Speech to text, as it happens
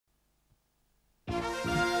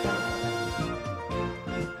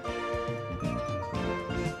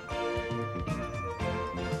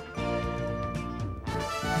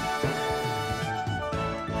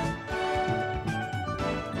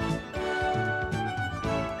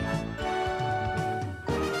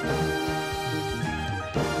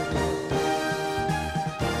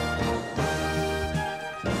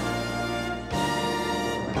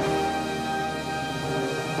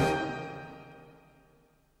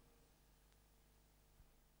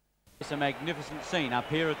it's a magnificent scene up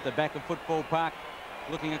here at the back of Football Park,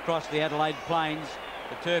 looking across the Adelaide Plains.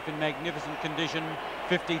 The turf in magnificent condition,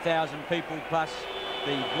 50,000 people plus.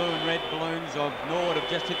 The blue and red balloons of Norwood have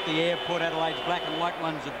just hit the air. Port Adelaide's black and white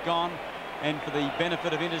ones have gone. And for the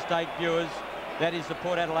benefit of interstate viewers, that is the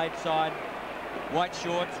Port Adelaide side. White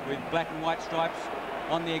shorts with black and white stripes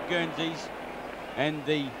on their Guernseys. And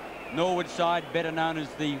the Norwood side, better known as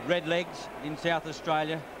the Redlegs in South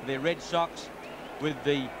Australia, their red socks with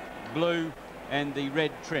the blue and the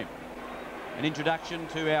red trim. An introduction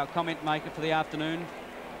to our comment maker for the afternoon,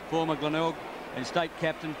 former Glenelg and state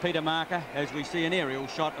captain Peter Marker, as we see an aerial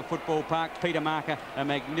shot of Football Park. Peter Marker, a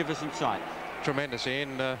magnificent sight. Tremendous,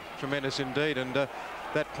 Ian, tremendous indeed. And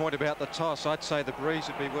that point about the toss, I'd say the Breeze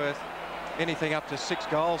would be worth anything up to 6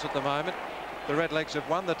 goals at the moment. The Redlegs have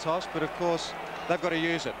won the toss, but of course they've got to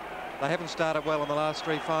use it. They haven't started well in the last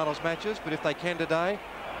 3 finals matches, but if they can today,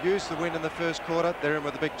 use the win in the first quarter, they're in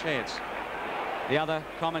with a big chance. The other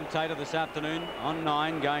commentator this afternoon on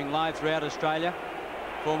 9, going live throughout Australia,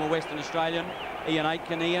 former Western Australian, Ian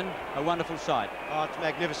Aitken. Ian, a wonderful sight. Oh, it's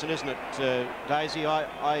magnificent, isn't it, Daisy?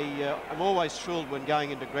 I'm always thrilled when going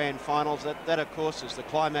into grand finals. That, of course, is the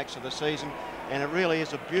climax of the season, and it really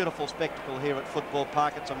is a beautiful spectacle here at Football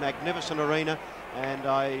Park. It's a magnificent arena, and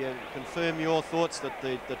I confirm your thoughts that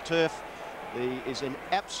the turf is in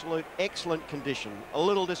absolute excellent condition. A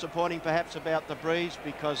little disappointing, perhaps, about the Breeze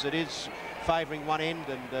because it is favouring one end,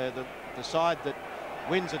 and the side that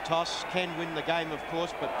wins a toss can win the game, of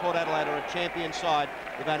course, but Port Adelaide are a champion side.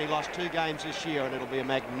 They've only lost 2 games this year, and it'll be a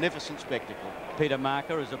magnificent spectacle. Peter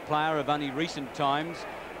Marker is a player of only recent times.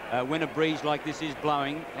 When a breeze like this is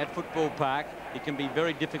blowing at Football Park, it can be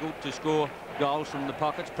very difficult to score goals from the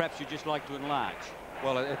pockets. Perhaps you'd just like to enlarge.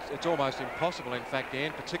 Well, it's almost impossible, in fact,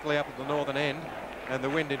 Ian, particularly up at the northern end, and the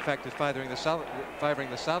wind, in fact, is favouring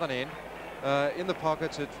the southern end. In the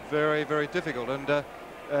pockets, it's very, very difficult. And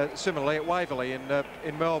similarly at Waverley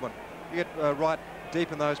in Melbourne, you get right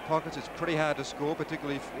deep in those pockets, it's pretty hard to score,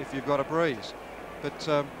 particularly if you've got a breeze. But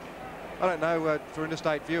I don't know, for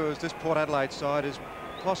interstate viewers, this Port Adelaide side is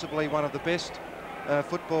possibly one of the best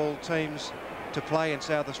football teams to play in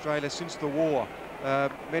South Australia since the war.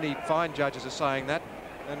 Many fine judges are saying that,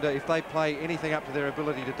 and if they play anything up to their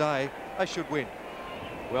ability today, they should win.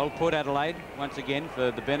 Well, Port Adelaide, once again,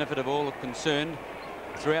 for the benefit of all concerned,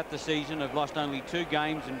 throughout the season have lost only 2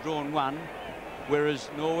 games and drawn 1, whereas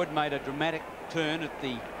Norwood made a dramatic turn at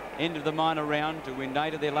the end of the minor round to win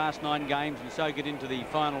 8 of their last 9 games and so get into the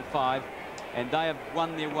final 5, and they have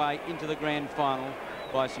won their way into the grand final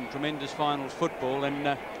by some tremendous finals football.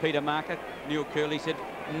 And Peter Marker, Neil Curley said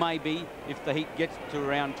maybe if the heat gets to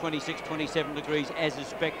around 26, 27 degrees as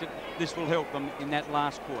expected, this will help them in that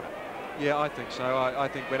last quarter. Yeah, I think so. I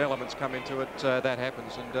think when elements come into it, that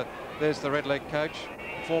happens. And there's the Redleg coach,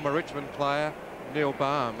 former Richmond player, Neil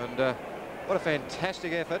Baum. And what a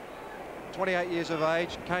fantastic effort. 28 years of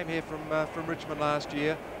age, came here from Richmond last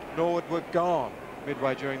year. Norwood were gone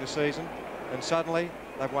midway during the season, and suddenly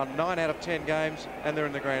they've won 9 out of 10 games, and they're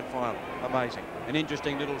in the grand final. Amazing. An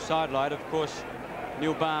interesting little sidelight, of course,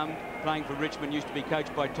 Neil Baum, playing for Richmond, used to be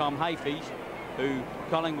coached by Tom Hafeys, who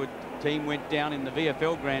Collingwood team went down in the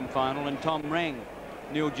VFL grand final, and Tom rang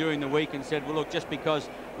Neil during the week and said, well, look, just because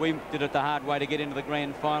we did it the hard way to get into the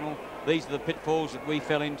grand final, these are the pitfalls that we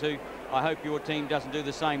fell into. I hope your team doesn't do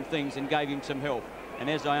the same things, and gave him some help. And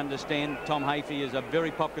as I understand, Tom Hafey is a very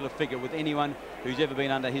popular figure with anyone who's ever been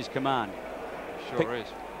under his command. Sure is.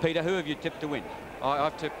 Peter, who have you tipped to win?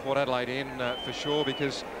 I've tipped Port Adelaide in for sure,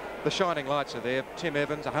 because the shining lights are there. Tim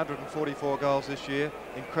Evans, 144 goals this year,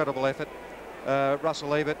 incredible effort.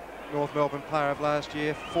 Russell Ebert, North Melbourne player of last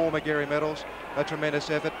year, former Gary Medals, a tremendous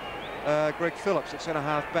effort. Greg Phillips at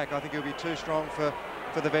centre-half back, I think he'll be too strong for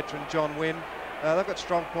the veteran John Wynn. They've got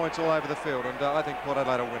strong points all over the field, and I think Port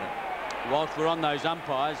Adelaide will win it. Whilst we're on those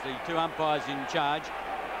umpires, the 2 umpires in charge,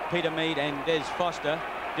 Peter Mead and Des Foster.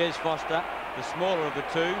 Des Foster, the smaller of the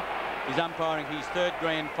 2, is umpiring his 3rd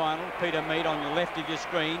grand final. Peter Mead, on the left of your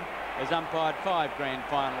screen, has umpired 5 grand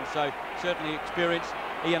finals, so certainly experienced.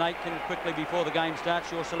 Ian Aitken, quickly before the game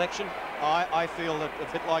starts, your selection? I feel that,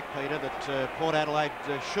 a bit like Peter, that Port Adelaide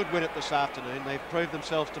should win it this afternoon. They've proved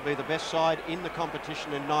themselves to be the best side in the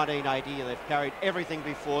competition in 1980, and they've carried everything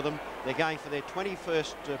before them. They're going for their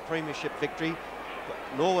 21st premiership victory.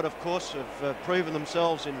 Norwood, of course, have proven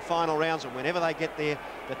themselves in final rounds, and whenever they get there,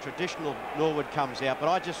 the traditional Norwood comes out. But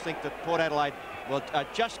I just think that Port Adelaide are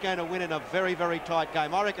just going to win in a very, very tight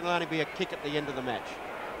game. I reckon it'll only be a kick at the end of the match.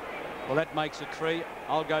 Well, that makes it 3.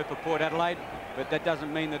 I'll go for Port Adelaide, but that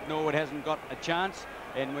doesn't mean that Norwood hasn't got a chance,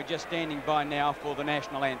 and we're just standing by now for the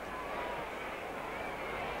national anthem.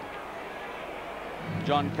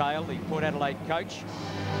 John Cale, the Port Adelaide coach.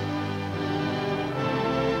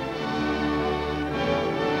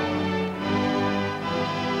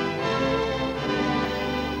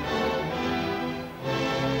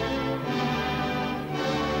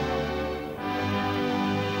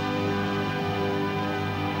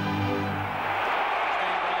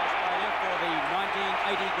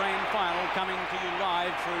 Grand final coming to you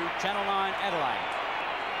live through Channel 9 Adelaide.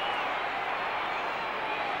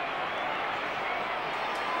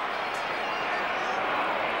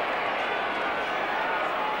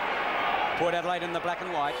 Port Adelaide in the black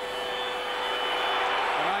and white.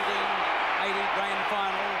 The 1980 grand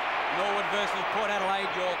final, Norwood versus Port Adelaide.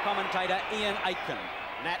 Your commentator Ian Aitken.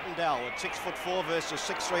 Nat and Dell at 6'4" versus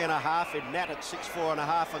 6'3.5" in Nat at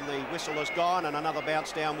 6'4.5", and the whistle is gone, and another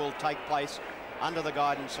bounce down will take place under the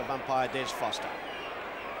guidance of umpire Des Foster.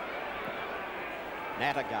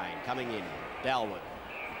 Nat again coming in. Dalwood.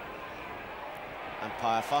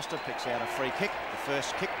 Umpire Foster picks out a free kick. The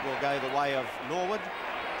first kick will go the way of Norwood,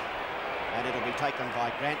 and it'll be taken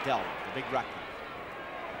by Grant Dalwood, the big ruckman.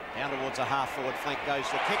 Down towards the half-forward flank goes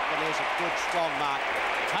the kick, and there's a good, strong mark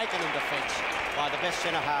taken in defence by the best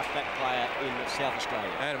centre-half-back player in South Australia.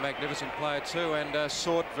 And a magnificent player too, and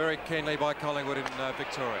sought very keenly by Collingwood in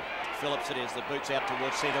Victoria. Phillips it is, the boots out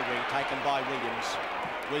towards centre wing, taken by Williams.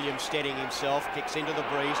 Williams steadying himself, kicks into the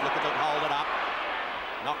breeze, look at it, hold it up.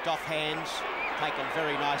 Knocked off hands, taken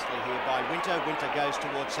very nicely here by Winter. Winter goes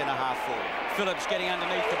towards centre-half forward. Phillips getting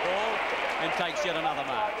underneath the ball and takes yet another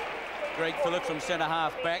mark. Greg Phillips from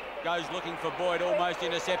centre-half back goes looking for Boyd, almost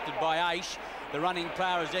intercepted by Aish. The running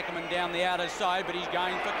player is Eckerman down the outer side, but he's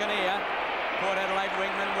going for Kinnear. Port Adelaide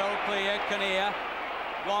wingman well clear. Kinnear,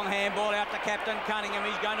 long handball out to captain Cunningham.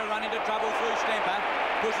 He's going to run into trouble through Stemper.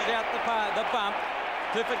 Pushes out the bump.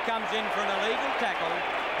 Clifford comes in for an illegal tackle,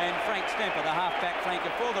 and Frank Stemper, the half-back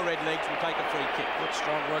flanker for the Redlegs, will take a free kick. Good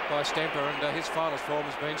strong work by Stemper, and his finals form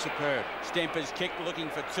has been superb. Stemper's kick looking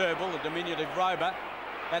for Turnbull, the diminutive rover.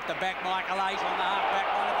 At the back, Michael Aish on the half-back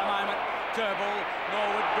line at the moment. Turnbull,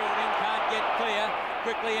 Norwood building, can't get clear.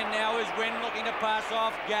 Quickly in now is Wynn looking to pass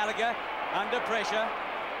off. Gallagher under pressure.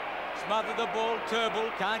 Smothered the ball. Turnbull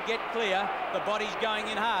can't get clear. The body's going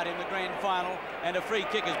in hard in the grand final, and a free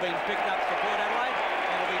kick has been picked up for Port Adelaide,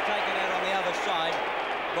 and will be taken out on the other side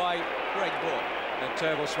by Greg Boyd. And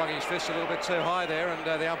Turnbull swung his fist a little bit too high there, and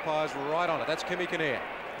the umpires were right on it. That's Kimmy Kinnear.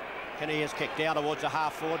 Kinnear's kick down towards the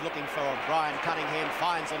half-forward, looking for Brian Cunningham,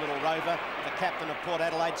 finds a little rover. The captain of Port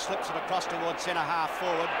Adelaide slips it across towards centre-half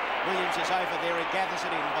forward. Williams is over there, he gathers it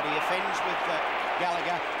in, but he offends with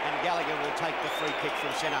Gallagher, and Gallagher will take the free kick from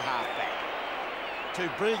centre-half back. Two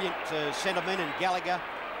brilliant centremen in Gallagher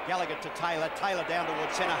to Taylor. Taylor down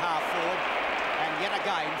towards centre-half forward, and yet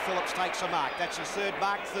again Phillips takes a mark. That's his third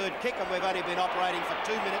mark, third kick, and we've only been operating for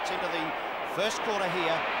 2 minutes into the first quarter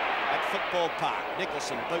here at Football Park.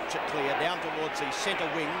 Nicholson boots it clear down towards the centre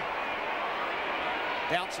wing.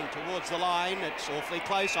 Bouncing towards the line. It's awfully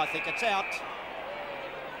close. I think it's out.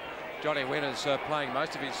 Johnny Wynn is playing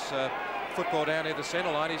most of his football down near the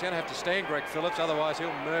centre line. He's going to have to stand Greg Phillips, otherwise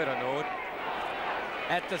he'll murder Norwood.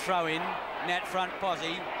 At the throw-in, Nat front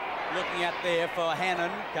posse looking out there for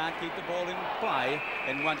Hannon. Can't keep the ball in play.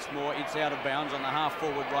 And once more, it's out of bounds on the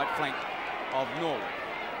half-forward right flank of Norwood.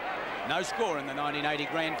 No score in the 1980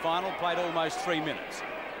 grand final, played almost 3 minutes.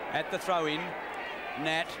 At the throw-in,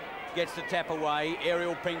 Nat gets the tap away.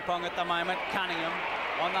 Aerial ping-pong at the moment. Cunningham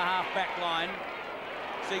on the half-back line.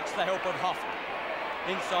 Seeks the help of Hoffman.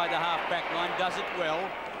 Inside the half-back line, does it well.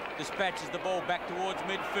 Dispatches the ball back towards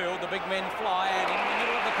midfield. The big men fly, and in the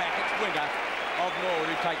middle of the pack, it's Winter of Norwood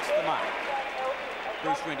who takes the mark.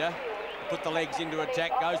 Bruce Winter, put the legs into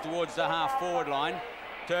attack, goes towards the half-forward line.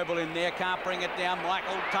 Turnbull in there, can't bring it down.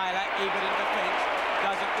 Michael Taylor, Ebert in defence,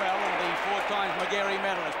 does it well, and the 4 times McGarry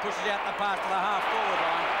medalist pushes out the pass to the half-forward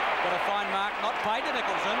line. Got a fine mark, not paid to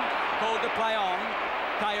Nicholson, called to play on.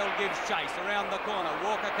 Cale gives chase around the corner.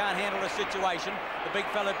 Walker can't handle the situation. The big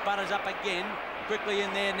fella butters up again. Quickly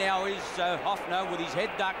in there now is Hoffner with his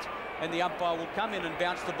head ducked, and the umpire will come in and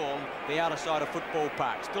bounce the ball the outer side of Football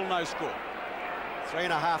Park. Still no score.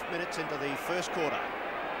 3.5 minutes into the first quarter.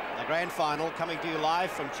 The grand final coming to you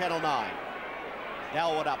live from Channel 9.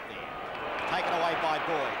 Dalwood up there. Taken away by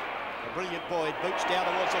Boyd. The brilliant Boyd boots down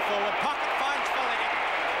towards the forward pocket, finds Folletic.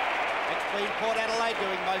 It's been Port Adelaide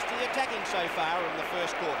doing most of the attacking so far in the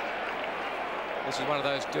first quarter. This is one of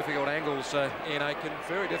those difficult angles, Ian Aitken.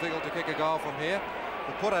 Very difficult to kick a goal from here.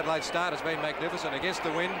 The Port Adelaide start has been magnificent against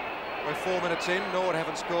the wind. We're 4 minutes in. Norwood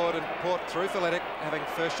haven't scored, and Port through Folletic having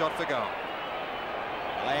first shot for goal.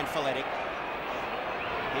 Land Folletic.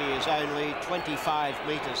 He is only 25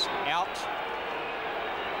 metres out.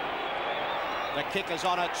 The kick is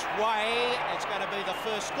on its way. It's going to be the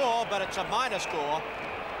first score, but it's a minor score.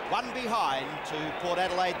 One behind to Port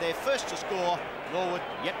Adelaide, their first to score. Norwood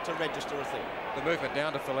yet to register a thing. The movement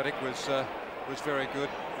down to Philetic was very good.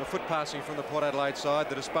 The foot passing from the Port Adelaide side,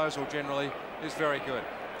 the disposal generally is very good.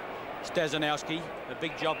 Stazanowski, a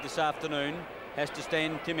big job this afternoon, has to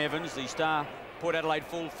stand Tim Evans, the star Port Adelaide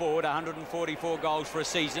full forward, 144 goals for a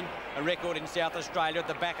season, a record in South Australia at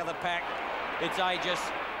the back of the pack. It's Aegis.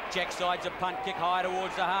 Check side's a punt kick high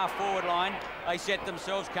towards the half-forward line. They set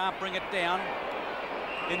themselves, can't bring it down.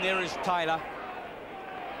 In there is Taylor.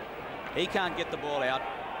 He can't get the ball out.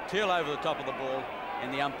 Till over the top of the ball,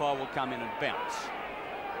 and the umpire will come in and bounce.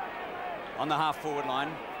 On the half-forward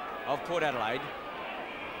line of Port Adelaide,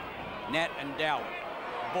 Nat and Dowell.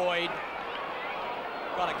 Boyd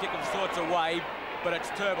got a kick of sorts away, but it's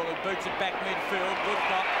Turnbull who boots it back midfield.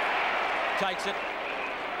 Woodcock takes it.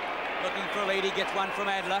 Looking for a lead, he gets one from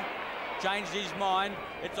Adler. Changed his mind.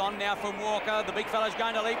 It's on now from Walker. The big fellow's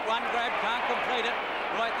going to leap. One grab, can't complete it.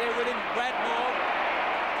 Right there with him, Bradmore.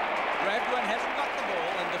 Grabbed one, hasn't got the ball,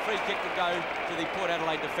 and the free kick will go to the Port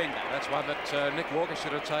Adelaide defender. That's one that Nick Walker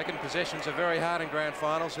should have taken. Possessions are very hard in grand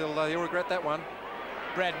finals. He'll regret that one.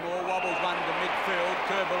 Bradmore wobbles one to midfield.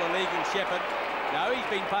 Turnbull, a legal shepherd. No, he's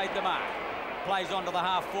been paid the mark. Plays onto the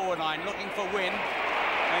half-forward line, looking for win.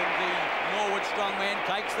 And the Norwood strongman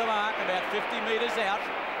takes the mark about 50 metres out.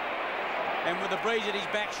 And with the breeze at his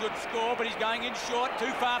back should score, but he's going in short, too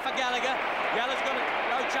far for Gallagher. Gallagher's got to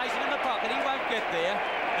go chasing in the pocket. He won't get there.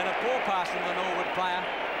 And a poor pass from the Norwood player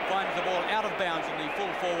finds the ball out of bounds in the full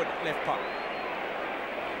forward left pocket.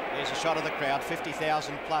 There's a shot of the crowd, 50,000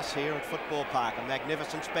 plus here at Football Park. A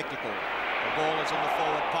magnificent spectacle. The ball is in the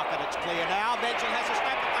forward pocket. It's clear now. Menzel has a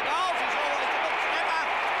snap at the goals. He's always a good snapper.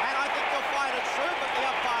 And I think they'll find it through, but the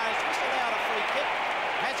umpire's disallowed a free kick.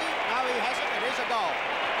 Has he? No, he hasn't. It is a goal.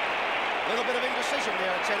 A little bit of indecision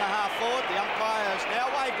there at centre half forward. The umpire has now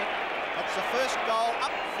waved it. That's the first goal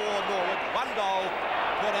up for Norwood. One goal,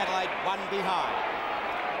 Port Adelaide, one behind.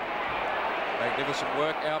 Magnificent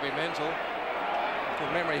work, Albie Menzel.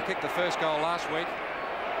 From memory, he kicked the first goal last week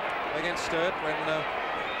against Sturt when the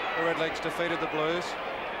Redlegs defeated the Blues.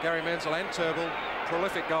 Gary Menzel and Turnbull,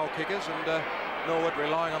 prolific goal kickers, and Norwood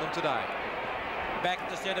relying on them today. Back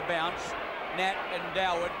to centre bounce. Nat and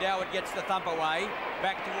Doward. Doward gets the thump away.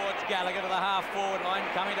 Back towards Gallagher to the half-forward line.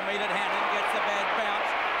 Coming to meet it, Hannon gets the bad bounce.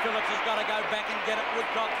 Phillips has got to go back and get it.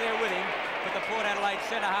 Woodcock there with him. But the Port Adelaide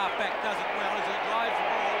centre half-back does it well as he drives the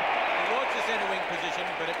ball towards the centre wing position,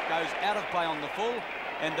 but it goes out of play on the full,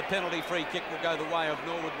 and the penalty free kick will go the way of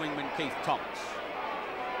Norwood wingman Keith Thomas.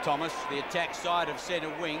 Thomas, the attack side of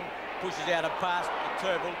centre wing, pushes out a pass to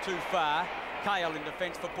Turnbull too far. Cale in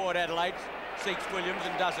defence for Port Adelaide, seeks Williams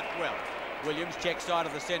and does it well. Williams checks side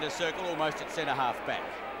of the centre circle, almost at centre half back.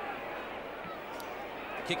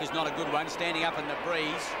 The kick is not a good one, standing up in the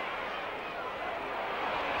breeze.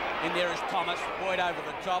 In there is Thomas, Boyd over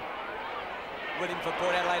the top. With him for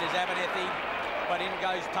Port Adelaide is Abernethy, but in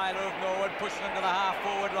goes Taylor of Norwood, pushing into the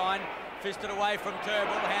half-forward line. Fisted away from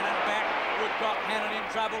Turnbull, Hannon back. Woodcock, Hannon in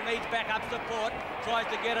trouble, needs backup support. Tries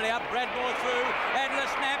to get it out, Bradmore through. Adler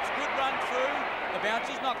snaps, good run through. The bounce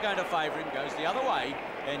is not going to favour him, goes the other way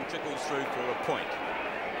and trickles through for a point.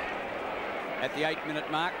 At the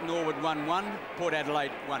 8-minute mark, Norwood 1-1, Port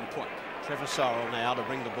Adelaide 1 point. Trevor Sorrell now to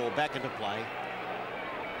bring the ball back into play.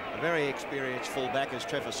 A very experienced fullback is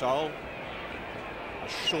Trevor Sorrell. A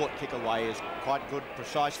short kick away is quite good,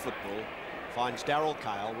 precise football. Finds Darryl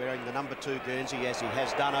Cale wearing the number 2 Guernsey, as he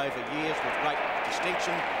has done over years with great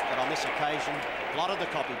distinction, but on this occasion blotted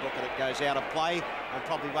the copybook and it goes out of play. And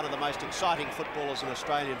probably one of the most exciting footballers in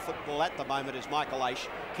Australian football at the moment is Michael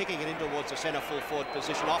Aish, kicking it in towards the centre full forward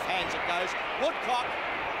position. Off hands it goes. Woodcock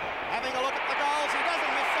having a look at the goals. He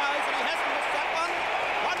doesn't miss those, and he hasn't missed that one.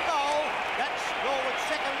 One goal. That's Norwood's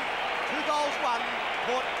second. 2 goals, 1.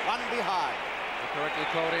 Port 1 behind. Correctly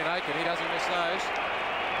called in Aiken. He doesn't miss those.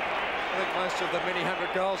 I think most of the many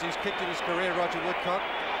hundred goals he's kicked in his career, Roger Woodcock,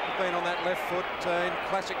 have been on that left foot in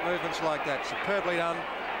classic movements like that. Superbly done.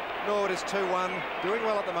 Norwood is 2-1, doing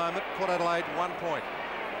well at the moment. Port Adelaide 1 point.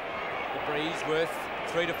 The breeze worth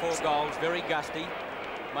 3 to 4 goals, very gusty,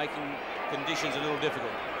 making conditions a little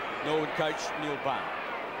difficult. Norwood coach Neil Barn.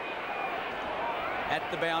 At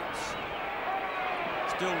the bounce,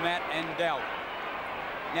 still Nat and Dell.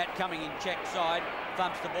 Nat coming in check side,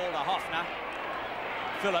 thumps the ball to Hoffner.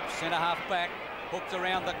 Phillips, centre half back, hooks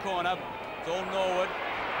around the corner. It's all Norwood.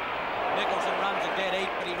 Nicholson runs a dead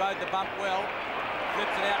heat, but he rode the bump well.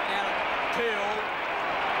 Flips it out now to Teal.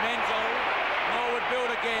 Menzel. Norwood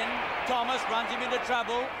build again. Thomas runs him into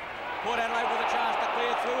trouble. Port Adelaide with a chance to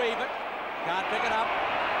clear through Ebert. Can't pick it up.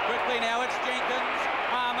 Quickly now, it's Jenkins.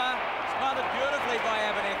 Palmer, smothered beautifully by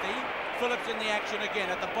Abernethy. Phillips in the action again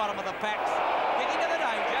at the bottom of the packs. Getting to the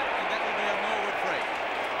danger, and that will be a Norwood free.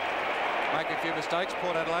 Making a few mistakes,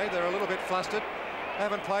 Port Adelaide. They're a little bit flustered.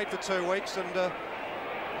 Haven't played for 2 weeks, and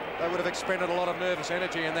they would have expended a lot of nervous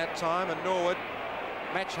energy in that time. And Norwood,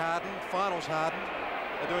 match hardened, finals hardened,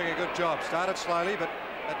 are doing a good job. Started slowly, but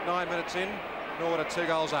at 9 minutes in, Norwood are 2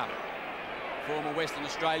 goals up. Former Western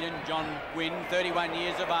Australian John Wynn, 31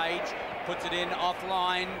 years of age, puts it in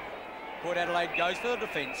offline. Port Adelaide goes for the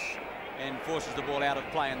defence and forces the ball out of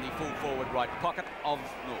play in the full forward right pocket of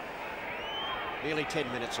Norwood. Nearly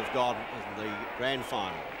 10 minutes have gone in the grand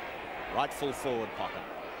final. Right full forward pocket.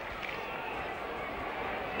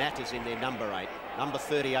 Nat is in there, number 8. Number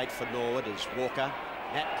 38 for Norwood is Walker.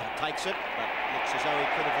 Nat takes it, but looks as though he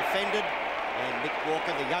could have offended. And Nick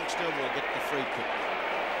Walker, the youngster, will get the free kick.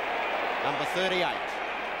 Number 38.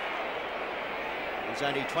 He's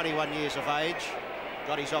only 21 years of age.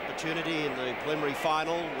 Got his opportunity in the preliminary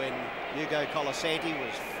final when Hugo Colasanti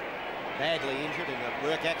was badly injured in a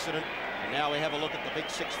work accident. And now we have a look at the big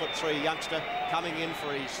 6'3" youngster coming in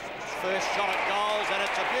for his first shot at goals, and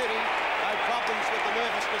it's a beauty. No problems with the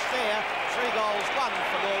nervousness there. 3 goals, 1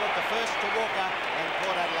 for Norwood, the first to Walker, and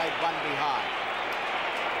Port Adelaide 1 behind.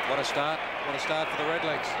 What a start. What a start for the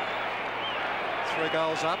Redlegs. 3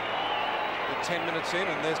 goals up. With 10 minutes in,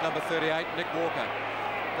 and there's number 38, Nick Walker.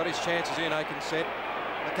 Got his chances in, Aiken said,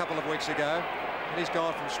 a couple of weeks ago, and he's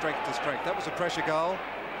gone from strength to strength. That was a pressure goal.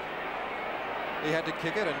 He had to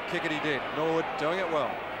kick it, and kick it he did. Norwood doing it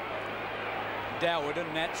well. Doward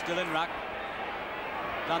and Nat still in ruck.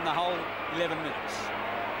 Done the whole 11 minutes.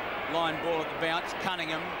 Line ball at the bounce.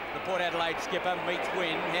 Cunningham, the Port Adelaide skipper, meets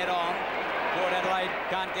Wynn, head on. Port Adelaide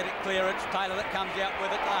can't get it clear. It's Taylor that comes out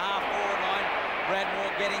with it to the half-forward line.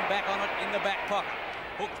 Bradmore getting back on it in the back pocket.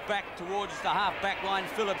 Hooks back towards the half-back line.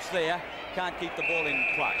 Phillips there. Can't keep the ball in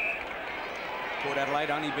play. Port Adelaide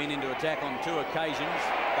only been into attack on 2 occasions.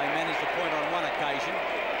 They managed a point on 1 occasion.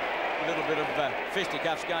 A little bit of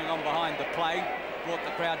fisticuffs going on behind the play. Brought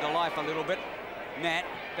the crowd to life a little bit. Nat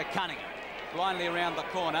to Cunningham. Blindly around the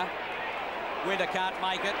corner. Winter can't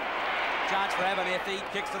make it. Chance for Abernethy.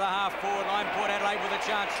 Kicks to the half-forward line. Port Adelaide with a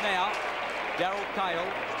chance now. Darryl Cale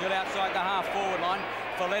still outside the half-forward line.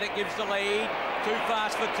 Follett gives the lead. Too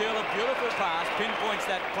fast for Till. A beautiful pass. Pinpoints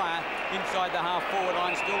that player inside the half-forward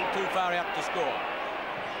line. Still too far out to score.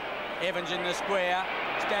 Evans in the square.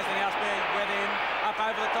 Stazanowski with him. Up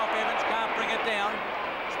over the top. Evans can't bring it down.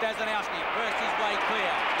 Stazanowski bursts his way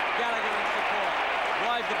clear. Gallagher in support.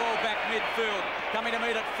 Rides the ball back midfield. Coming to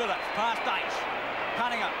meet it, Phillips. Past H.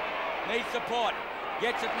 Cunningham needs support.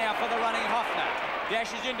 Gets it now for the running Hoffner.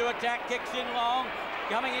 Dashes into attack, kicks in long,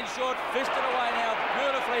 coming in short, fisted away now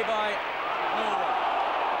beautifully by Norwood.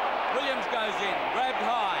 Williams goes in, grabbed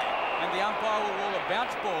high, and the umpire will rule a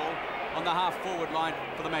bounce ball on the half-forward line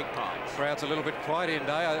for the Magpies. Crowd's a little bit quiet in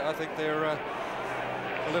day. I think they're a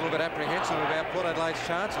little bit apprehensive about Port Adelaide's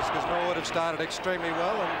chances because Norwood have started extremely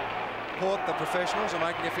well and Port, the professionals, are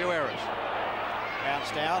making a few errors.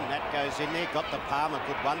 Bounce down, Nat goes in there, got the palm, a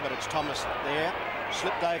good one, but it's Thomas there.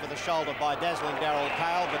 Slipped over the shoulder by dazzling Darryl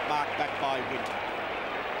Cale, but marked back by Winter.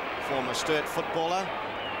 Former Sturt footballer,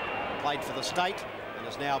 played for the state and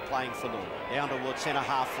is now playing for Norwood. Down towards centre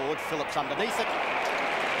half forward, Phillips underneath it.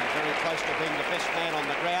 And very close to being the best man on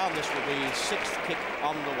the ground. This will be his 6th kick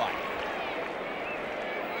on the way.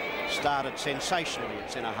 Started sensationally at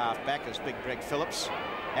centre half back as big Greg Phillips.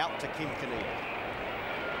 Out to Kim Kinnear.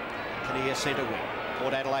 Kinnear centre wing.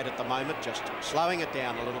 Port Adelaide at the moment just slowing it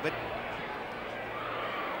down a little bit.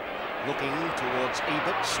 Looking towards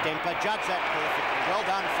Ebert. Stemper judged that perfectly. Well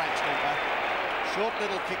done, Frank Stemper. Short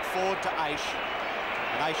little kick forward to Aish.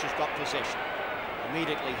 And Aish has got possession.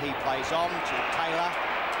 Immediately he plays on to Taylor.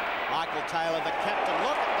 Michael Taylor, the captain.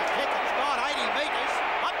 Look at the kick. It's gone 80 metres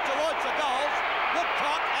up towards the goals.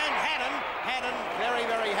 Woodcock and Hannon. Hannon very,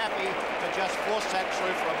 very happy to just force that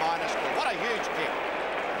through for a minor score. What a huge kick.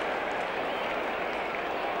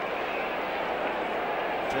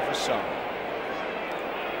 Jefferson.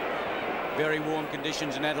 Very warm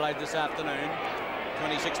conditions in Adelaide this afternoon.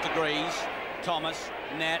 26 degrees. Thomas,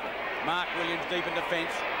 Nat, Mark Williams deep in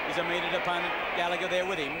defence. His immediate opponent, Gallagher, there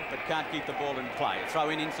with him, but can't keep the ball in play. Throw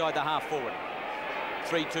in inside the half forward.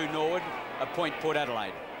 3-2 Norwood, a point Port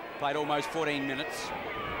Adelaide. Played almost 14 minutes.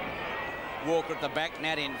 Walker at the back,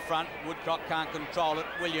 Nat in front. Woodcock can't control it.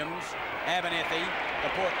 Williams, Abernethy, the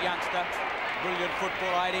Port youngster. Brilliant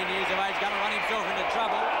football, 18 years of age, going to run himself into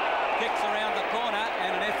trouble. Kicks around the corner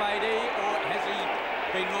and an FAD, or has he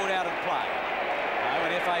been ruled out of play? No,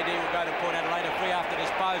 an FAD will go to Port Adelaide, a free after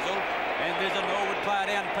disposal. And there's a Norwood player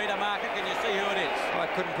down, Peter Marker. Can you see who it is? I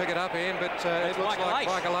couldn't pick it up, Ian, but it looks like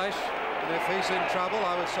Michael Aish. And if he's in trouble,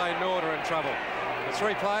 I would say Norwood are in trouble. The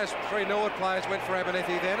three Norwood players went for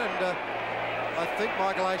Abernethy then, and I think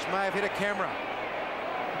Michael Aish may have hit a camera.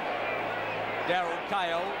 Darryl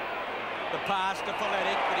Cale, the pass to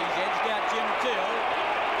Folletic, but he's edged out Jim Teal,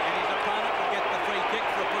 and his opponent will get the free kick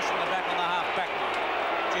for a push in the back on the half-back line.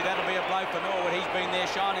 Gee, that'll be a blow for Norwood. He's been there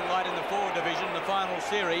shining light in the forward division in the final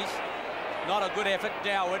series. Not a good effort.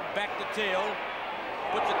 Doward back to Teal,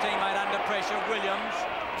 puts a teammate under pressure. Williams,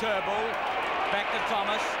 Turnbull, back to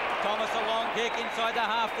Thomas. Thomas a long kick inside the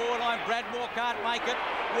half-forward line. Bradmore can't make it.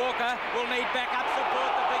 Walker will need backup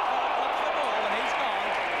support. The big fella blocks the ball, and he's gone.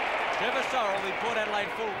 Trevor Sorrell, the Port Adelaide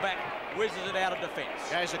full-back, whizzes it out of defence.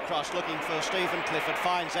 Goes across looking for Stephen Clifford,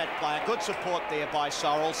 finds that player. Good support there by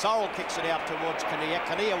Sorrell. Sorrell kicks it out towards Kinnear.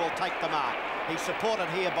 Kinnear will take the mark. He's supported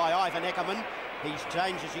here by Ivan Eckerman. He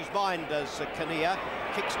changes his mind as Kinnear.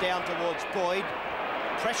 Kicks down towards Boyd.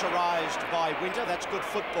 Pressurised by Winter. That's good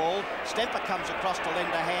football. Stemper comes across to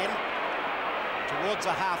lend a hand towards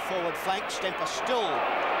the half-forward flank. Stemper still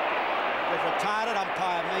retarded.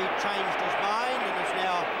 Umpire Mead changed his mind and is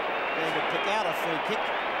now going to pick out a free kick.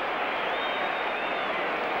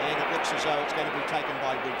 And it looks as though it's going to be taken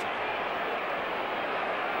by Winter.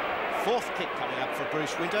 Fourth kick coming up for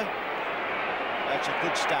Bruce Winter. That's a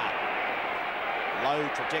good start. Low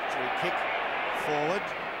trajectory kick forward.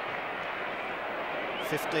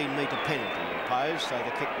 15-metre penalty imposed, so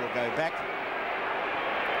the kick will go back.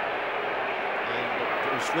 And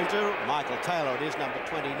Bruce Winter, Michael Taylor, it is number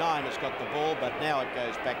 29, has got the ball, but now it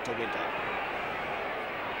goes back to Winter.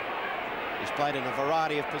 He's played in a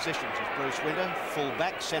variety of positions as Bruce Winter, full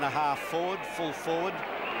back, centre half forward, full forward.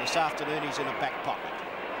 This afternoon he's in a back pocket.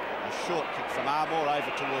 A short kick from Armour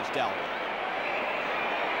over towards Dalwood.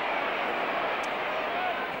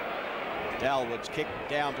 Dalwood's kick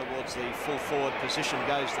down towards the full forward position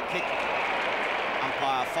goes the kick.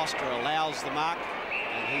 Umpire Foster allows the mark,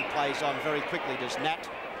 and he plays on very quickly, does Nat.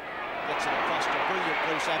 Gets it across to brilliant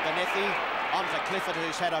Bruce Abernethy. On to Clifford,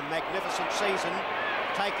 who's had a magnificent season.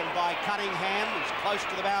 Taken by Cunningham, he's close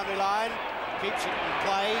to the boundary line. Keeps it in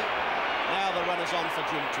play. Now the runner's on for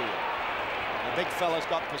Jim Teal. The big fella's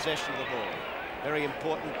got possession of the ball. Very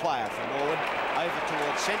important player for Norwood. Over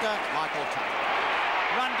towards centre, Michael Taylor.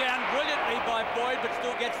 Run down brilliantly by Boyd, but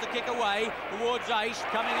still gets the kick away towards Aish.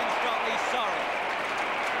 Coming in strongly, Sorrell.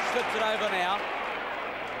 Slips it over now.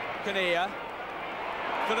 Kinnear.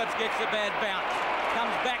 Phillips gets a bad bounce.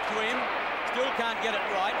 Comes back to him. Still can't get it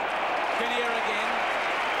right. Kinnear again.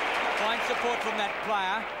 Finds support from that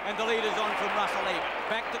player, and the leader's on from Russell Eve.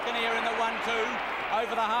 Back to Kinnear in the 1-2.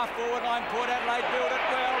 Over the half-forward line. Port Adelaide build it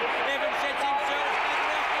well. Evans sets himself.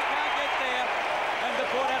 He can't get there. And the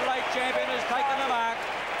Port Adelaide champion has taken the mark,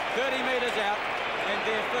 30 metres out, and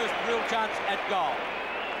their first real chance at goal.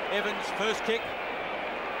 Evans' first kick,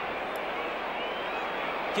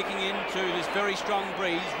 kicking into this very strong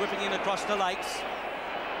breeze, whipping in across the lakes.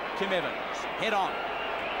 Tim Evans, head on.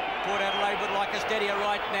 Port Adelaide would like a steadier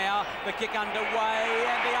right now. The kick underway,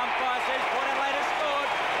 and the umpire says Port Adelaide has scored.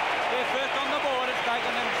 They're first on the board. It's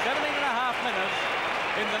taken them 17.5 minutes.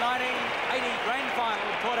 In the 1980 Grand Final,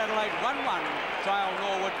 Port Adelaide 1-1, trail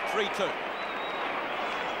Norwood 3-2.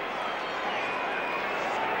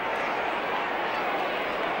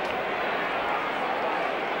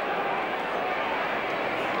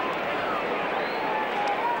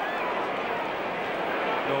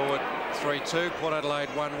 Norwood 3-2, Port Adelaide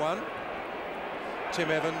 1-1.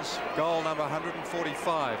 Tim Evans, goal number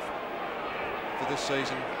 145 for this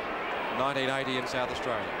season, 1980 in South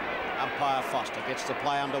Australia. Umpire Foster gets the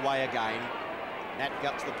play underway again. Nat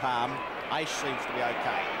guts the palm. Aish seems to be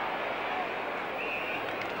okay.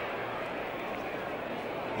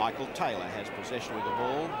 Michael Taylor has possession of the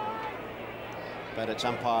ball, but it's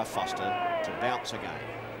umpire Foster to bounce again.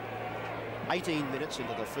 18 minutes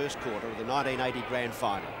into the first quarter of the 1980 Grand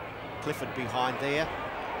Final. Clifford behind there.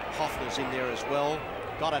 Hoffner's in there as well.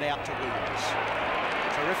 Got it out to Williams.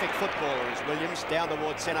 Terrific footballer is Williams, down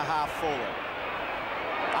towards centre half forward.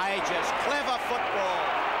 Ages, clever football.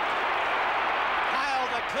 Hale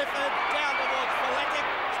to Clifford, down towards Folletic.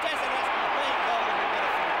 Stesinescu being held in the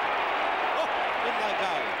middle. Oh, in they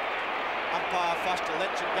go. Umpire Foster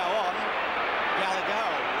lets it go on. Gallagher,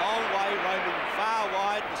 a long way, roaming far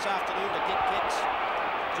wide this afternoon to get kicks.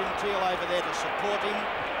 Jim Teal over there to support him.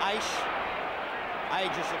 Aish,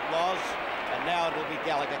 Ages it was, and now it'll be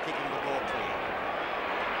Gallagher kicking the ball clear.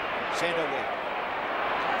 Centre wing.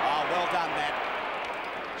 Oh, well done, Matt.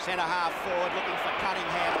 Centre half forward, looking for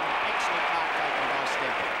Cunningham. Excellent mark taken by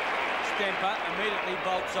Stemper. Stemper immediately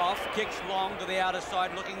bolts off, kicks long to the outer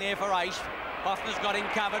side, looking there for Aish. Hoffner's got him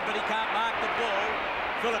covered, but he can't mark the ball.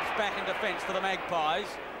 Phillips back in defence for the Magpies.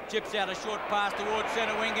 Chips out a short pass towards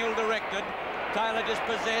centre wing, ill-directed. Taylor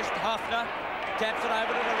dispossessed. Hoffner taps it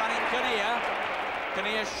over to the running Kinnear.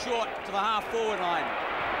 Kinnear short to the half-forward line.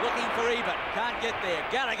 Looking for Ebert. Can't get there.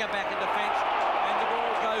 Gallagher back in defence. And the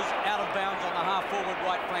ball goes out of bounds on the half-forward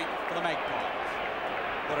right flank for the Magpies.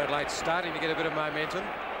 Port Adelaide's starting to get a bit of momentum.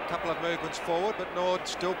 A couple of movements forward, but Norwood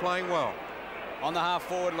still playing well. On the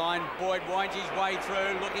half-forward line, Boyd winds his way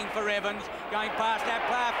through, looking for Evans. Going past that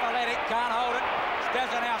player, Faletic can't hold it.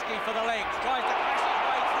 Stazanowski for the legs. Tries to crash his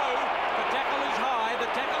way through. The tackle is high, the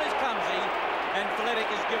tackle is clumsy. And Faletic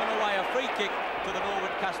has given away a free kick to the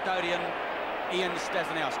Norwood custodian, Ian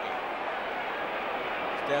Stazanowski.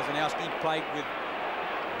 Stazanowski played with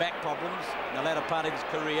back problems in the latter part of his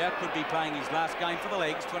career. Could be playing his last game for the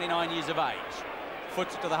legs, 29 years of age.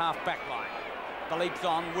 Foots it to the half-back line. The leap's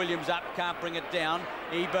on, Williams up, can't bring it down.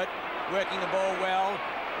 Ebert working the ball well,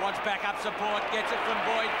 wants back-up support, gets it from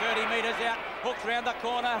Boyd, 30 metres out, hooks round the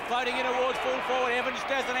corner, floating in towards full forward, Evans,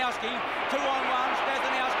 Stazanowski, 2-on-1,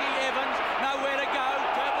 Stazanowski, Evans, nowhere to go,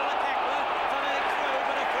 Turnbull the tackler, Fanatic through,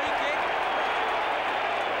 but a free kick.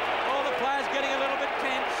 All the players getting a little bit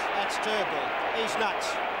tense. That's Turnbull. He's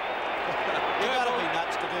nuts. You've got to be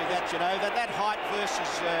nuts to do that, you know. That height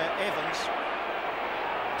versus Evans.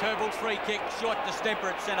 Turnbull's free kick, short to Stemper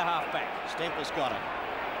at centre half-back. Stemper's got it.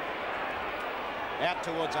 Out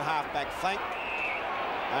towards a half-back flank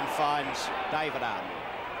and finds David Arnold.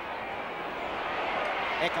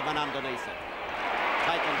 Eckerman underneath it.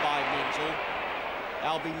 Taken by Menzel.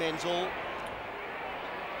 Albie Menzel.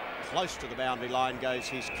 Close to the boundary line goes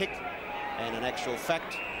his kick, and in actual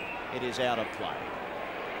fact, it is out of play.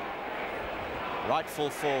 Right full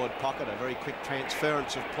forward pocket, a very quick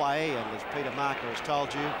transference of play, and as Peter Marker has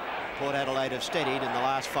told you, Port Adelaide have steadied in the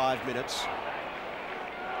last 5 minutes.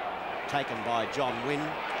 Taken by John Wynne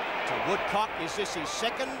to Woodcock. Is this his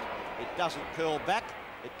second? It doesn't curl back.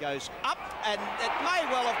 It goes up, and it may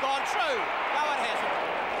well have gone through. No, it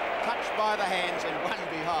hasn't. Touched by the hands and one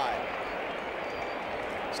behind.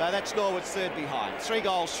 So that's Norwood's third behind. 3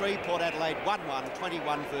 goals, 3. Port Adelaide 1-1,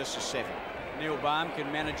 21 versus 7. Neil Baum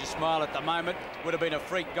can manage a smile at the moment. Would have been a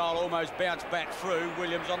freak goal, almost bounced back through.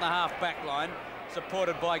 Williams on the half-back line,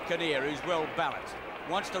 supported by Kinnear, who's well balanced.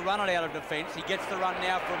 Wants to run it out of defence. He gets the run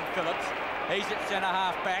now from Phillips. He's at centre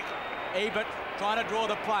half-back. Ebert trying to draw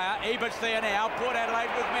the player. Ebert's there now. Port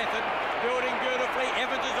Adelaide with method. Building beautifully.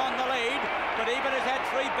 Evans is on the lead, but Ebert has had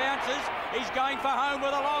 3 bounces. He's going for home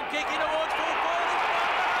with a long kick in towards full forward.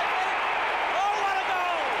 Oh, what a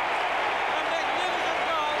goal! A magnificent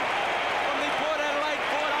goal from the Port Adelaide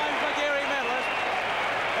Port home for Gary medalist.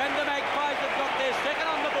 And the Magpies have got their second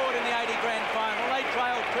on the board in the 80 grand final. They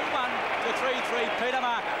trailed 2-1 to 3-3. Peter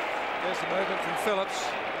Marker. There's the movement from Phillips,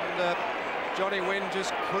 and Johnny Wynne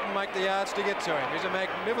just couldn't make the yards to get to him. He's a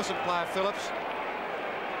magnificent player, Phillips.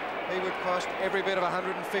 He would cost every bit of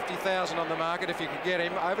 150,000 on the market if you could get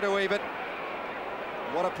him. Over to Ebert.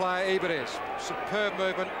 What a player Ebert is. Superb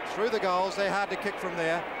movement through the goals. They're hard to kick from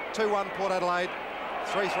there. 2-1 Port Adelaide,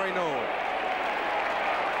 3-3 Norwood.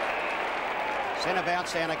 Centre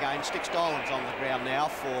bounce down again. Sticks Dolan's on the ground now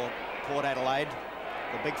for Port Adelaide.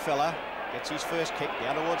 The big fella gets his first kick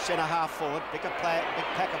down towards centre half forward. Big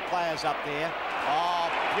pack of players up there. Oh,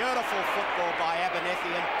 beautiful football by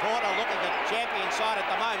Abernethy, and Porter looking at champion side at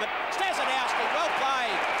the moment. Stazanowski, well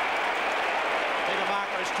played. Peter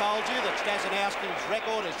Marker has told you that Stazanowski's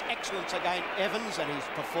record is excellence against Evans, and he's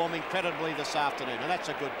performing creditably this afternoon. And that's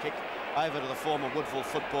a good kick over to the former Woodville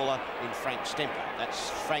footballer in Frank Stemper. That's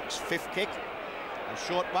Frank's 5th kick. A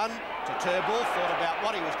short one to Turnbull. Thought about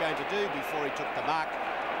what he was going to do before he took the mark.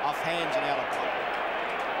 Off hands and out of play.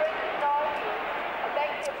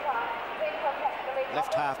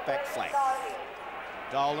 Left half-back flank.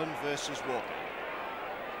 Dolan versus Walker.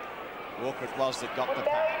 Walker it was that got the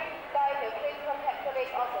power.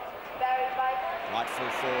 Right full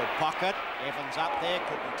forward pocket. Evans up there,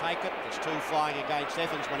 couldn't take it. There's 2 flying against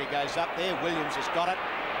Evans when he goes up there. Williams has got it.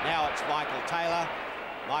 Now it's Michael Taylor.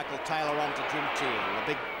 Michael Taylor on to Jim Teal.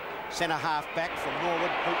 The big centre half-back from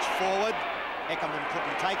Norwood boots forward. Eckerman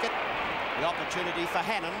couldn't take it. The opportunity for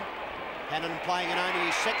Hannon. Hannon playing in only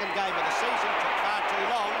his 2nd game of the season. Took far too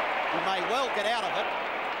long. He may well get out of it.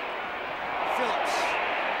 Phillips.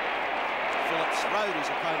 Phillips rode his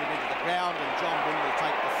opponent into the ground, and John Wynne will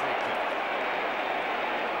take the free kick.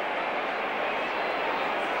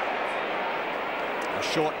 A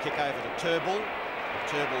short kick over to Turnbull.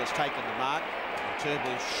 Turnbull has taken the mark. And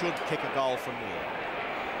Turnbull should kick a goal from there.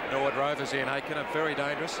 Norwood Rovers, Ian Aiken, are very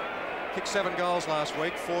dangerous. Kicked 7 goals last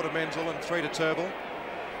week, 4 to Menzel and 3 to Turnbull.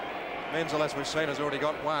 Menzel, as we've seen, has already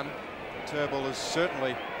got 1. Turnbull is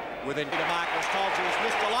certainly within. Peter Marker has told you he's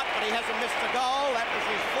missed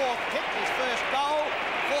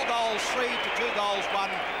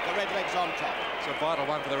Redlegs on top. It's a vital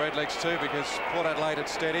one for the Redlegs too, because Port Adelaide had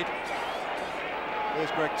steadied.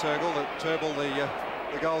 There's Greg Turble,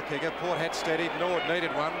 the goal kicker. Port had steadied. Norwood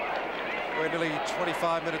needed one. We're nearly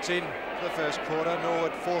 25 minutes in to the first quarter.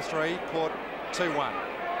 Norwood 4-3, Port 2-1.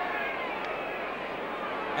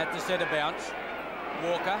 At the centre bounce,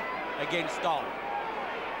 Walker against Stoll.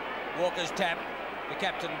 Walker's tap. The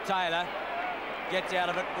captain Taylor gets out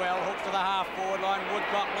of it well, hooks to the half-forward line.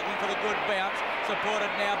 Woodcock looking for the good bounce, supported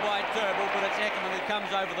now by Turble, but it's Eckerman who comes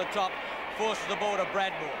over the top, forces the ball to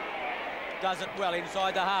Bradmore. Does it well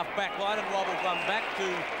inside the half-back line and wobbles one back to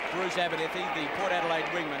Bruce Abernethy, the Port Adelaide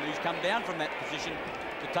wingman, who's come down from that position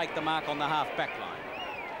to take the mark on the half-back line.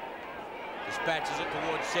 Dispatches it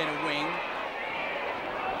towards centre wing.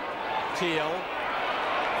 Teal,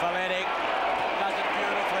 Faletic, does it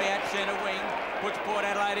beautifully at centre wing, puts Port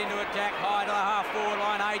Adelaide into attack, high to the half-forward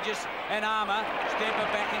line. Aegis and Armour, Stemper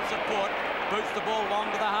back in support, boots the ball long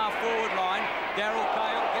to the half-forward line. Darryl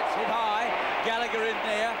Cale gets hit high, Gallagher in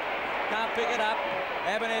there, can't pick it up.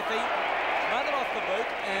 Abernethy smothered off the boot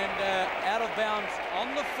and out of bounds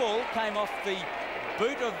on the full, came off the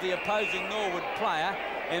boot of the opposing Norwood player,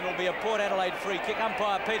 and it'll be a Port Adelaide free kick.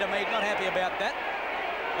 Umpire Peter Mead not happy about that.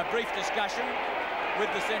 A brief discussion with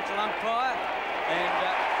the central umpire, and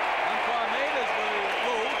umpire Mead has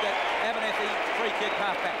ruled that Abernethy free kick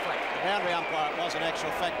half-back flank. The boundary umpire, it was an actual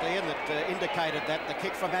fact, Ian, that indicated that the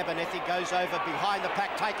kick from Abernethy goes over behind the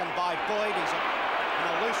pack, taken by Boyd. He's an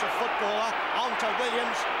elusive footballer. On to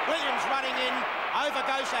Williams. Williams running in. Over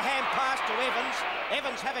goes the hand pass to Evans.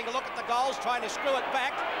 Evans having a look at the goals, trying to screw it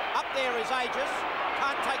back. Up there is Aegis.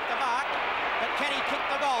 Can't take the mark. But can he kick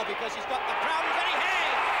the goal? Because he's got the crumbs, and he has!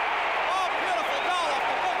 Oh, beautiful goal off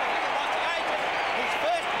the book of Higgins Aegis. His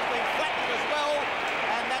first has been flattened as well.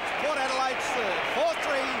 And that's Port Adelaide's third.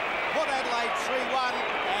 4-3, Port Adelaide 3-1.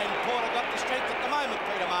 And Port have got the strength at the moment,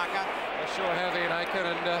 Peter Marker. They sure have, Ian Aiken,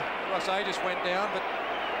 and Ross Aegis went down, but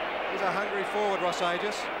he's a hungry forward, Ross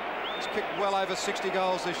Aegis. He's kicked well over 60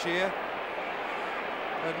 goals this year.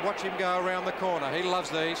 And watch him go around the corner. He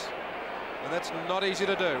loves these, and that's not easy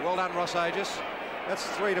to do. Well done, Ross Aegis. That's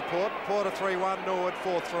 3 to Port. Port a 3-1, Norwood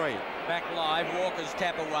 4-3. Back live, Walker's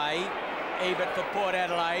tap away. Ebert for Port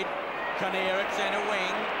Adelaide. Kinnear at centre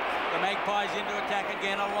wing. The Magpies into attack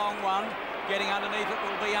again, a long one. Getting underneath it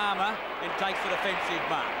will be Armour, and takes the defensive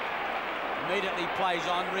mark. Immediately plays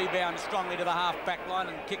on, rebounds strongly to the half-back line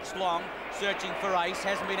and kicks long, searching for Ace.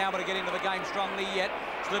 Hasn't been able to get into the game strongly yet.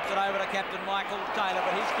 Slips it over to Captain Michael Taylor,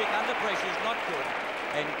 but his kick under pressure is not good,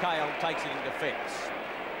 and Cale takes it in defence.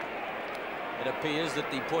 It appears that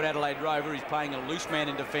the Port Adelaide Rover is playing a loose man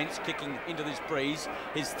in defence, kicking into this breeze.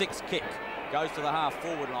 His Thick's kick goes to the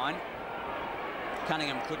half-forward line.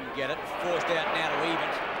 Cunningham couldn't get it. Forced out now to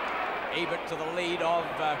Ebert. Ebert to the lead of,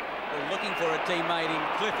 looking for a teammate in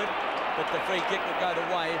Clifford, but the free kick will go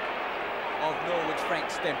the way of Norwood's Frank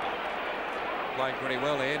Stemper. Playing pretty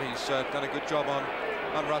well there, and he's done a good job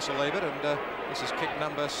on Russell Ebert, and this is kick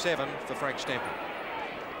number 7 for Frank Stemper.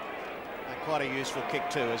 Quite a useful kick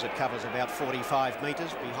too, as it covers about 45 metres.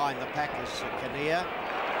 Behind the pack is Kinnear.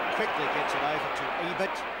 Quickly gets it over to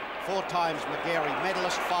Ebert. 4 times McGarry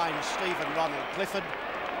medalist, finds Stephen Ronald Clifford.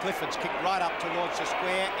 Clifford's kicked right up towards the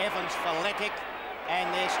square. Evans for Letic. And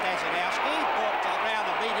there's Stazanowski, brought to the ground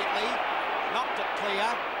immediately, knocked it clear.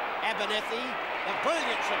 Abernethy, the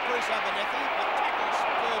brilliance of Bruce Abernethy, but tackled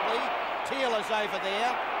superbly. Teal is over there.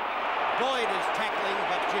 Boyd is tackling,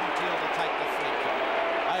 but Jim Teal to take the free kick.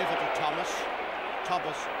 Over to Thomas.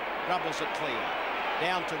 Thomas rubbers it clear.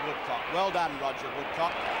 Down to Woodcock. Well done, Roger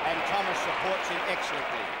Woodcock. And Thomas supports him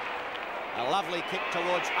excellently. A lovely kick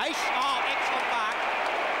towards Ace. Oh, excellent mark.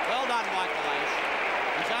 Well done, Michael Ace.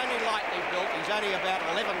 He's only lightly built. He's only about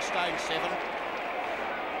 11 stone 7.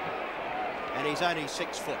 And he's only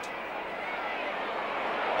 6 foot.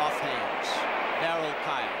 Off hands. Darryl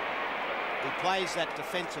Cale. He plays that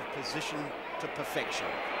defensive position to perfection.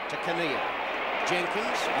 To Kinnear.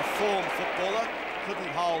 Jenkins, a form footballer, couldn't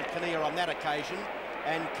hold Kinnear on that occasion.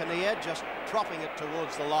 And Kinnear just propping it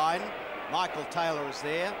towards the line. Michael Taylor is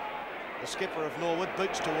there. The skipper of Norwood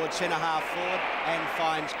boots towards centre half forward and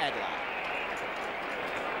finds Adler.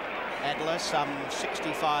 Adler some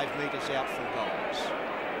 65 metres out from goals.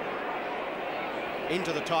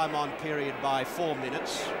 Into the time on period by 4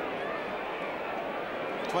 minutes.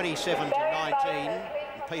 27 to 19. And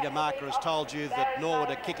Peter Marker has told you that Norwood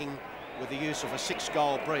are kicking with the use of a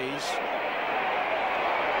 6-goal breeze.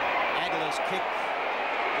 Adler's kick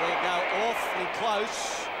will go awfully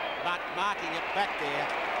close, but marking it back there.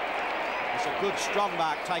 It's a good strong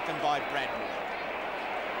mark taken by Bradmore.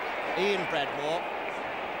 Ian Bradmore.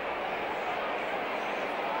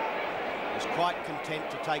 The is quite content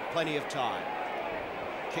to take plenty of time.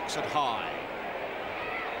 Kicks it high.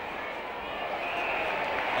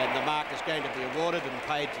 And the mark is going to be awarded and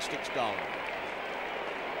paid to Sticks Dolan.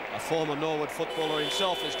 A former Norwood footballer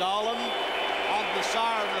himself is Dolan. On the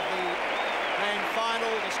siren of the grand final,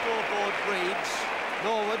 the scoreboard reads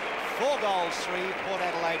Norwood 4 goals 3, Port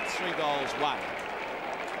Adelaide 3 goals 1.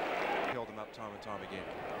 Held them up time and time again.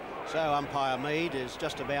 So umpire Mead is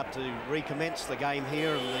just about to recommence the game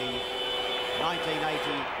here in the 1980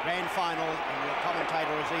 grand final, and your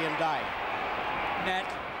commentator is Ian Day. Nat,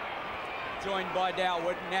 joined by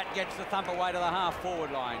Norwood. Nat gets the thump away to the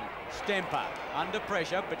half-forward line. Stemper under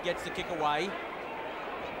pressure, but gets the kick away.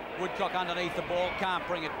 Woodcock underneath the ball, can't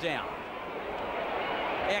bring it down.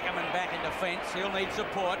 Ackerman back in defence. He'll need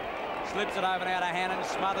support. Slips it over and out of Hannon,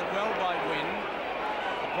 smothered well by Wynn.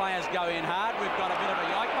 The players go in hard. We've got a bit of a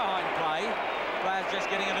yoke behind play. Players just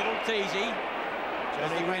getting a little teasy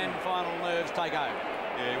as the grand final nerves take over.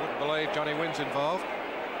 Yeah, you wouldn't believe Johnny Wynn's involved.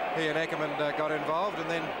 He and Ackerman got involved, and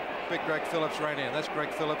then big Greg Phillips ran in. That's Greg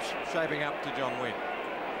Phillips shaping up to John Wynn.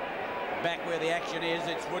 Back where the action is,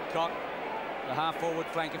 it's Woodcock, the half-forward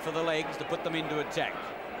flanker for the legs to put them into attack.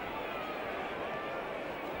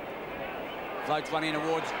 Floats one in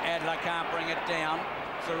towards Adler, can't bring it down.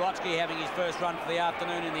 Sorotsky having his first run for the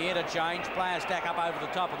afternoon in the interchange. Players stack up over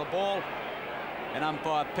the top of the ball. And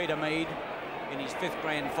umpire Peter Mead, in his 5th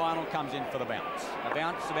grand final, comes in for the bounce. A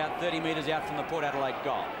bounce about 30 metres out from the Port Adelaide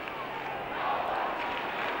goal.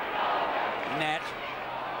 Nat,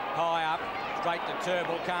 high up, straight to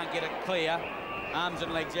Turnbull, can't get it clear. Arms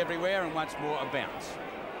and legs everywhere, and once more a bounce.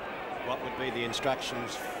 What would be the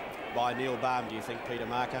instructions by Neil Baum, do you think, Peter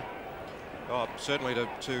Marker? Oh, certainly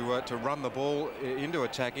to run the ball into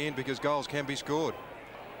attack in, because goals can be scored.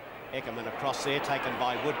 Ackerman across there, taken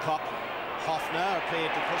by Woodcock. Hoffner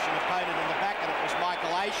appeared to push an opponent in the back, and it was Michael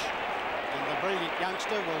Aish. And the brilliant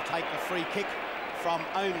youngster will take a free kick from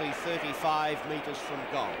only 35 metres from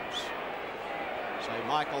goals. So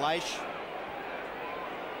Michael Aish,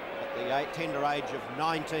 at the tender age of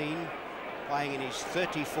 19, playing in his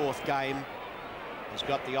 34th game, has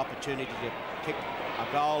got the opportunity to kick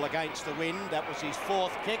a goal against the wind. That was his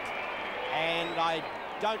 4th kick, and I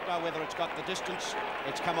don't know whether it's got the distance.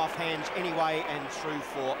 It's come off hands anyway and through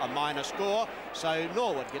for a minor score. So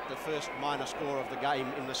Norwood get the first minor score of the game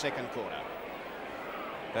in the 2nd quarter.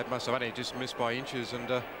 That must have only just missed by inches, and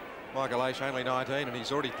Michael Aish only 19, and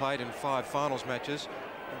he's already played in 5 finals matches.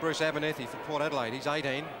 And Bruce Abernethy for Port Adelaide, he's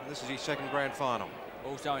 18. This is his 2nd grand final.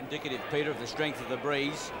 Also indicative, Peter, of the strength of the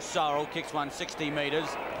breeze. Sorrell kicks one 60 metres.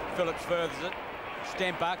 Phillips furthers it.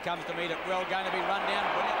 Stemper comes to meet it well, going to be run down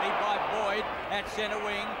brilliantly by Boyd at centre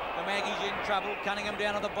wing. The Maggies in trouble. Cunningham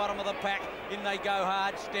down at the bottom of the pack. In they go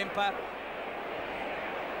hard. Stemper.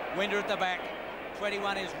 Winder at the back.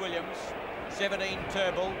 21 is Williams. 17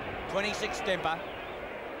 Turnbull. 26 Stemper.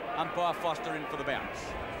 Umpire Foster in for the bounce.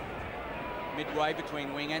 Midway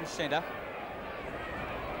between wing and centre.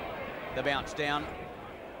 The bounce down.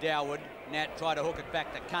 Norwood. Nat tried to hook it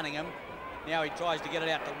back to Cunningham. Now he tries to get it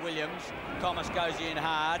out to Williams. Thomas goes in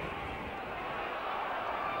hard.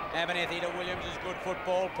 Abernethy to Williams is good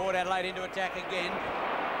football. Port Adelaide into attack again.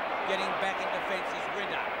 Getting back in defence is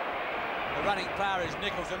Winder. The running player is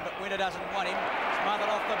Nicholson, but Winder doesn't want him. Smothered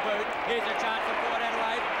off the boot. Here's a chance for Port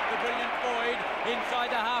Adelaide. The brilliant Boyd inside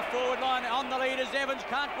the half-forward line. On the lead is Evans.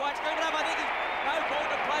 Can't quite scoop it up. I think he's no ball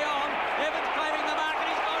to play on. Evans claiming the mark, and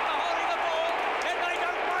he's gone for holding the ball. And they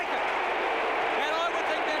don't break it. And I would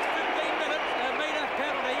think that's 15 minutes. A metre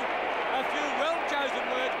penalty. A few well-chosen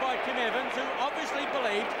words by Tim Evans, who obviously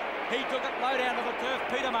believed he took it low down to the turf.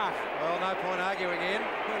 Peter Mark. Well, no point arguing in.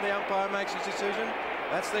 When the umpire makes his decision,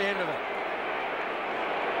 that's the end of it.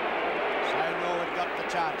 So Norwood got the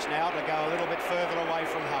chance now to go a little bit further away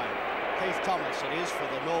from home. Keith Thomas it is for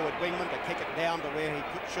the Norwood wingman to kick it down to where he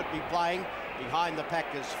should be playing. Behind the pack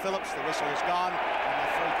is Phillips. The whistle is gone, and the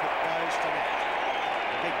free kick goes to Nat.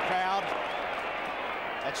 The big crowd.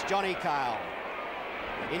 That's Johnny Cale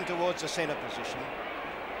in towards the centre position.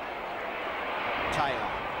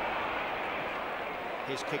 Taylor.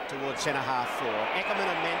 His kick towards centre half forward. Ackerman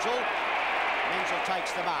and Menzel. Menzel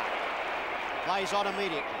takes the mark. Plays on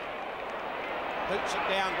immediately. Boots it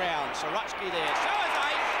down ground. Sorotsky there. So is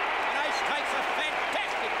Aish. And Aish takes a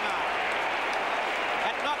fantastic mark.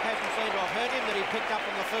 That knock hasn't seemed to have hurt him that he picked up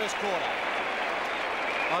in the 1st quarter.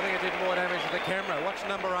 I think it did more damage to the camera. Watch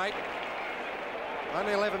number 8.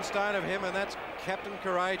 Only 11 stone of him, and that's Captain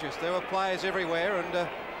Courageous. There were players everywhere, and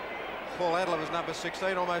Paul Adler was number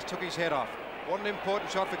 16, almost took his head off. What an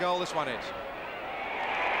important shot for goal this one is.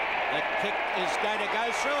 The kick is going to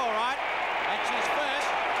go through all right. That's his first,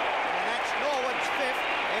 and that's Norwood's 5th.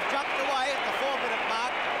 They've jumped away at the 4-minute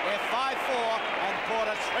mark. They're 5-4 and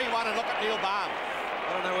Porter 3-1, and look at Neil Barnes.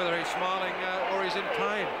 I don't know whether he's smiling or he's in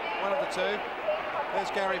pain. One of the two.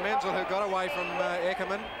 There's Gary Menzel, who got away from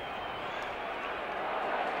Eckerman.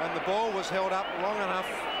 And the ball was held up long enough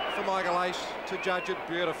for Michael Ace to judge it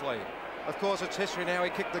beautifully. Of course, it's history now. He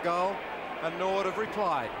kicked the goal, and Norwood have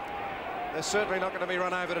replied. They're certainly not going to be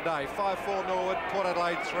run over today. 5-4 Norwood, Port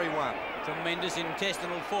Adelaide 3-1. Tremendous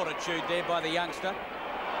intestinal fortitude there by the youngster.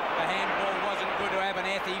 The handball wasn't good to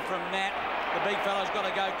Abernethy from Nat. The big fella's got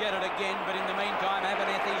to go get it again, but in the meantime,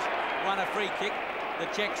 Abernethy's won a free kick. The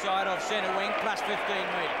check side of centre wing, plus 15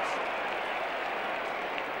 metres.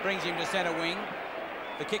 Brings him to centre wing.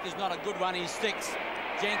 The kick is not a good one, he's sixth.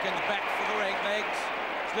 Jenkins back for the legs.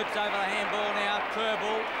 Slips over the handball now,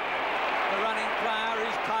 Turnbull. The running player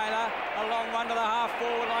is Taylor. A long one to the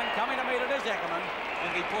half-forward line. Coming to meet it is Eckerman.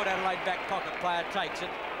 And the Port Adelaide back pocket player takes it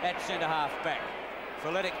at centre-half back.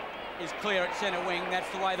 Frenetic is clear at centre wing. That's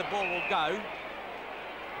the way the ball will go.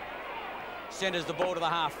 Centres the ball to the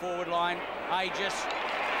half-forward line. Aegis,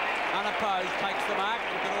 unopposed, takes the mark.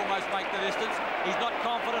 He can almost make the distance. He's not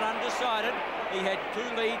confident, undecided. He had two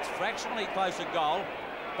leads, fractionally close a goal,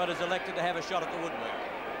 but has elected to have a shot at the woodwork.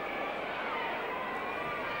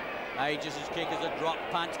 Aegis' kick is a drop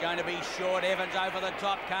punch, going to be short. Evans over the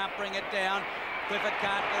top, can't bring it down. Clifford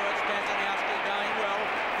can't do it. Stazanowski going well,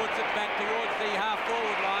 puts it back towards the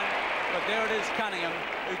half-forward line. But there it is, Cunningham,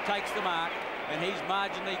 who takes the mark, and he's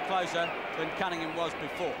marginally closer than Cunningham was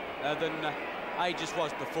before, than Aegis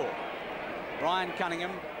was before. Brian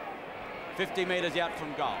Cunningham, 50 metres out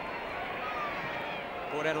from goal.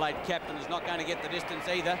 Port Adelaide captain is not going to get the distance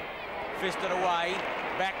either. Fisted away,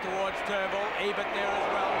 back towards Turnbull. Ebert there as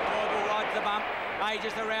well. Turnbull rides the bump.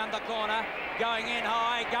 Aegis around the corner, going in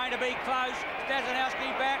high, going to be close.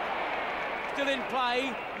 Stazanowski back, still in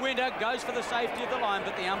play. Winter goes for the safety of the line,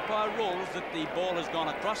 but the umpire rules that the ball has gone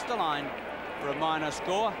across the line for a minor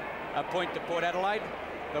score. A point to Port Adelaide.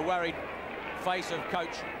 The worried face of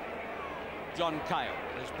coach John Cale.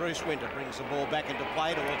 As Bruce Winter brings the ball back into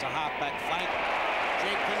play towards a half-back flank.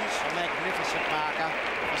 Jenkins, a magnificent marker,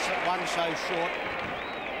 one so short.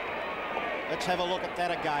 Let's have a look at that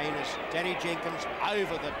again as Danny Jenkins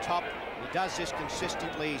over the top. He does this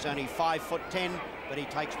consistently. He's only 5'10", but he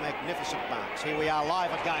takes magnificent marks. Here we are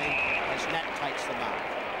live again as Nat takes the mark.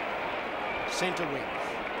 Centre wing.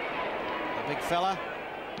 The big fella,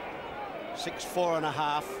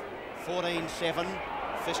 6'4½", 14'7",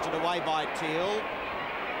 fisted away by Teal.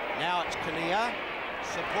 Now it's Kinnear,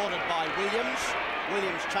 supported by Williams.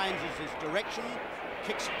 Williams changes his direction,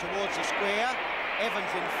 kicks it towards the square.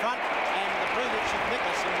 Evans in front, and the brilliance of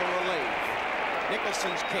Nicholson will relieve.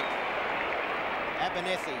 Nicholson's kick.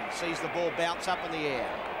 Abernethy sees the ball bounce up in the air.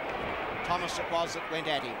 Thomas it was that went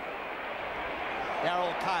at him.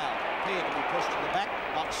 Darryl Cale appeared to be pushed to the back.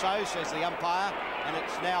 Not so, says the umpire, and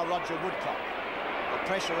it's now Roger Woodcock. The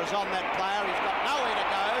pressure is on that player. He's got nowhere to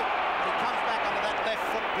go, and he comes back onto that left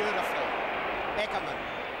foot beautifully. Eckerman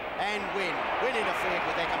and Wynn. Wynn interfered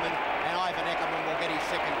with Eckerman, and Ivan Eckerman will get his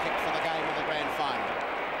second kick for the game of the grand final.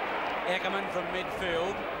 Eckerman from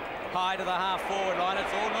midfield, high to the half-forward line.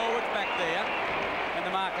 It's all Norwood's back there, and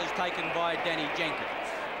the mark is taken by Danny Jenkins.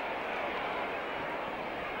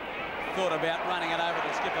 Thought about running it over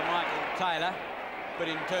to skipper Michael Taylor, but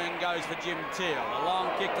in turn goes for Jim Teal. A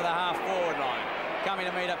long kick to the half-forward line. Coming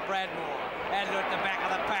to meet up Bradmore. Adler at the back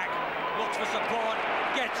of the pack. Looks for support.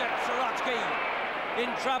 Gets it. Sorotsky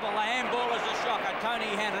in trouble. The handball is a shocker.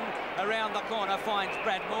 Tony Hannon around the corner finds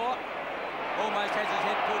Bradmore. Almost has his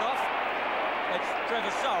head pulled off. It's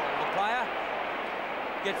Trevor Sorrell, the player.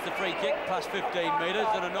 Gets the free kick, plus 15 metres.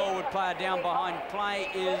 And a Norwood player down behind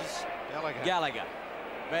play is Gallagher.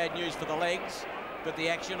 Bad news for the legs, but the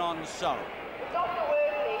action on Sorrell.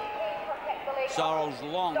 Sorrell's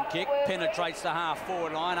long kick penetrates the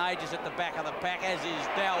half-forward line. Aegis at the back of the pack, as is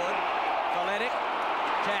Doward. Frenetic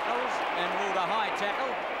tackles and ruled a high tackle,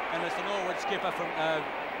 and it's the Norwood skipper from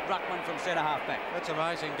Ruckman from centre-half back. That's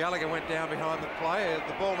amazing. Gallagher went down behind the play.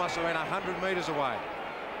 The ball must have been 100 metres away.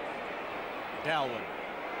 Doward,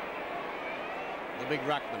 the big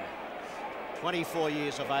ruckman, 24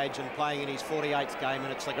 years of age and playing in his 48th game,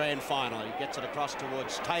 and it's the grand final. He gets it across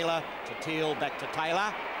towards Taylor, to Teal, back to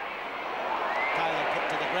Taylor. Taylor put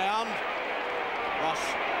to the ground. Ross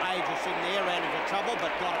Aegis in there, ran into trouble,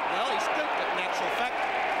 but got it well. He scooped it, in actual fact.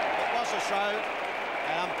 It was a show,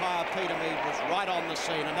 and umpire Peter Mead was right on the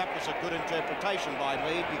scene, and that was a good interpretation by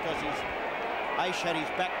Mead, because Ace had his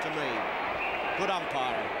back to Mead. Good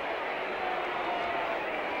umpiring.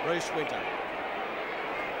 Bruce Winter.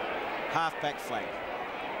 Half-back flank.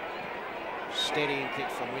 Steadying kick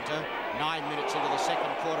from Winter. 9 minutes into the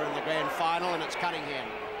second quarter in the grand final, and it's Cunningham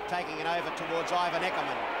taking it over towards Ivan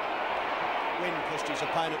Eckerman. Wynn pushed his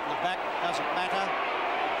opponent in the back, doesn't matter.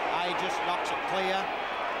 Aegis knocks it clear.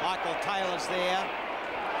 Michael Taylor's there,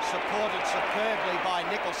 supported superbly by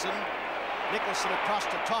Nicholson. Nicholson across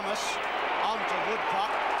to Thomas, on to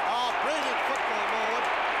Woodcock. Oh, brilliant football, Norwood.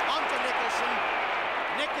 On to Nicholson.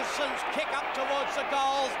 Nicholson's kick up towards the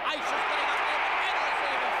goals. Ace is getting up there, but Adler's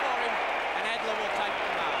there before him, and Adler will take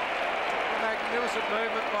the mark. Magnificent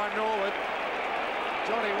movement by Norwood.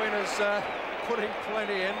 Johnny Wynn is putting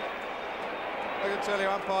plenty in. I can tell you,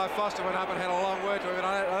 umpire Foster went up and had a long word to him, and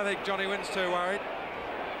I don't think Johnny Wynn's too worried.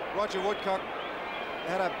 Roger Woodcock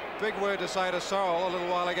had a big word to say to Sorrell a little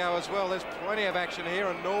while ago as well. There's plenty of action here,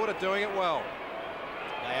 and Norwood are doing it well.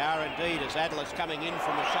 They are indeed, as Adler's coming in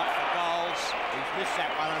from the shot for goals. He's missed that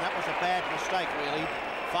one, and that was a bad mistake, really.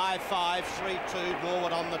 5-5, 3-2,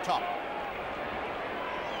 Norwood on the top.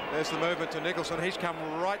 There's the movement to Nicholson. He's come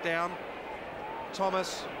right down.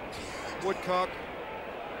 Thomas, Woodcock.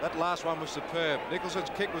 That last one was superb. Nicholson's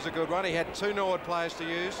kick was a good one. He had two Norwood players to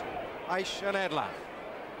use, Aish and Adler.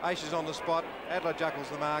 Aish is on the spot. Adler juggles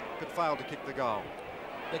the mark, but failed to kick the goal.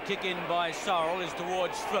 The kick in by Sorrell is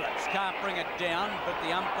towards Phillips. Can't bring it down, but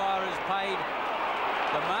the umpire has paid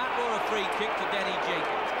the mark or a free kick to Danny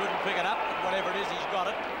Jenkins. Couldn't pick it up, but whatever it is, he's got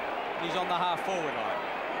it. He's on the half-forward line.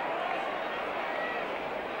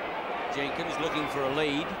 Jenkins looking for a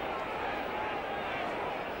lead.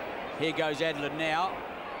 Here goes Adelaide now.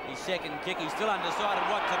 His second kick, he's still undecided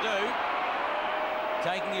what to do.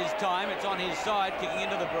 Taking his time, it's on his side, kicking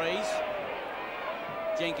into the breeze.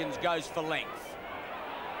 Jenkins goes for length.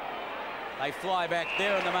 They fly back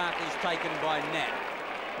there, and the mark is taken by Nat.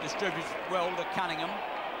 Distributes well to Cunningham.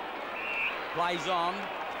 Plays on.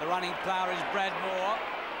 The running player is Bradmore.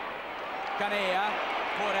 Kinnear,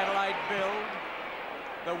 Port Adelaide build.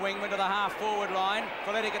 The wingman to the half-forward line.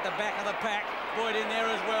 Folletic at the back of the pack. Boyd in there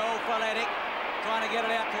as well. Folletic trying to get it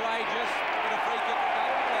out to Aegis. With a free kick to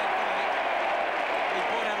Folletic. The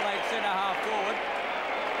Port Adelaide centre half-forward,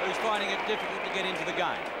 who's finding it difficult to get into the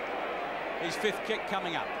game. His fifth kick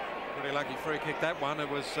coming up. Pretty lucky free kick, that one. It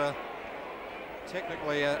was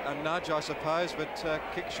technically a nudge, I suppose, but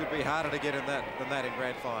kicks should be harder to get in than that in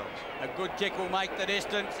grand finals. A good kick will make the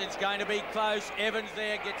distance. It's going to be close. Evans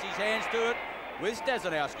there gets his hands to it with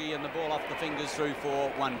Stazanowski, and the ball off the fingers through for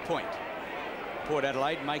 1 point. Port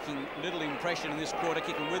Adelaide making little impression in this quarter,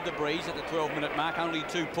 kicking with the breeze at the 12-minute mark, only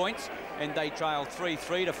 2 points, and they trail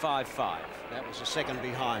 3-3 to 5-5. That was a second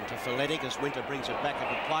behind to Folletic as Winter brings it back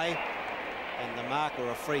into play, and the mark or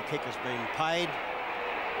a free kick has been paid,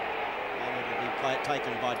 and it'll be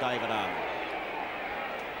taken by David Armour.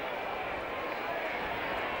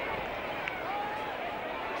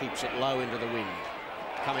 Keeps it low into the wind.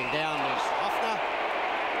 Coming down is Hoffner,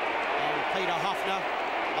 and Peter Hoffner,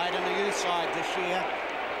 played on the youth side this year,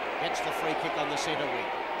 gets the free kick on the centre wing.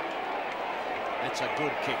 That's a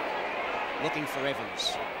good kick. Looking for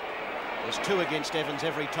Evans. There's two against Evans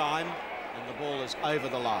every time, and the ball is over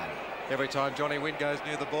the line. Every time Johnny Wynn goes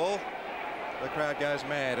near the ball, the crowd goes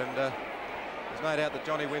mad, and there's no doubt that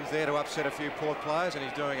Johnny Wynn's there to upset a few Port players, and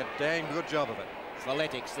he's doing a dang good job of it.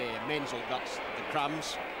 Folletic's there. Menzel got the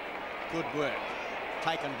crumbs. Good work.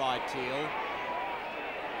 Taken by Teal.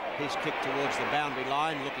 His kick towards the boundary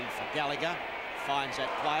line, looking for Gallagher. Finds that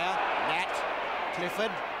player. Nat.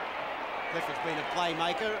 Clifford. Clifford's been a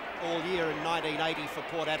playmaker all year in 1980 for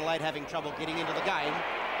Port Adelaide, having trouble getting into the game.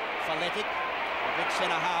 Folletic, a big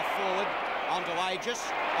centre half forward, onto Aegis.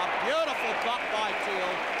 A beautiful block by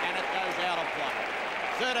Teal, and it goes out of play.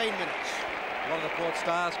 13 minutes. A lot of the Port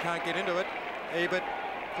stars can't get into it. Ebert,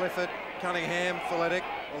 Clifford, Cunningham, Folletic,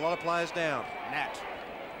 a lot of players down. Nat.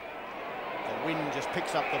 The wind just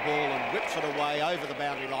picks up the ball and whips it away over the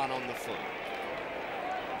boundary line on the full.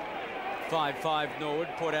 5-5 Norwood,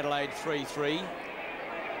 Port Adelaide 3-3.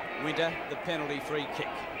 Winter, the penalty free kick.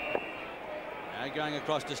 Now going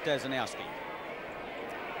across to Stazanowski.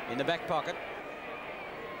 In the back pocket.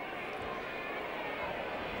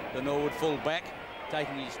 The Norwood full back,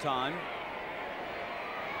 taking his time.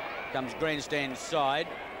 Comes grandstand side.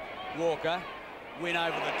 Walker, Win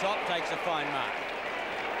over the top, takes a fine mark.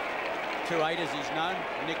 2-8 as he's known,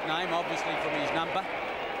 nickname obviously from his number.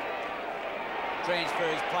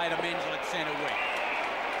 Transfers play to Menzel at centre wing.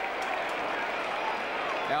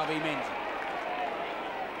 Albie Menzel.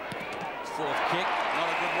 Fourth kick, not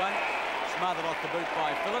a good one. Smothered off the boot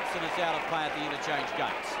by Phillips, and it's out of play at the interchange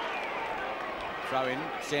gates. Throw in,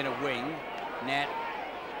 centre wing. Nat.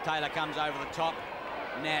 Taylor comes over the top.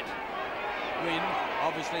 Nat Wynn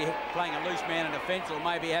obviously playing a loose man in defence, or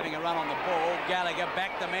maybe having a run on the ball. Gallagher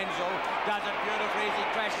back to Menzel, does it beautifully as he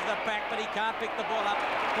crashes the back, but he can't pick the ball up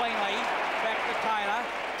cleanly. Back to Taylor.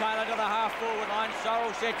 Taylor to the half-forward line. Sorrell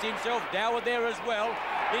sets himself. Doward there as well.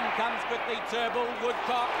 In comes quickly Turnbull.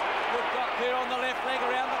 Woodcock. Woodcock clear on the left leg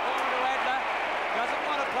around the corner to Adler. Doesn't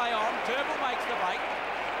want to play on. Turnbull makes the break,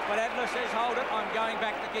 but Adler says, hold it, I'm going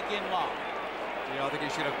back to kick in long. Yeah, I think he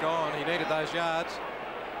should have gone. He needed those yards.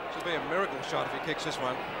 Should be a miracle shot if he kicks this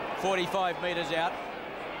one. 45 metres out.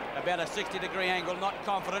 About a 60-degree angle. Not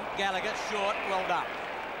confident. Gallagher short. Well done.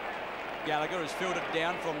 Gallagher has fielded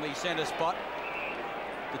down from the centre spot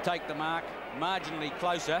to take the mark marginally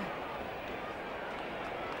closer,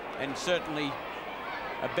 and certainly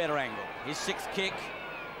a better angle. His sixth kick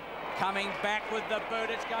coming back with the boot.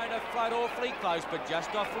 It's going to float awfully close, but just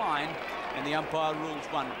offline, and the umpire rules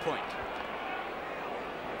 1 point.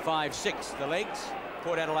 5-6 the legs.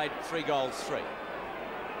 Port Adelaide 3 goals 3.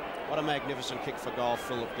 What a magnificent kick for goal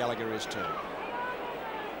Philip Gallagher is too.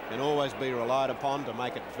 Can always be relied upon to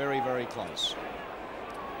make it very, very close.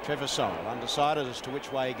 Trevor Sorrell undecided as to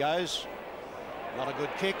which way he goes. Not a good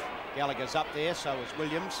kick. Gallagher's up there, so is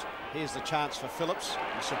Williams. Here's the chance for Phillips.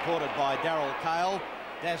 He's supported by Darryl Cale.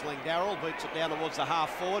 Dazzling Darryl boots it down towards the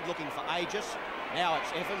half-forward, looking for Aegis. Now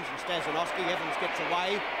it's Evans and Stasinowski. Evans gets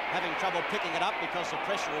away, having trouble picking it up because the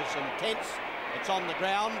pressure is intense. It's on the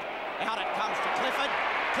ground. Out it comes to Clifford.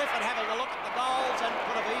 Clifford having a look at the goals and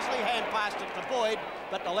could have easily hand-passed it to Boyd,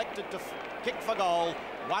 but elected to kick for goal,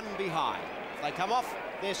 1 behind. If they come off,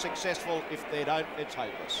 they're successful. If they don't, it's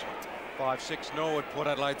hopeless. 5-6 Norwood, Port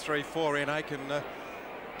Adelaide 3-4 in Aiken.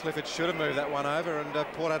 Clifford should have moved that one over, and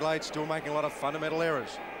Port Adelaide still making a lot of fundamental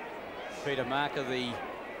errors. Peter Marker, the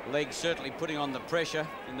legs certainly putting on the pressure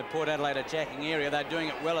in the Port Adelaide attacking area. They're doing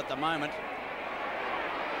it well at the moment.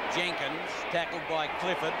 Jenkins tackled by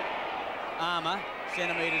Clifford. Armour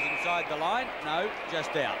centimetres inside the line. No, just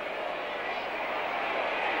out.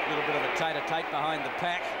 A little bit of a tete-a-tete behind the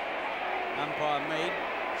pack. Umpire Mead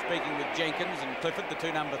speaking with Jenkins and Clifford, the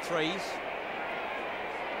 2 number 3s.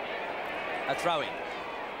 A throw-in.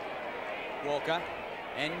 Walker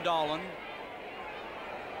and Dolan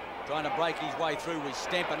trying to break his way through with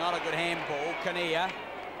Stemper. Not a good handball. Kinnear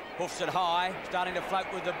hoofs it high, starting to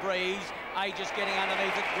float with the breeze. Aegis getting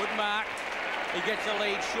underneath it. Good mark. He gets a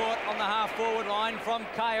lead short on the half-forward line from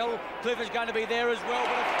Cale. Clifford's going to be there as well,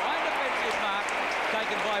 but a fine defensive mark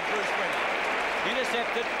taken by Bruce Winter.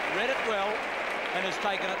 Intercepted, read it well, and has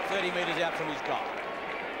taken it 30 metres out from his goal.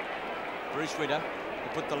 Bruce Winter to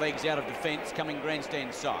put the legs out of defence, coming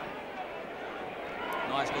grandstand side.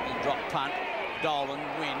 Nice-looking drop punt. Dolan,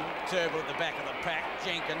 Wynn, Turnbull at the back of the pack.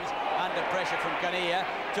 Jenkins under pressure from Kinnear.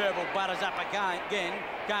 Turnbull butters up again.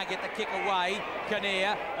 Can't get the kick away.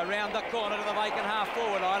 Kinnear around the corner to the vacant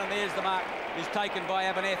half-forward line, and there's the mark. Is taken by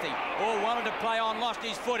Abernethy. All wanted to play on, lost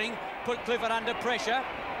his footing. Put Clifford under pressure.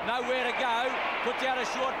 Nowhere to go. Puts out a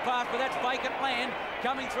short pass, but that's vacant land.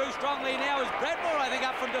 Coming through strongly now is Bradmore, I think,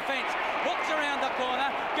 up from defence. Hooks around the corner.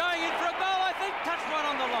 Going in for a goal, I think. Touched right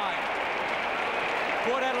on the line.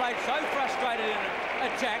 Port Adelaide so frustrated in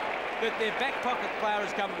attack that their back pocket player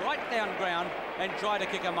has come right down ground and tried to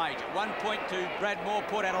kick a major. 1 point to Bradmore.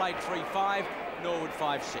 Port Adelaide 3-5, Norwood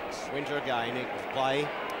 5-6. Winter again, he can play.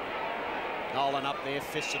 Nolan up there,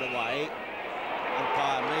 fists it away.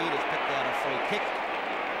 Umpire Mead has picked out a free kick,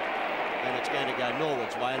 and it's going to go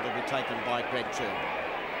Norwood's way, and it'll be taken by Greg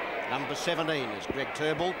Turnbull. Number 17 is Greg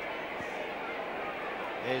Turnbull.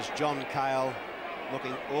 There's John Cale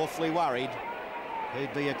looking awfully worried.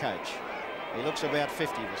 He'd be a coach. He looks about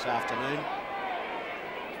 50 this afternoon.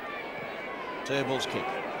 Turnbull's kick.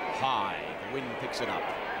 High. The wind picks it up.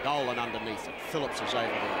 Dolan underneath it. Phillips is over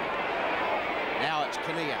there. Now it's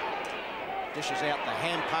Kinnear. Dishes out the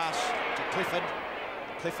hand pass to Clifford.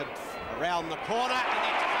 Clifford around the corner, and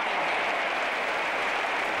that's Cunningham.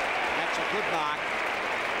 And that's a good mark.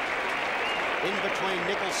 In between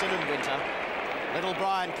Nicholson and Winter. Little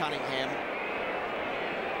Brian Cunningham.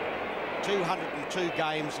 202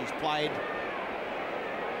 games he's played.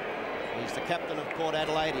 He's the captain of Port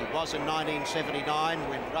Adelaide. He was in 1979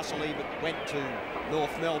 when Russell Ebert went to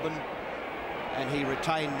North Melbourne, and he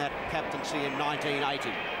retained that captaincy in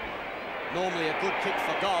 1980. Normally a good kick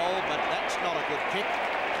for goal, but that's not a good kick.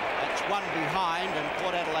 That's 1 behind, and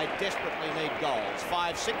Port Adelaide desperately need goals.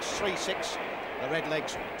 5-6, 3-6. The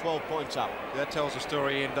Redlegs 12 points up. That tells a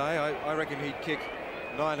story, Ian Day. I reckon he'd kick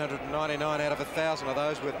 999 out of 1,000 of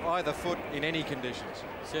those with either foot in any conditions.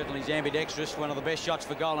 Certainly he's ambidextrous. One of the best shots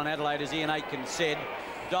for goal in Adelaide, as Ian Aitken said.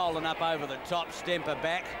 Dolan up over the top, Stemper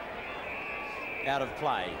back. Out of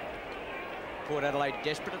play. Port Adelaide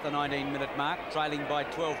desperate at the 19-minute mark, trailing by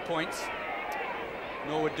 12 points.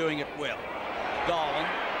 Norwood doing it well. Dolan,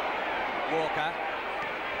 Walker,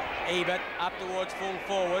 Ebert up towards full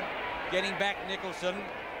forward, getting back Nicholson.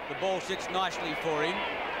 The ball sits nicely for him.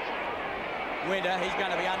 Winter, he's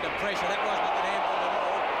going to be under pressure. That wasn't a good handball at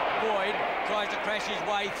all. Boyd tries to crash his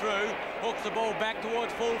way through, hooks the ball back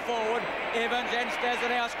towards full forward. Evans and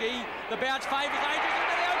Stazanowski. The bounce favours Aegis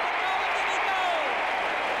into the open goal, and then he goal!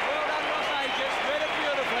 Well done, Ross Aegis. Read it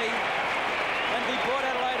beautifully. And the Port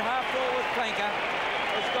Adelaide half-forward flanker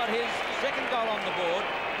has got his second goal on the board.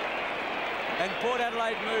 And Port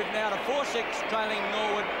Adelaide move now to 4-6, trailing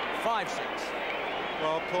Norwood 5-6.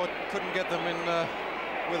 Well, Port couldn't get them in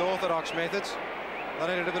with orthodox methods. They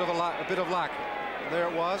needed a bit of luck. And there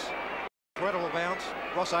it was. Incredible bounce.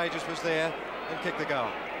 Ross Aegis was there and kicked the goal.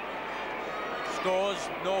 Scores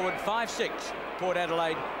Norwood 5-6, Port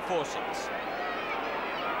Adelaide 4-6.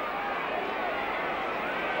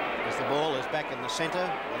 As the ball is back in the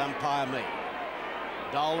centre with umpire Mead.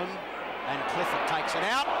 Dolan and Clifford takes it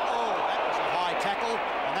out. Oh, that was a high tackle,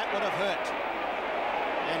 and that would have hurt.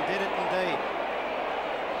 And did it indeed.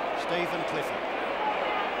 Stephen Clifford.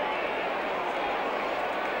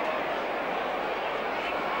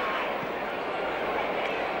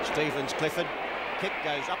 Stevens Clifford. Kick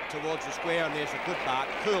goes up towards the square, and there's a good mark,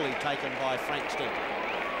 coolly taken by Frank Stent.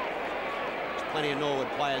 There's plenty of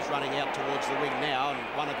Norwood players running out towards the wing now, and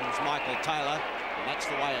one of them's Michael Taylor, and that's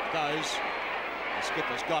the way it goes. The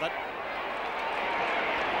skipper's got it.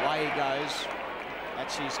 Away he goes.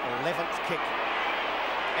 That's his 11th kick.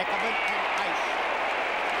 Eckerman and Aish.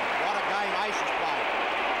 What a game Aish has played.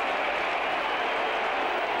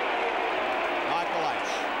 Michael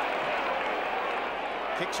Aish.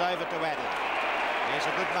 Kicks over to Adelaide. There's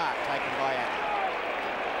a good mark taken by Adelaide.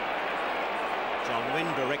 John Wynn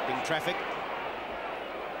directing traffic.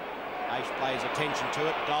 Aish pays attention to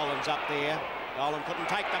it. Dolan's up there. Dolan couldn't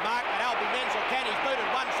take the mark, but Albie Menzel can. He's booted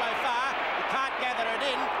one so far. You can't gather it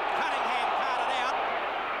in. Cunningham carted out.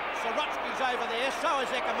 Sorotsky's over there, so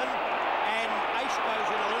is Eckerman. And Aish goes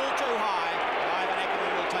in a little too high. Ivan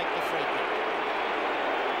Eckerman will take the free kick.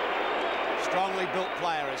 Strongly built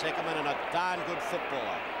player is Eckerman, and a darn good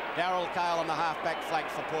footballer. Darryl Cale on the half-back flank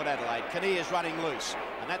for Port Adelaide. Kinnear is running loose,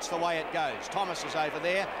 and that's the way it goes. Thomas is over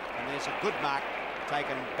there, and there's a good mark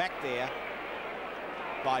taken back there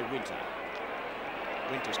by Winter.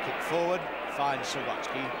 Winter's kick forward, finds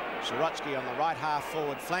Sorotsky. Sorotsky on the right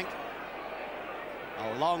half-forward flank.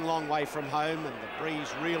 A long, long way from home, and the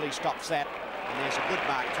breeze really stops that. And there's a good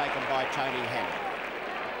mark taken by Tony Hammond.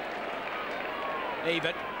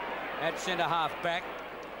 Ebert at centre half back.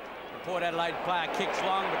 The Port Adelaide player kicks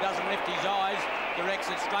long but doesn't lift his eyes. Directs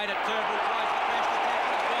it straight at Turnbull. Tries to crash the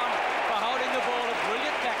tackle. It's gone for holding the ball. A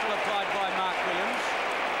brilliant tackle applied by Mark Williams.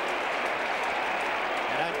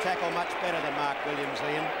 They don't tackle much better than Mark Williams,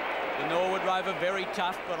 Ian. The Norwood Rover very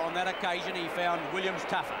tough, but on that occasion he found Williams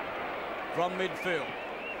tougher. From midfield.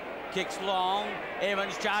 Kicks long.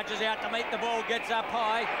 Evans charges out to meet the ball. Gets up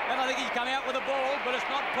high. And I think he's come out with the ball, but it's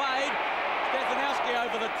not played. Stazanowski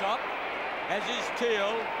over the top, as is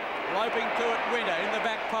Teal, loping to it, Winter in the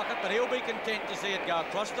back pocket, but he'll be content to see it go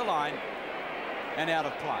across the line and out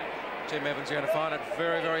of play. Tim Evans is going to find it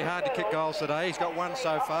very, very hard to kick goals today. He's got one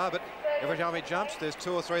so far, but every time he jumps, there's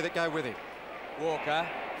 2 or 3 that go with him. Walker,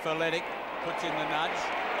 Feletic, puts in the nudge.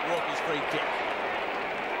 Walker's free kick.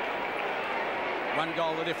 1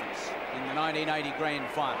 goal the difference in the 1980 grand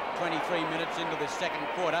final. 23 minutes into the second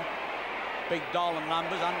quarter. Big Dolan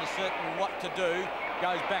numbers, uncertain what to do.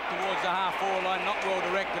 Goes back towards the half-forward line, not well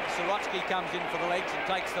directed. Sorotsky comes in for the legs and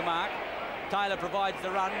takes the mark. Taylor provides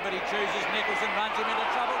the run, but he chooses Nicholson, runs him into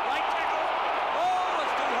trouble. Great tackle! Oh,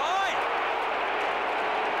 it's too high!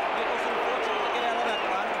 Nicholson fortunate to get out of that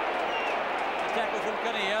one. The tackle from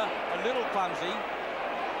Kinnear, a little clumsy.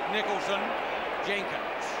 Nicholson,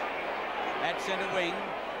 Jenkins. At centre wing,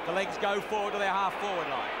 the legs go forward to their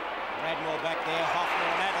half-forward line. Radmore back there, Hoffner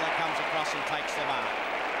and Adler comes across and takes the mark.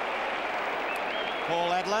 Paul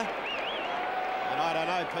Adler. And I don't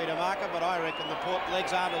know, Peter Marker, but I reckon the Port legs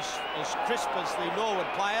aren't as crisp as the Norwood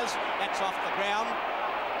players. That's off the ground.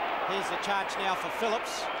 Here's the charge now for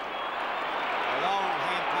Phillips. A long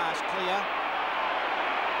hand pass clear.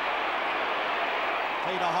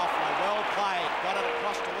 Peter Hoffner, well played. Got it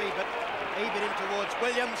across to Ebert. Ebert in towards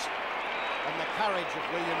Williams. And the courage of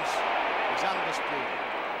Williams is undisputed.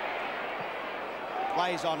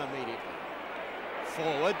 Plays on immediately.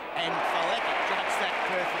 Forward, and Feletic gets that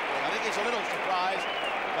perfectly. I think he's a little surprised,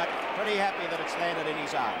 but pretty happy that it's landed in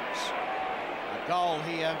his arms. A goal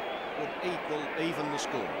here would even the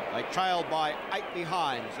score. They trailed by 8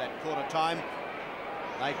 behinds at quarter time.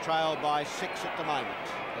 They trail by 6 at the moment.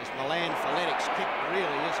 As Milan Phaletic's kick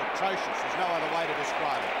really is atrocious. There's no other way to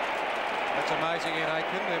describe it. That's amazing in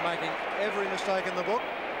Aiken. They're making every mistake in the book.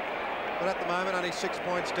 But at the moment, only 6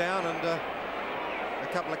 points down, and a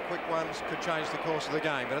couple of quick ones could change the course of the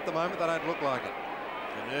game. But at the moment, they don't look like it.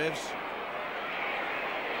 The nerves.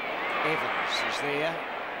 Evans is there.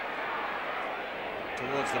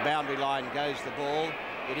 Towards the boundary line goes the ball.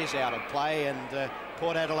 It is out of play, and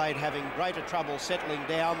Port Adelaide having greater trouble settling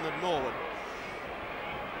down than Norwood.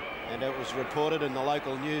 And it was reported in the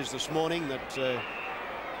local news this morning that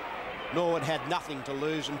Norwood had nothing to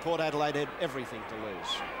lose and Port Adelaide had everything to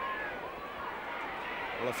lose.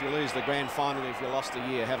 Well, if you lose the grand final, if you lost the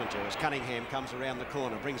year, haven't you? As Cunningham comes around the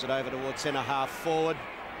corner, brings it over towards centre half forward.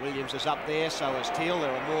 Williams is up there, so is Teal.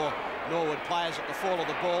 There are more Norwood players at the fall of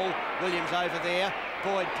the ball. Williams over there.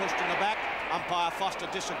 Boyd pushed in the back. Umpire Foster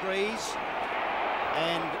disagrees.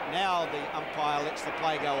 And now the umpire lets the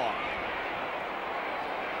play go on.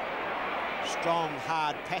 Strong,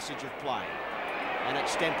 hard passage of play. And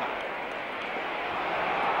it's Stemper.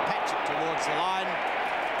 Pats it towards the line.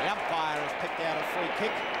 The umpire has picked out a free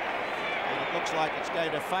kick. And it looks like it's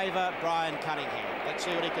going to favour Brian Cunningham. Let's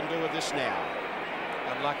see what he can do with this now.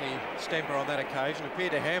 Unlucky Stemper on that occasion.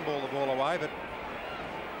 Appeared to handball the ball away, but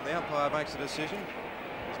the umpire makes a decision.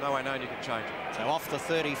 There's no way known you can change it. So off the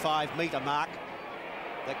 35-metre mark,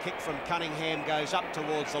 the kick from Cunningham goes up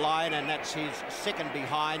towards the line, and that's his second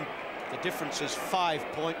behind. The difference is 5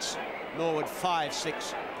 points. Norwood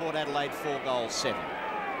 5-6, Port Adelaide 4 goals 7.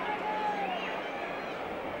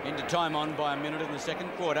 Into time on by a minute in the second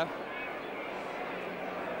quarter.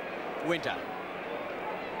 Winter.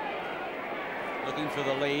 Looking for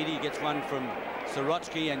the lead. He gets one from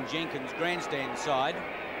Sorotsky and Jenkins' grandstand side.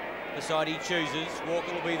 The side he chooses.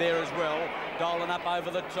 Walker will be there as well. Dolan up over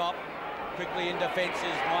the top. Quickly in defence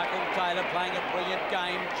is Michael Taylor playing a brilliant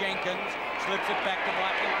game. Jenkins slips it back to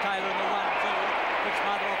Michael Taylor in the 1-2. Puts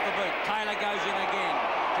Mother off the boot. Taylor goes in again.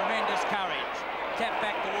 Tremendous courage. Tap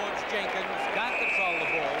back towards Jenkins. Can't control the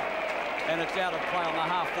ball. And it's out of play on the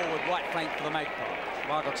half-forward right flank for the Magpies.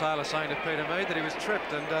 Michael Taylor saying to Peter Mead that he was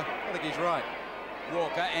tripped, and I think he's right.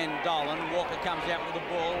 Walker and Dolan. Walker comes out with the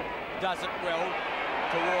ball. Does it well.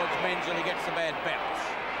 Towards Menzel. He gets the bad bounce.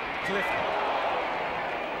 Clifton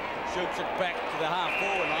shoots it back to the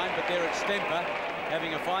half-forward line, but there it's Stemper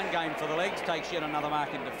having a fine game for the legs. Takes yet another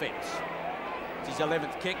mark in defence. It's his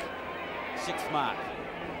 11th kick, 6th mark.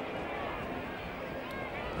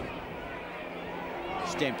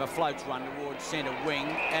 Stemper floats one towards centre wing.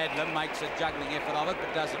 Adler makes a juggling effort of it,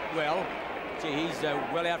 but does it well. Gee, he's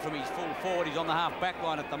well out from his full forward. He's on the half-back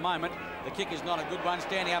line at the moment. The kick is not a good one.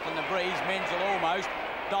 Standing up in the breeze. Menzel almost.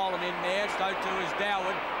 Dolan in there. So too is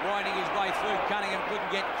Doward, winding his way through. Cunningham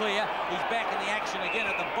couldn't get clear. He's back in the action again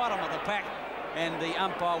at the bottom of the pack. And the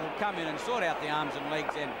umpire will come in and sort out the arms and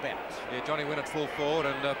legs and bounce. Yeah, Johnny Wynn at full forward,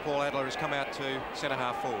 and Paul Adler has come out to centre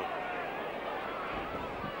half forward.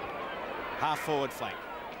 Half forward flank.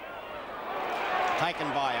 Taken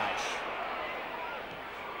by Ash.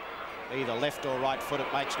 Either left or right foot,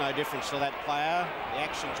 it makes no difference to that player. The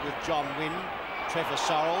action's with John Wynn, Trevor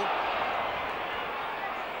Sorrell,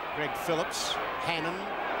 Greg Phillips, Hannon,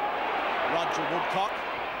 Roger Woodcock.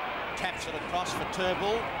 Taps it across for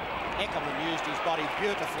Turnbull. Eckerman used his body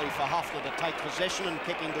beautifully for Hoffner to take possession and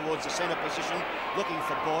kicking towards the centre position, looking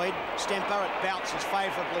for Boyd. Stemper, it bounces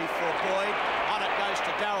favourably for Boyd. On it goes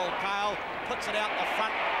to Darryl Cale, puts it out the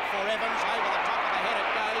front for Evans. Over the top of the head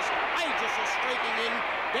it goes. Aegis is streaking in.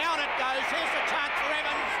 Down it goes. Here's the chance for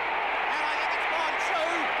Evans. And I think it's gone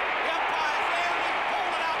through. The umpire's there and he's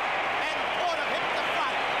pulled it up. And Port have hit the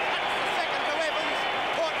front. That's the second to Evans.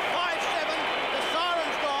 Port 5-7. The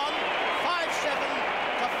siren's gone. 5-7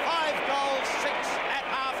 to 5 goals 6 at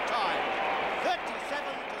half-time. 37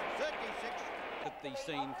 to 36. At the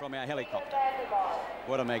scene from our helicopter.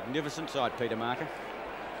 What a magnificent sight, Peter Marker.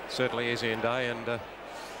 Certainly is, Ian Day, and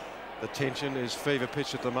the tension is fever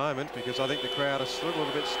pitch at the moment because I think the crowd is still a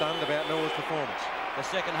little bit stunned about Norwood's performance. The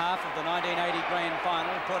second half of the 1980 Grand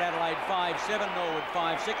Final, Port Adelaide 5-7, Norwood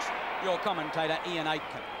 5-6. Your commentator, Ian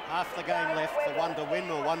Aitken. Half the game left for one to win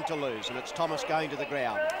or one to lose, and it's Thomas going to the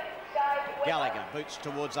ground. Gallagher boots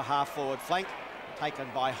towards the half-forward flank, taken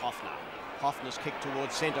by Hoffner. Hoffner's kick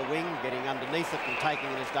towards centre wing, getting underneath it and taking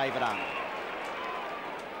it is David Armour.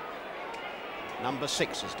 Number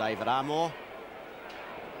 6 is David Armour.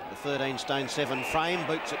 The 13-stone 7 frame,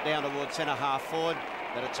 boots it down towards centre half forward,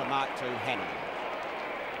 but it's a mark to Hannon.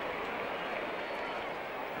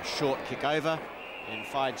 A short kick over and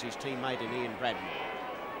finds his teammate in Ian Bradmore.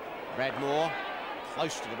 Bradmore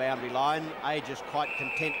close to the boundary line, Aegis quite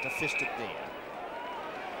content to fist it there.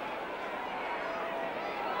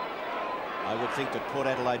 I would think that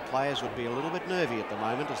Port Adelaide players would be a little bit nervy at the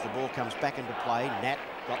moment as the ball comes back into play. Nat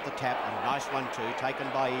got the tap, and a nice one too, taken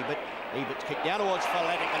by Ebert. Ebert's kicked down towards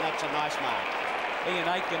Falatic, and that's a nice mark. Ian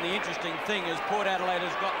Aitken, the interesting thing is Port Adelaide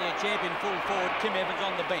has got their champion full forward, Tim Evans,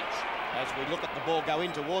 on the bench. As we look at the ball go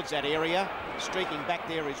in towards that area, streaking back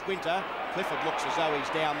there is Winter. Clifford looks as though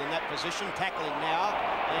he's down in that position, tackling now,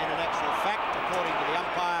 and in actual fact, according to the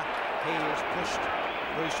umpire, he has pushed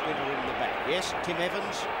Bruce Winter in the back. Yes, Tim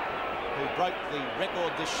Evans, who broke the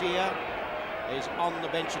record this year, is on the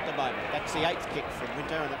bench at the moment. That's the 8th kick from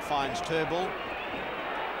Winter, and it finds Turnbull.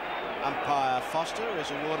 Umpire Foster is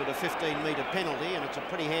awarded a 15-metre penalty, and it's a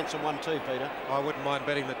pretty handsome one too, Peter. I wouldn't mind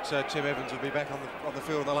betting that Tim Evans will be back on the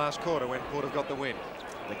field in the last quarter when Port have got the win.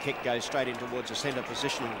 The kick goes straight in towards the centre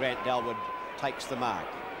position, and Grant Dalwood takes the mark.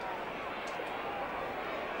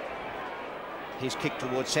 His kick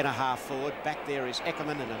towards centre half forward. Back there is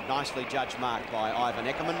Eckerman, and a nicely judged mark by Ivan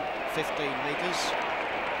Eckerman, 15 metres.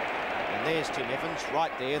 And there's Tim Evans,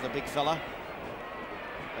 right there, the big fella.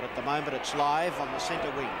 But at the moment it's live on the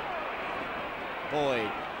centre wing.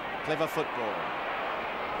 Boyd, clever football.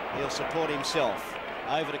 He'll support himself.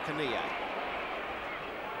 Over to Kinnear.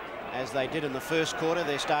 As they did in the first quarter,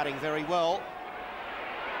 they're starting very well.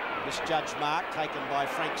 Misjudged mark taken by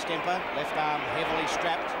Frank Stemper. Left arm heavily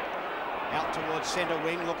strapped. Out towards centre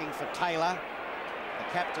wing, looking for Taylor.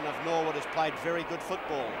 The captain of Norwood has played very good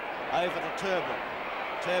football. Over to Turnbull.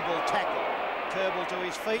 Turnbull tackle. Turnbull to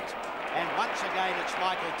his feet. And once again, it's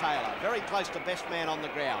Michael Taylor. Very close to best man on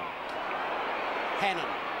the ground. Hannon.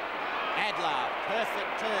 Adler.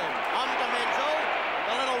 Perfect turn. On to Menzel.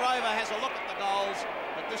 The little rover has a look at the goals,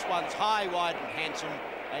 but this one's high, wide and handsome,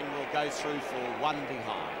 and will go through for one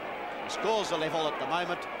behind. The scores are level at the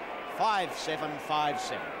moment. 5-7,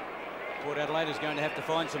 5-7. Port Adelaide is going to have to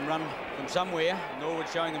find some run from somewhere. Norwood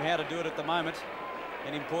showing them how to do it at the moment.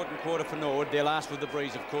 An important quarter for Norwood. They're last with the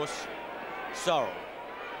breeze, of course. Sorrell.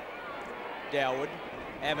 Dalwood.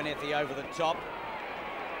 Abernethy over the top.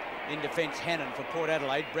 In defence, Hannon for Port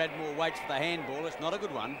Adelaide. Bradmore waits for the handball. It's not a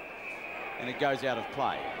good one. And it goes out of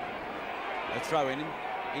play. A throw in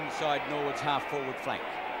inside Norwood's half-forward flank.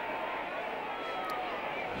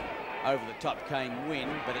 Over the top came Wynn,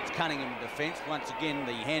 but it's Cunningham defence. Once again,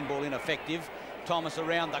 the handball ineffective. Thomas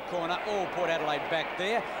around the corner. Oh, Port Adelaide back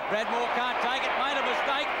there. Bradmore can't take it. Made a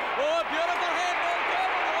mistake. Oh, beautiful handball.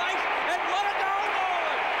 Turnbull to Ace. And what a goal,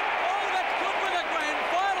 Norwood. Oh, that's good with a grand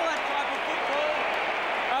final, that type of football.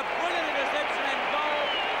 A brilliant interception and goal.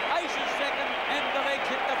 Ace is second, and the legs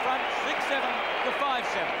hit the front. 6-7 to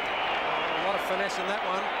 5-7. A lot of finesse in that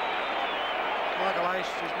one. Michael Ace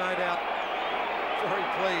is no doubt very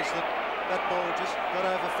pleased that that ball just got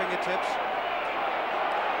over fingertips.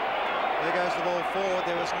 There goes the ball forward.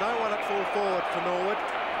 There was no one at full forward for Norwood.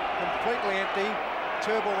 Completely empty.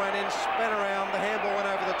 Turnbull ran in, span around. The handball went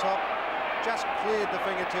over the top. Just cleared the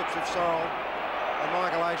fingertips of Sorrell. And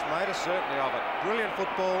Michael Ace made a certainty of it. Brilliant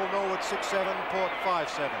football. Norwood 6-7, Port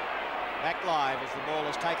 5-7. Back live as the ball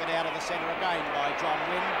is taken out of the centre again by John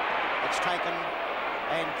Wynn. It's taken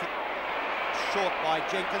and kicked short by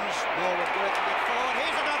Jenkins. Norwood working it forward.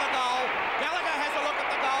 Here's another goal. Gallagher has a look at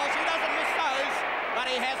the goals. He doesn't miss those, but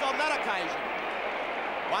he has on that occasion.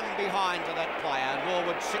 One behind to that player.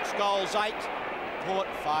 Norwood 6 goals, 8. Port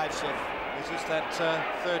 5-7. This is that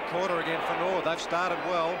third quarter again for Norwood. They've started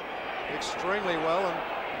well, extremely well, and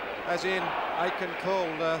as Ian Aitken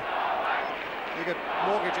called, you could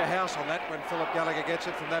mortgage a house on that when Philip Gallagher gets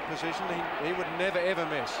it from that position. He would never ever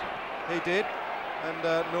miss. He did,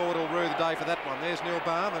 and Norwood will rue the day for that one. There's Neil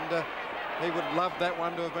Baum, and he would love that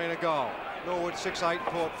one to have been a goal. Norwood 6-8,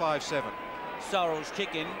 Port 5-7. Sorrell's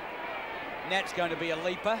kick in. Nat's going to be a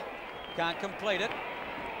leaper. Can't complete it.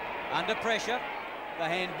 Under pressure. The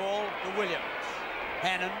handball to Williams.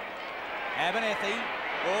 Hannon. Abernethy.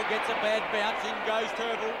 Oh, gets a bad bounce. In goes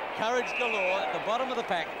Turnbull. Courage galore at the bottom of the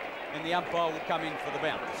pack. And the umpire will come in for the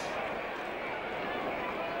bounce.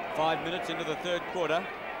 5 minutes into the third quarter.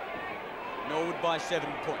 Norwood by 7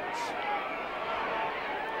 points.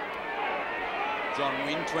 John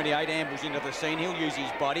Wynn, 28, ambles into the scene. He'll use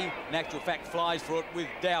his body. In actual fact, flies for it with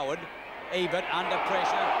Dalwood. Ebert under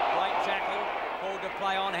pressure. Great tackle. Called to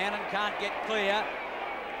play on. Hannon can't get clear.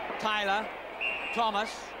 Taylor.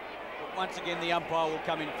 Thomas. But once again, the umpire will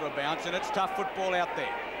come in for a bounce, and it's tough football out there.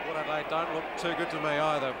 Port Adelaide don't look too good to me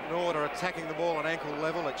either. Norwood are attacking the ball at ankle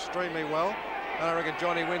level extremely well. And I reckon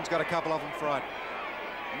Johnny Wynn's got a couple of them fried.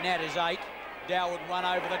 Nat is 8. Dalwood 1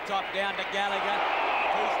 over the top, down to Gallagher.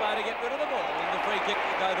 Too slow to get rid of the ball. And the free kick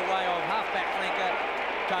will go the way of half-back flanker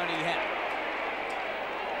Tony Hannon.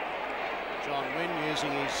 John Wynn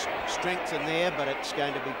using his strength in there, but it's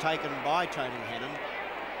going to be taken by Tony Hannon.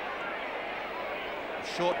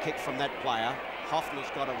 short kick from that player.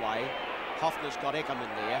 Hoffner's got away. Hoffner's got Eckerman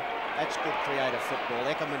there. That's good creative football.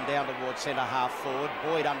 Eckerman down towards centre half forward.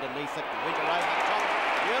 Boyd underneath it. Winter over the top.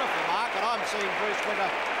 Beautiful mark. And I'm seeing Bruce Winter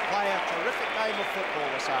play a terrific game of football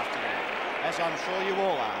this afternoon, as I'm sure you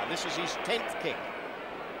all are. This is his 10th kick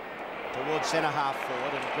towards centre half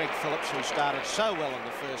forward. And Greg Phillips, who started so well in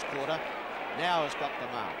the first quarter, now has got the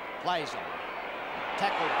mark. Plays on.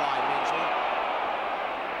 Tackled by Menzel.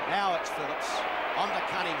 Now it's Phillips. On to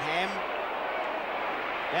Cunningham.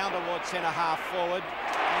 Down towards centre half forward.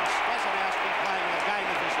 And Stasinowski playing the game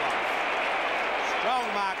of his life. Strong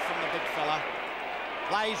mark from the big fella.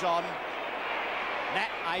 Plays on.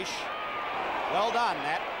 Nat Aish. Well done,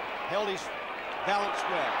 Nat. Held his balance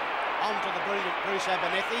well. On to the brilliant Bruce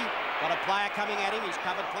Abernethy. Got a player coming at him. He's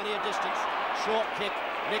covered plenty of distance. Short kick.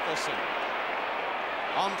 Nicholson.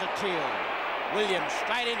 On to Teal. Williams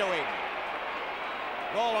straight into him.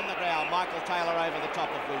 Ball on the ground. Michael Taylor over the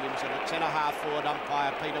top of Williams, and at centre half forward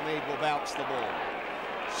umpire Peter Mead will bounce the ball.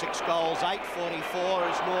 6 goals,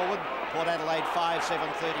 8:44 is Norwood. Port Adelaide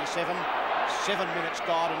 5-7-37. 7 minutes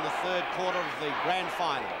gone in the third quarter of the grand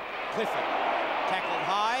final. Clifford tackled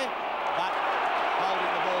high, but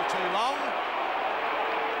holding the ball too long.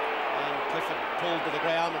 And Clifford pulled to the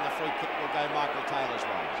ground, and the free kick will go Michael Taylor's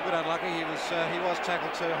way. It's a bit unlucky. He was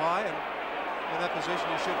tackled too high, and in that position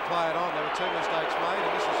he should play it on. There were 2 mistakes made,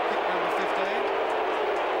 and this is kick number 15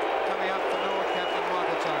 coming up for Norwood captain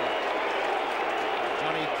Michael Taylor.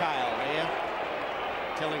 Johnny Cale there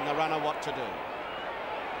telling the runner what to do.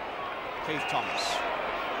 Keith Thomas.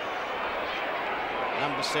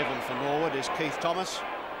 Number 7 for Norwood is Keith Thomas.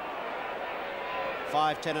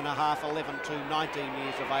 5, 10 and a half, 11 to 19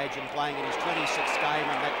 years of age, and playing in his 26th game,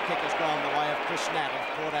 and that kick has gone the way of Chris Nat of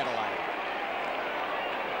Port Adelaide.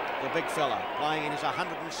 The big fella playing in his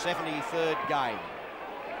 173rd game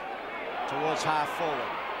towards half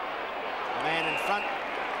forward. The man in front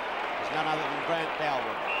is none other than Grant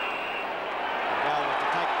Dalwood. And Dalwood to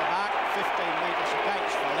take the mark, 15 metres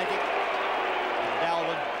against Athletic, and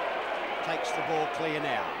Dalwood takes the ball clear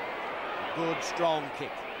now. A good, strong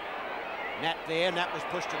kick. Nat there, Nat was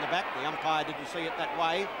pushed in the back. The umpire didn't see it that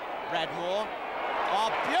way. Bradmore. Oh,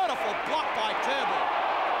 beautiful block by Turnbull.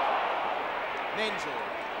 Menzel.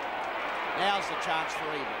 Now's the chance for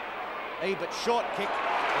Ebert. Ebert's short kick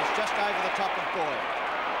is just over the top of Boyd.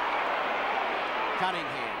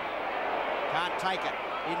 Cunningham can't take it.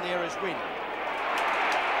 In there is Wynn.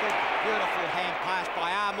 Good, beautiful hand pass by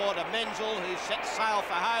Armour to Menzel, who sets sail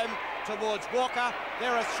for home towards Walker.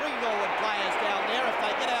 There are 3 Norwood players down there. If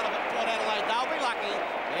they get out of it, Port Adelaide, they'll be lucky.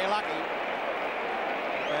 They're lucky.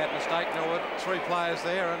 Bad mistake, Norwood. 3 players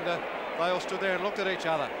there, and they all stood there and looked at each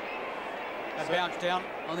other. A bounce down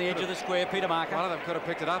on the edge of the square, Peter Marker. One of them could have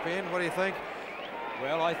picked it up, Ian. What do you think?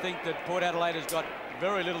 Well, I think that Port Adelaide has got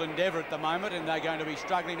very little endeavour at the moment, and they're going to be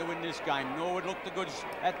struggling to win this game. Norwood look the goods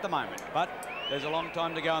at the moment, but there's a long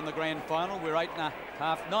time to go in the grand final. We're 8 and a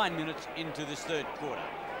half, 9 minutes into this third quarter.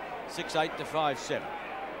 6-8 to 5-7.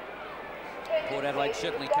 Port Adelaide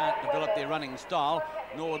certainly can't develop their running style.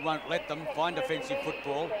 Norwood won't let them find defensive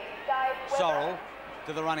football. Sorrell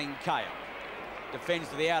to the running Cale. Defends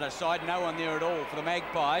to the outer side, no one there at all for the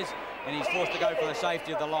Magpies, and he's forced to go for the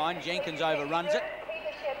safety of the line. Jenkins overruns it.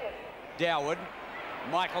 Doward,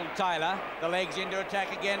 Michael Taylor, the legs into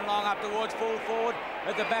attack again, long up towards full forward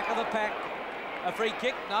at the back of the pack. A free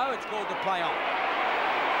kick? No, it's called to play on.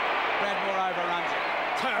 Bradmore overruns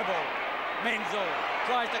it. Terrible. Menzel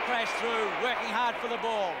tries to crash through, working hard for the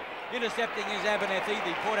ball. Intercepting is Abernethy,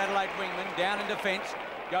 the Port Adelaide wingman, down in defence.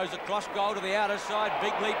 Goes across goal to the outer side.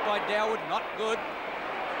 Big leap by Doward, not good.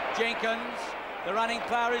 Jenkins, the running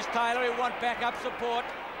player is Taylor. He'll want backup support.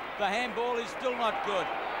 The handball is still not good.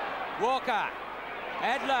 Walker,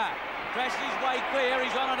 Adler, crashes his way clear.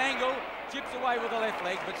 He's on an angle, chips away with the left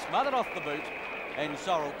leg, but smothered off the boot, and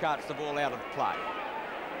Sorrell carts the ball out of play.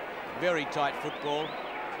 Very tight football,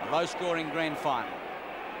 a low-scoring grand final.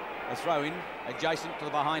 A throw-in adjacent to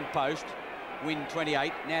the behind post. Win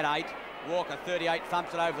 28, Nat 8. Walker 38,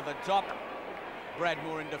 thumps it over the top.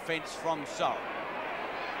 Bradmore in defence from Sorrell.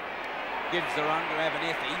 Gives the run to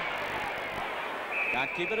Abernethy.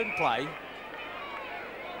 Can't keep it in play.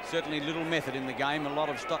 Certainly little method in the game, a lot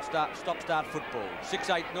of stop-start football.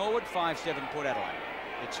 6-8 Norwood, 5-7 Port Adelaide.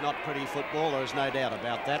 It's not pretty football, there is no doubt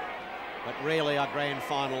about that. But rarely are grand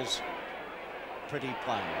finals pretty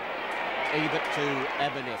plain. Ebert to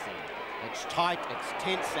Abernethy. It's tight, it's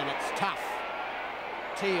tense, and it's tough.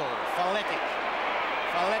 Teal, Faletic.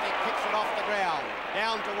 Faletic kicks it off the ground,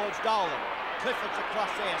 down towards Dolan. Clifford's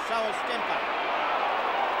across there, so is Stemper.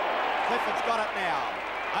 Clifford's got it now.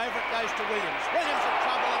 Over it goes to Williams. Williams in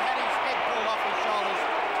trouble and had his head pulled off his shoulders,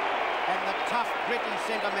 and the tough, gritty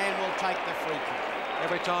centre man will take the free kick.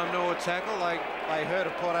 Every time Norwood tackle, they hurt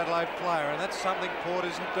a Port Adelaide player, and that's something Port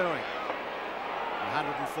isn't doing.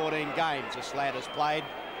 114 games this lad has played.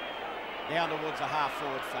 Down towards the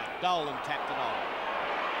half-forward flank. Dolan tapped it on.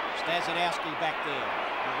 Stazanowski back there.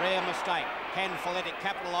 A rare mistake. Can Folletic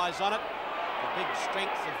capitalise on it? The big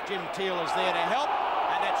strength of Jim Teal is there to help,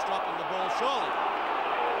 and that's dropping the ball surely.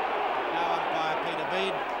 Now umpire Peter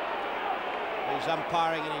Bede, who's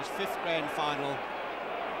umpiring in his 5th grand final,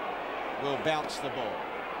 will bounce the ball.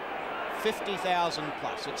 50,000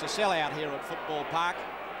 plus. It's a sellout here at Football Park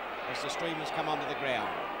as the streamers come onto the ground.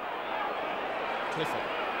 Clifford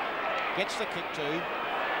gets the kick to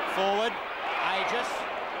forward. Aegis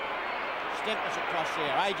Stempers across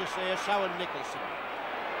there. Aegis there, so and Nicholson.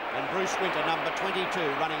 And Bruce Winter, number 22,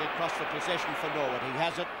 running across the possession for Norwood. He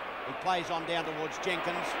has it. He plays on down towards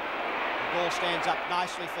Jenkins. The ball stands up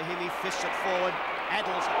nicely for him. He fists it forward.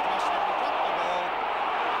 Adler's across and he dropped the ball.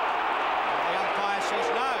 And the umpire says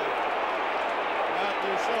no. Well,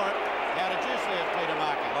 you saw it. How did you see it, Peter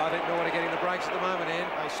Marker? I think Norwood are getting the breaks at the moment, Ian.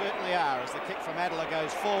 They certainly are, as the kick from Adler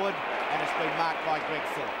goes forward, and it's been marked by Greg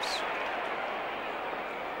Phillips.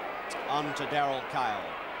 On to Darryl Cale.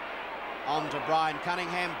 On to Brian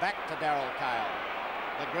Cunningham, back to Darryl Cale.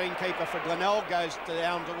 The greenkeeper for Glenelg goes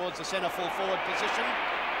down towards the centre full forward position.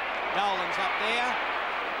 Dolan's up there,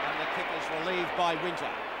 and the kick is relieved by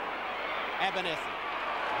Winter. Abernethy,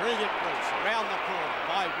 brilliant Bruce, around the corner.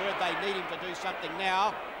 My word, they need him to do something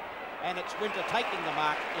now, and it's Winter taking the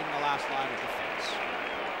mark in the last line of defence.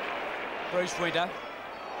 Bruce Winter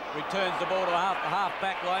returns the ball to the half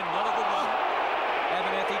back line, not a good one.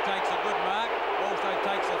 Abernethy takes a good mark, also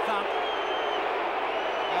takes a thump.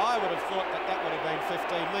 Now, I would have thought that that would have been 15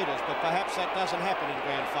 metres, but perhaps that doesn't happen in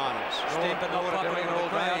grand finals. Stemper not Norwood are doing it all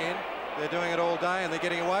day, Ian. They're doing it all day and they're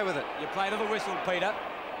getting away with it. You play to the whistle, Peter.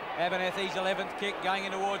 Abernethy's 11th kick going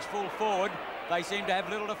in towards full forward. They seem to have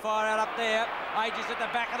little to fire out up there. Aegis at the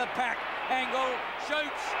back of the pack. Angle,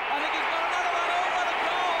 shoots. I think he's got another one. Oh, what a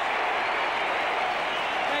goal!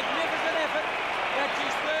 Magnificent effort. That's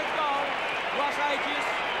his 3rd goal. Ross Aegis,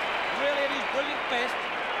 really at his brilliant best,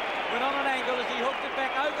 went on an angle as he hooked it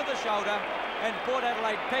back over the shoulder, and Port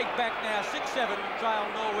Adelaide pegged back now 6-7, trail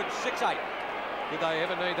Norwood 6-8. Did they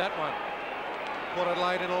ever need that one? Port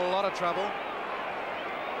Adelaide in a lot of trouble.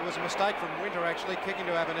 It was a mistake from Winter actually, kicking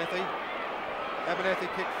to Abernethy. Abernethy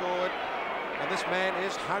kicked forward, and this man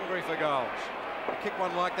is hungry for goals. He kicked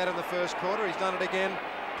one like that in the 1st quarter. He's done it again.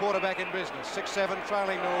 Porter back in business. 6-7,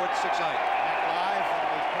 trailing Norwood 6-8. Back live,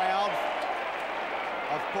 and the crowd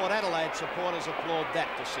of Port Adelaide supporters applaud that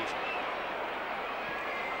decision.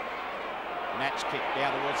 Match kick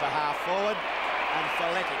down towards the half forward, and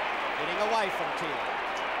Folletic getting away from Teal.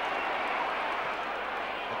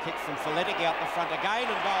 The kick from Folletic out the front again,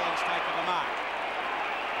 and Dolan's taken the mark.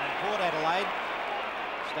 And Port Adelaide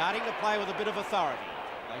starting to play with a bit of authority.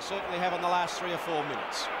 They certainly have in the last 3 or 4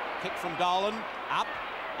 minutes. Kick from Dolan, up,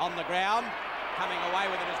 on the ground, coming away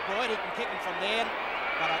with it as Boyd. He can kick him from there,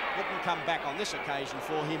 but it wouldn't come back on this occasion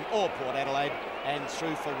for him or Port Adelaide, and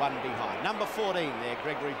through for one behind. Number 14 there,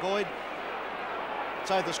 Gregory Boyd.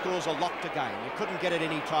 So the scores are locked again. You couldn't get it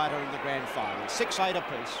any tighter in the grand final. 6-8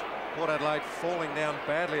 apiece. Port Adelaide falling down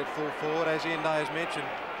badly at full forward, as Ian Day has mentioned.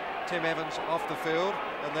 Tim Evans off the field,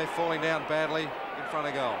 and they're falling down badly in front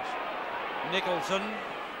of goals. Nicholson,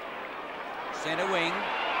 centre wing.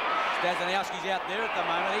 Stazanowski's out there at the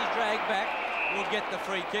moment. He's dragged back. Will get the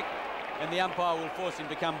free kick, and the umpire will force him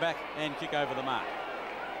to come back and kick over the mark.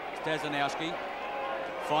 Stazanowski,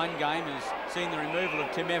 fine game, has seen the removal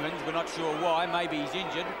of Tim Evans. We're not sure why. Maybe he's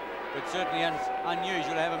injured, but certainly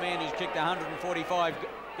unusual to have a man who's kicked 145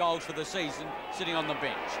 goals for the season sitting on the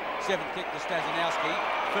bench. 7th kick to Stazanowski.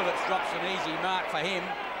 Phillips drops an easy mark for him.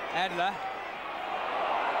 Adler.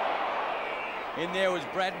 In there was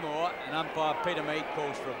Bradmore, and umpire Peter Mead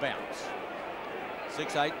calls for a bounce.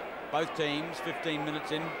 6-8, both teams, 15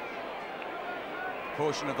 minutes in.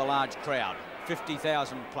 Portion of the large crowd,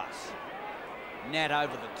 50,000 plus. Nat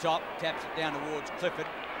over the top, taps it down towards Clifford,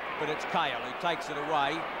 but it's Cale who takes it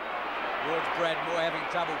away. Towards Bradmore, having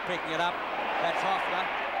trouble picking it up. That's Hoffner.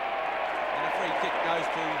 And a free kick goes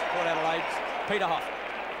to Port Adelaide's Peter Hoffner.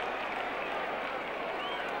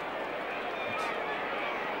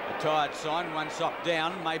 A tired sign, one sock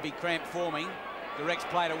down, maybe cramp forming. Directs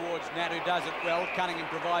play towards Nat, who does it well. Cunningham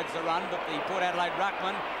provides the run, but the Port Adelaide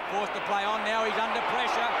ruckman forced to play on. Now he's under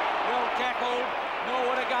pressure. Well tackled.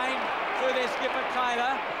 Norwood again through their skipper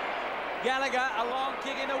Taylor. Gallagher, a long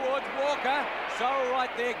kick in towards Walker. Sorrell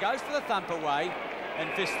right there, goes for the thump away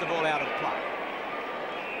and fists the ball out of play.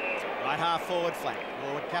 Right half forward flank.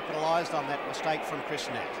 Norwood capitalised on that mistake from Chris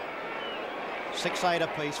Nat. 6-8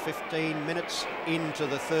 apiece, 15 minutes into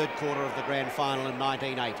the third quarter of the grand final in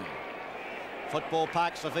 1980. Football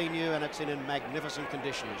Park's the venue, and it's in magnificent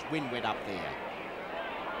condition as wind went up there.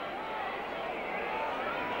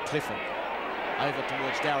 Clifford over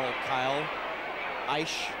towards Darryl Cale.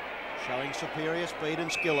 Aish, showing superior speed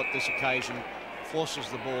and skill at this occasion, forces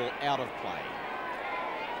the ball out of play.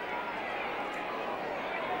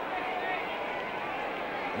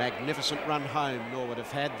 Magnificent run home Norwood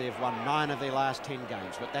have had. They've won 9 of their last 10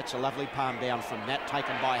 games, but that's a lovely palm down from Nat,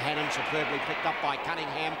 taken by Hannon, superbly picked up by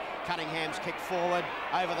Cunningham. Cunningham's kick forward,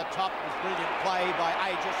 over the top, was brilliant play by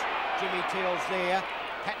Aegis. Jimmy Teal's there,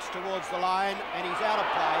 pats towards the line, and he's out of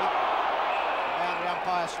play. The boundary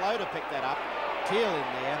umpire slow to pick that up. Teal in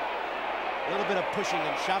there, a little bit of pushing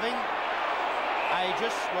and shoving.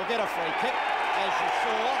 Aegis will get a free kick, as you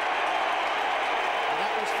saw, and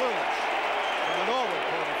that was foolish from the Norwood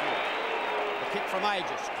point of view. The kick from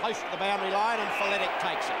Aegis, close to the boundary line, and Folletic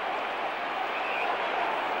takes it.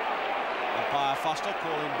 Umpire Foster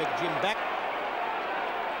calling Big Jim back.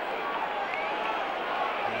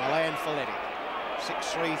 And Milan Folletic,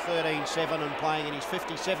 6-3, 13-7, and playing in his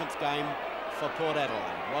 57th game for Port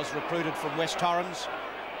Adelaide. Was recruited from West Torrens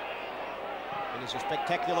and is a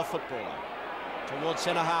spectacular footballer. Towards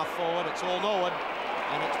centre half forward, it's all Norwood,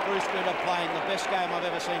 and it's Bruce Grinder playing the best game I've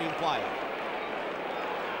ever seen him play.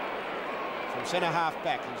 From centre half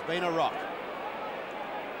back, he's been a rock.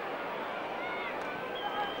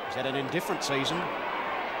 He's had an indifferent season,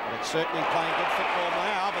 but it's certainly playing good football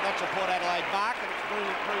now. But that's a Port Adelaide mark, and it's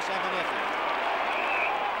brilliant Bruce Abernethy.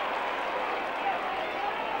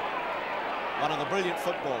 One of the brilliant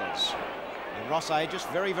footballers. And Ross Aegis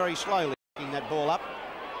very, very slowly picking that ball up.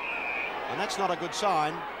 And that's not a good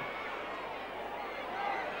sign.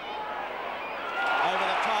 Over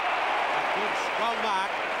the top, a good strong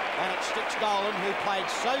mark, and it sticks Dolan, who played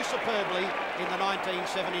so superbly in the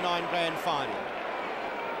 1979 grand final.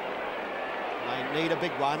 They need a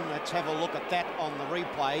big one. Let's have a look at that on the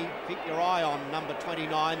replay. Keep your eye on number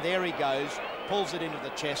 29. There he goes, pulls it into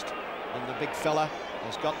the chest, and the big fella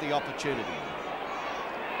has got the opportunity.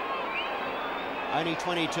 Only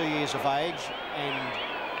 22 years of age, and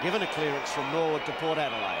given a clearance from Norwood to Port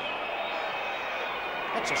Adelaide.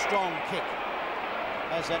 That's a strong kick.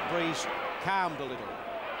 Has that breeze calmed a little?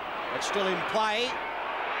 It's still in play.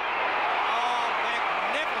 Oh,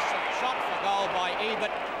 magnificent shot for goal by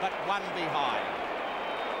Ebert, but one behind.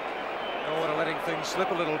 Norwood are letting things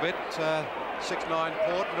slip a little bit. 6-9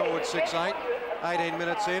 Port, Norwood 6-8. 18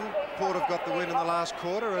 minutes in. Port have got the win in the last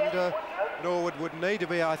quarter, and Norwood would need to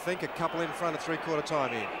be, I think, a couple in front of three-quarter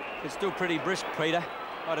time here. It's still pretty brisk, Peter.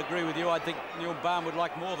 I'd agree with you. I think Neil Barn would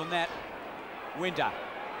like more than that. Winter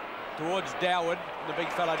towards Doward. The big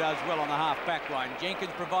fellow does well on the half-back line.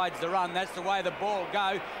 Jenkins provides the run. That's the way the ball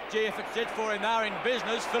go. Gee, if it sits for him, they're in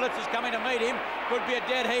business. Phillips is coming to meet him. Could be a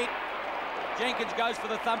dead heat. Jenkins goes for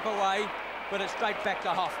the thump away, but it's straight back to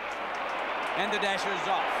Hoffner. And the dasher is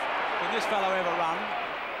off. Can this fellow ever run?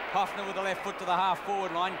 Hoffner with the left foot to the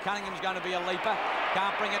half-forward line. Cunningham's going to be a leaper.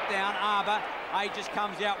 Can't bring it down. Arbour. Aegis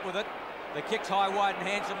comes out with it. The kick's high, wide and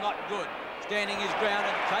handsome, not good. Standing his ground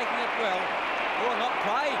and taking it well. Oh, not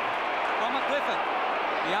played. Bomber Clifford.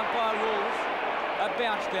 The umpire rules a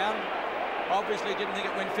bounce down. Obviously didn't think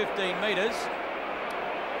it went 15 metres.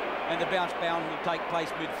 And the bounce down will take place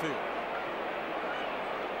midfield.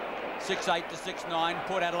 6-8 to 6-9.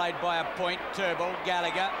 Port Adelaide by a point. Turnbull,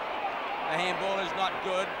 Gallagher. The handball is not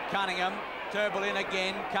good. Cunningham. Turnbull in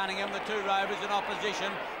again. Cunningham, the two rovers in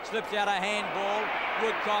opposition. Slips out a handball.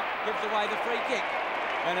 Woodcock gives away the free kick.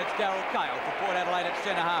 And it's Darryl Cale for Port Adelaide at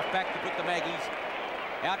centre half back to put the Maggies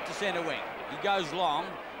out to centre wing. He goes long,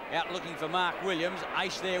 out looking for Mark Williams.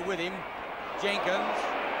 Aish there with him. Jenkins.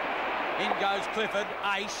 In goes Clifford.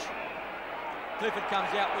 Aish. Clifford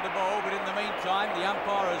comes out with the ball, but in the meantime, the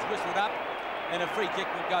umpire has whistled up. And a free kick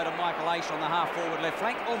will go to Michael Aish on the half-forward left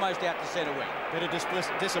flank, almost out to centre wing. Bit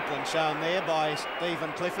of Discipline shown there by Stephen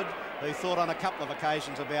Clifford, who thought on a couple of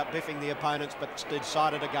occasions about biffing the opponents, but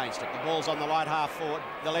decided against it. The ball's on the right half-forward,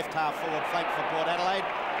 the left half-forward flank for Port Adelaide,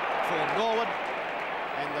 for Norwood,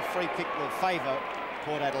 and the free kick will favour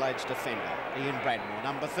Port Adelaide's defender, Ian Bradmore,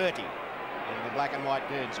 number 30, in the black and white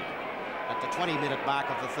Guernsey. At the 20-minute mark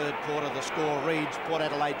of the third quarter, the score reads Port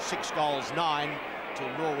Adelaide 6 goals 9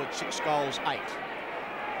 to Norwood 6 goals 8.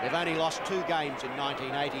 They've only lost 2 games in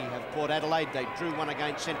 1980, have Port Adelaide. They drew one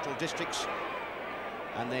against Central Districts,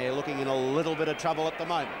 and they're looking in a little bit of trouble at the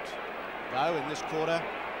moment. Though in this quarter,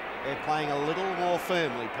 they're playing a little more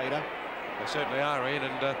firmly, Peter. They certainly are, Ian,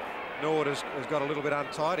 and Norwood has got a little bit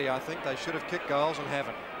untidy, I think. They should have kicked goals and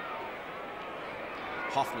haven't.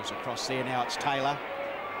 Hoffner's across there. Now it's Taylor.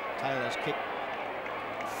 Taylor's kick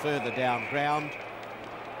further down ground.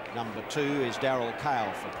 Number 2 is Darryl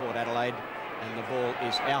Cale for Port Adelaide, and the ball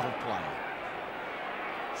is out of play.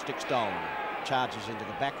 Sticks Dolan, charges into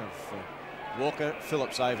the back of Walker.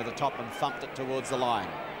 Phillips over the top and thumped it towards the line.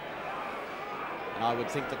 And I would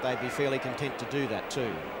think that they'd be fairly content to do that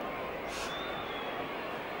too.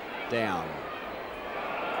 Down.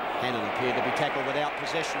 Hannon appeared to be tackled without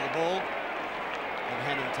possession of the ball, and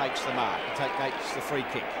Hannon takes the mark. He takes the free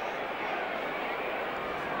kick.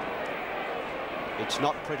 It's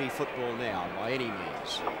not pretty football now by any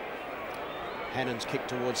means. Hannon's kick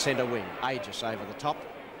towards centre wing. Aegis over the top.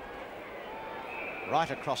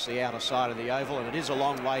 Right across the outer side of the oval, and it is a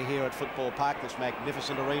long way here at Football Park, this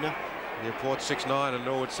magnificent arena. Yeah, Port 6-9 and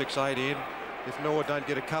Norwood 6-8 in. If Norwood don't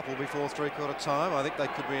get a couple before three-quarter time, I think they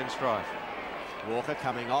could be in strife. Walker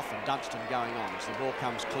coming off and Dunstan going on as the ball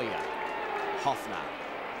comes clear. Hoffner,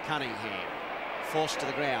 Cunningham, forced to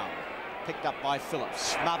the ground. Picked up by Phillips,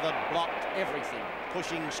 smothered, blocked, everything.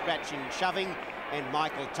 Pushing, scratching, shoving, and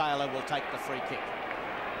Michael Taylor will take the free kick.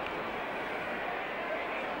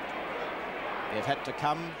 They've had to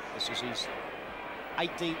come. This is his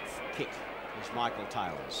 18th kick, is Michael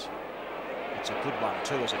Taylor's. It's a good one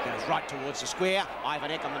too, as it goes right towards the square.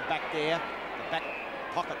 Ivan Eckerman back there, the back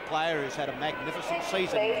pocket player who's had a magnificent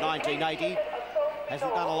season in 1980.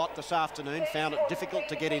 Hasn't done a lot this afternoon, found it difficult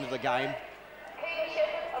to get into the game.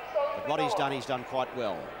 But what he's done quite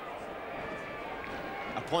well.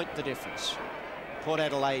 A point the difference. Port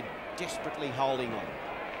Adelaide desperately holding on.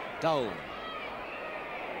 Dolan.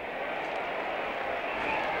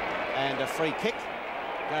 And a free kick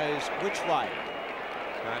goes which way?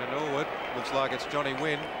 Going to Norwood. Looks like it's Johnny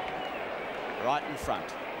Wynn. Right in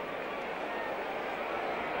front.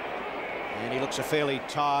 And he looks a fairly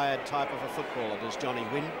tired type of a footballer, does Johnny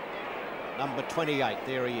Wynn. Number 28,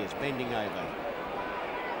 there he is, bending over.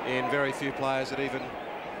 And very few players that even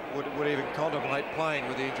would even contemplate playing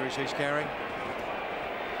with the injuries he's carrying.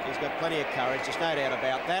 He's got plenty of courage, there's no doubt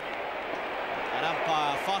about that. And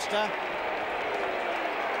umpire Foster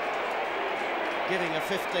giving a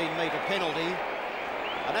 15-metre penalty.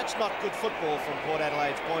 And that's not good football from Port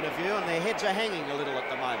Adelaide's point of view, and their heads are hanging a little at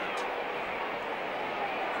the moment.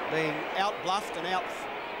 Being out-bluffed and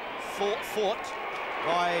out-fought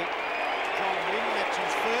by John Wynn, that's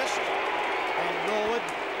his first. And Norwood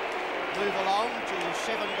move along to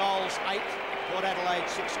 7 goals, 8. Port Adelaide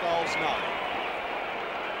 6 goals, 9.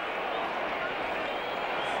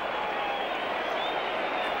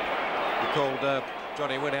 You called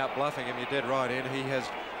Johnny Wynn out bluffing him. You're dead right in. He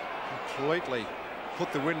has completely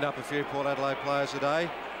put the wind up a few Port Adelaide players today.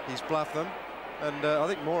 He's bluffed them, and I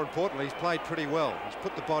think more importantly, he's played pretty well. He's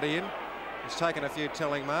put the body in. He's taken a few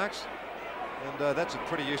telling marks, and that's a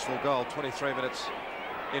pretty useful goal. 23 minutes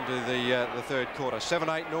into the third quarter.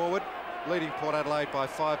 7-8 Norwood, leading Port Adelaide by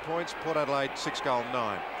 5 points. Port Adelaide 6 goal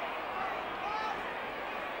 9.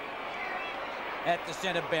 At the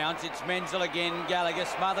centre bounce, it's Menzel again. Gallagher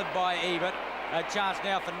smothered by Ebert. A chance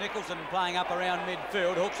now for Nicholson playing up around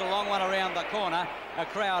midfield. Hooks a long one around the corner. A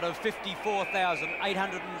crowd of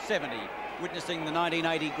 54,870 witnessing the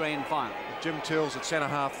 1980 grand final. Jim Tills at centre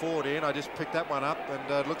half forward in. I just picked that one up, and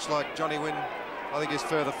it looks like Johnny Wynn, I think, is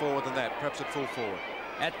further forward than that, perhaps at full forward.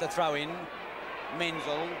 At the throw-in,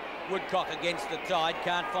 Menzel, Woodcock against the tide,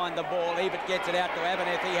 can't find the ball. Ebert gets it out to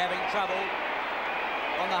Abernethy, having trouble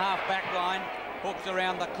on the half-back line. Hooks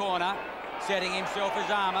around the corner, setting himself as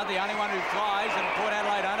Armour, the only one who flies, and Port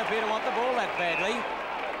Adelaide don't appear to want the ball that badly.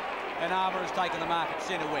 And Armour has taken the mark at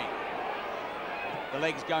centre wing. The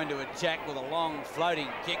leg's going to attack with a long floating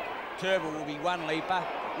kick. Turbo will be one leaper.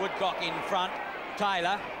 Woodcock in front.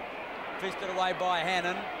 Taylor, fisted away by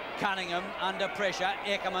Hannon. Cunningham under pressure.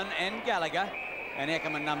 Eckerman and Gallagher. And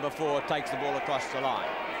Eckerman, number 4, takes the ball across the line.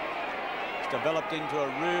 It's developed into a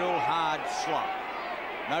real hard slot.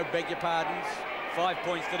 No beg your pardons. 5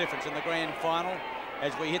 points the difference in the grand final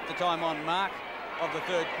as we hit the time on mark of the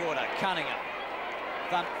third quarter. Cunningham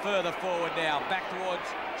thump further forward now, back towards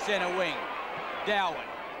centre wing. Darwin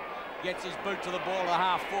gets his boot to the ball at the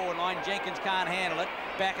half-forward line. Jenkins can't handle it.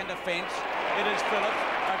 Back in defence. It is Phillips.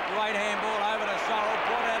 A great handball over to Sorrell.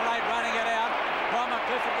 Port Adelaide running it out. Palmer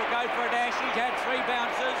Clifford will go for a dash. He's had 3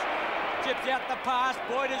 bounces. Chips out the pass.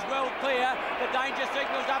 Boyd is well clear. The danger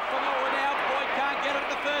signal's up for Norwood now. Boyd can't get it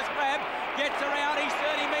at the first grab. Gets around. He's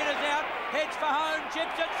 30 metres out. Heads for home.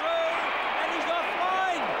 Chips it through. And he's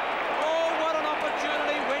offline. Oh, what an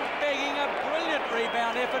opportunity. Went begging. A brilliant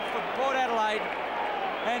rebound effort for Port Adelaide.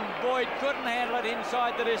 And Boyd couldn't handle it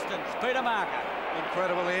inside the distance. Peter Marker.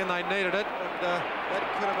 Incredible, Ian. They needed it. And that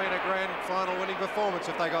could have been a grand final winning performance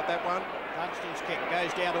if they got that one. Dunstan's kick goes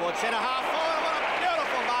down towards centre half forward. What a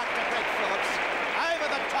beautiful mark to Greg Phillips. Over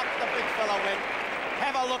the top the big fella went.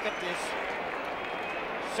 Have a look at this.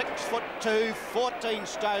 6'2", 14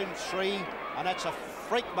 stone 3, and that's a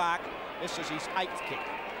freak mark. This is his 8th kick.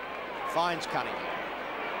 Finds Cunningham.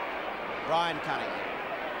 Brian Cunningham.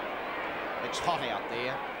 It's hot out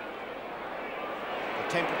there. The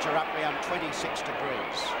temperature up around 26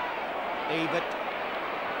 degrees. Ebert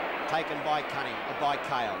taken by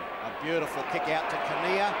Cale. A beautiful kick out to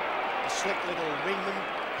Kinnear. The slick little wingman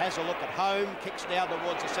has a look at home, kicks down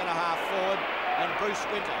towards the centre half forward, and Bruce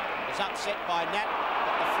Winter is upset by Nat,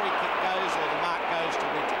 but the free kick goes, or the mark goes to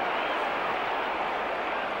Winter.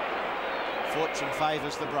 Fortune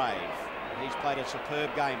favours the brave. He's played a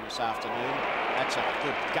superb game this afternoon. That's a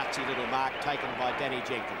good gutsy little mark taken by Danny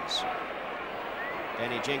Jenkins.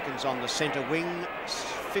 Danny Jenkins on the centre wing,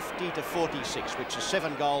 50 to 46, which is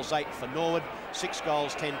 7 goals, 8 for Norwood, 6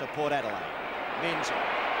 goals, 10 to Port Adelaide. Menzel,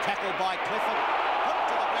 tackled by Clifford, put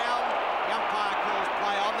to the ground. The umpire calls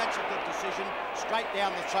play on. That's a good decision. Straight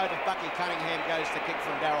down the throat of Bucky Cunningham goes the kick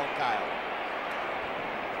from Darryl Cale.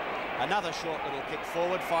 Another short little kick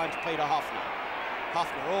forward finds Peter Hoffner.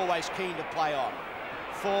 Hoffner always keen to play on.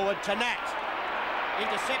 Forward to Nat.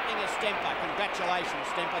 Intercepting is Stemper. Congratulations,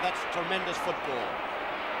 Stemper. That's tremendous football.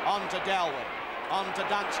 On to Dalwood. On to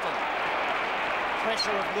Dunstan. Pressure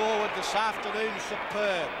of Norwood this afternoon,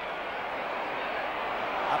 superb.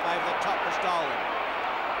 Up over the top was Dolan.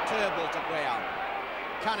 Turnbull to ground.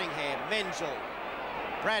 Cunningham, Menzel,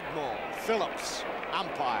 Bradmore, Phillips,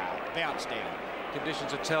 umpire, bounce down.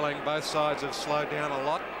 Conditions are telling. Both sides have slowed down a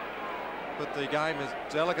lot, but the game is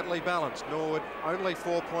delicately balanced. Norwood only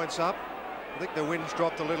 4 points up. I think the wind's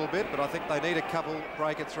dropped a little bit, but I think they need a couple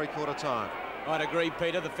break at three-quarter time. I'd agree,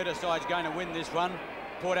 Peter. The fitter side's going to win this run.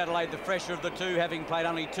 Port Adelaide, the fresher of the two, having played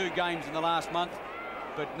only 2 games in the last month,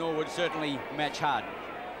 but Norwood certainly match hard.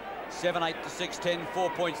 7-8 to 6-10,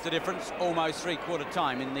 4 points the difference, almost three-quarter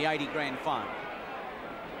time in the 80 grand final.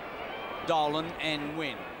 Dolan and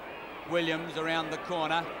Wynn. Williams around the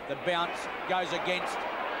corner. The bounce goes against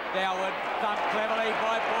Doward. Thumped cleverly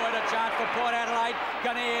by Boyd. A chance for Port Adelaide.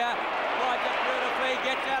 Kinnear rides it beautifully.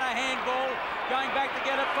 Gets out a handball. Going back to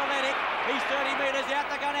get it for Lennox. He's 30 metres out.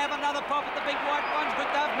 They're going to have another pop at the big white ones, but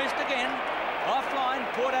they've missed again. Offline,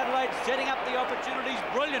 Port Adelaide setting up the opportunities.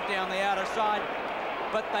 Brilliant down the outer side,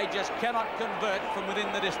 but they just cannot convert from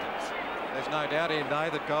within the distance. There's no doubt, Ian Day,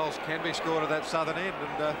 that goals can be scored at that southern end,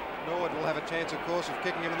 and Norwood will have a chance, of course, of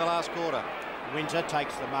kicking him in the last quarter. Winter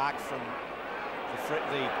takes the mark from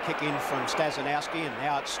the kick in from Stazanowski, and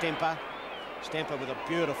now it's Stemper. Stemper with a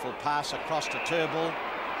beautiful pass across to Turnbull.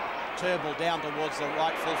 Turnbull down towards the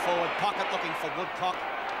right full forward pocket, looking for Woodcock.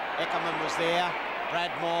 Eckerman was there.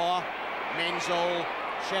 Bradmore, Menzel,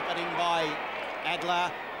 shepherding by Adler,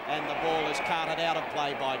 and the ball is carted out of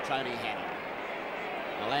play by Tony Hannon.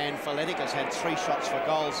 Milan Faletic has had 3 shots for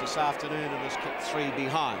goals this afternoon and has kicked 3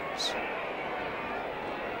 behinds.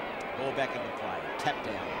 Ball back into play. Tap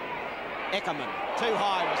down. Eckerman, too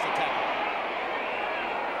high was the tackle.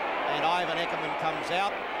 And Ivan Eckerman comes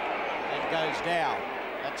out and goes down.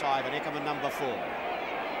 That's Ivan Eckerman, number 4.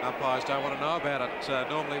 Umpires don't want to know about it.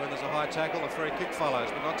 Normally when there's a high tackle, a free kick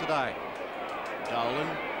follows, but not today. Dolan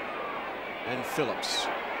and Phillips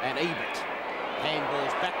and Ebert.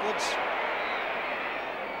 Handballs backwards.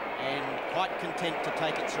 And quite content to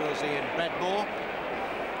take it through as Ian Bradmore.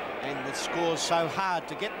 And the score's so hard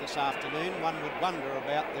to get this afternoon, one would wonder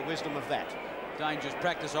about the wisdom of that. Dangerous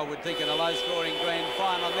practice, I would think, in a low-scoring grand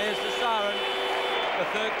final. And there's the siren. The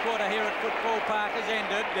third quarter here at Football Park has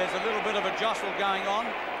ended. There's a little bit of a jostle going on.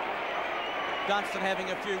 Dunstan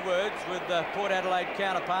having a few words with the Port Adelaide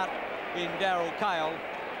counterpart in Darryl Cale.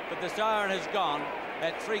 But the siren has gone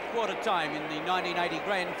at three-quarter time in the 1980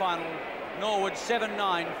 grand final. Norwood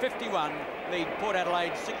 7-9-51, lead Port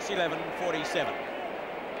Adelaide 6-11-47.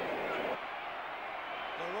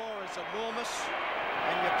 The roar is enormous,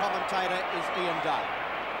 and your commentator is Ian Day.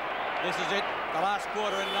 This is it, the last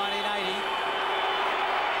quarter in 1980.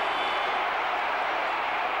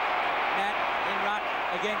 Nat in ruck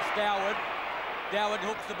against Doward. Doward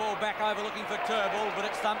hooks the ball back over looking for Turnbull, but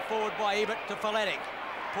it's thumped forward by Ebert to Faletic.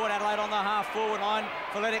 Port Adelaide on the half-forward line.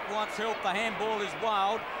 Faletic wants help. The handball is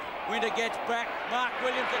wild. Winter gets back. Mark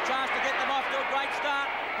Williams a chance to get them off to a great start.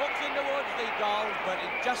 Hooks in towards the goal, but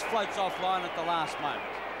it just floats offline at the last moment.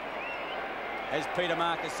 As Peter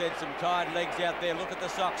Marcus said, some tired legs out there. Look at the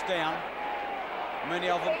socks down. Many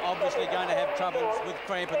of them obviously going to have troubles with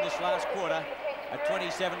cramp in this last quarter. A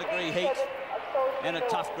 27-degree heat and a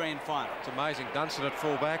tough grand final. It's amazing. Dunstan at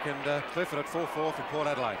full-back and Clifford at full-forward for Port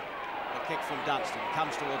Adelaide. The kick from Dunstan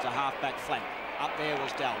comes towards a half-back flank. Up there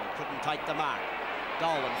was Dowland, couldn't take the mark.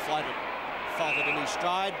 Dolan faltered in his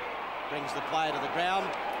stride, brings the player to the ground,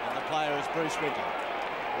 and the player is Bruce Winter,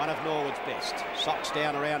 one of Norwood's best. Socks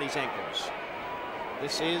down around his ankles.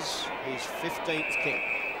 This is his 15th kick.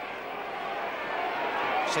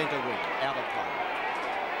 Centre wing, out of play.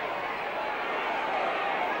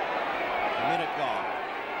 A minute gone.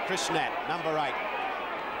 Chris Nat, number 8.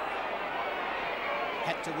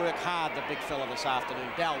 Had to work hard, the big fella, this afternoon.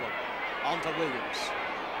 Dowland, on to Williams.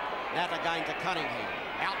 Nat again to Cunningham.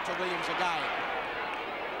 Out to Williams again.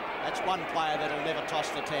 That's one player that'll never toss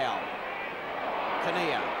the towel.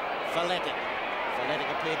 Kinnear, Faletic. Faletic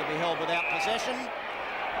appeared to be held without possession. And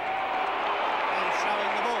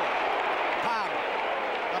showing the ball. Palmer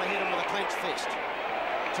got to hit him with a clenched fist.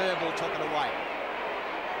 Turnbull took it away. A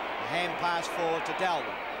hand pass forward to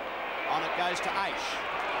Dowland. On it goes to Aish.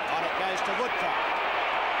 On it goes to Woodcock.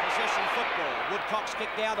 Possession football. Woodcock's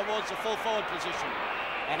kicked down towards the full forward position.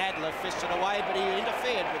 And Adler fists it away, but he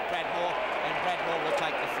interfered with Bradmore, and Bradmore will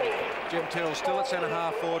take the free kick. Jim Till still at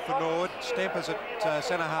centre-half forward for Norwood. Stempers at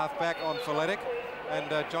centre-half back on Faletic, and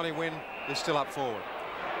Johnny Wynn is still up forward.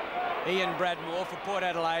 Ian Bradmore for Port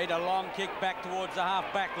Adelaide. A long kick back towards the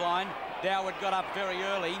half-back line. Doward got up very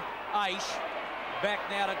early. Aish back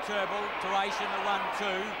now to Turnbull, to Aish in the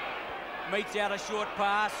 1-2. Meets out a short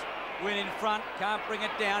pass. Wynn in front, can't bring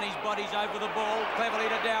it down. His body's over the ball. Cleverly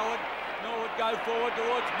to Doward. Norwood go forward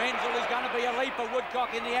towards Menzel. Is going to be a leaper.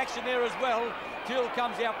 Woodcock in the action there as well. Till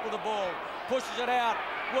comes out with the ball. Pushes it out.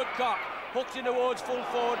 Woodcock hooks in towards full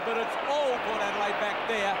forward, but it's all Port Adelaide back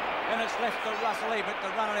there. And it's left to Russell Ebert to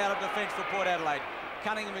run it out of defence for Port Adelaide.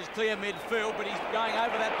 Cunningham is clear midfield, but he's going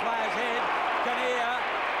over that player's head. Kinnear,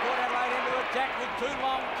 Port Adelaide into attack with 2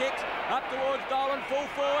 long kicks. Up towards Dolan, full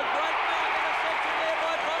forward. Great mark interception there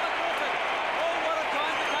by Bomber Griffin. Oh, what a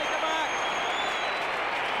time to take a mark.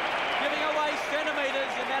 Giving away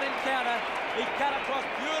centimetres in that encounter. He cut across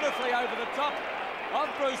beautifully over the top of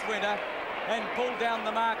Bruce Winter and pulled down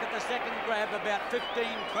the mark at the second grab about 15,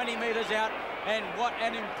 20 metres out. And what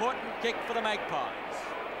an important kick for the Magpies.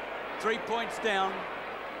 3 points down,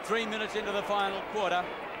 3 minutes into the final quarter.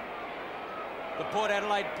 The Port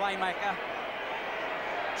Adelaide playmaker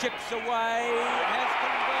chips away, has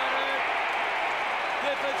converted.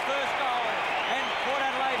 Clifford's first goal, and Port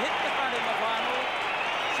Adelaide hit the front in the final.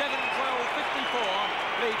 7-12-54,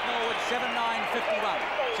 lead Norwood 7-9-51.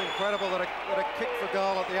 It's incredible that a kick for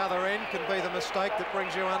goal at the other end can be the mistake that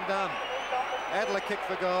brings you undone. Adler kicked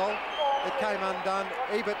for goal. It came undone.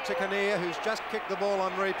 Ebert to Kinnear, who's just kicked the ball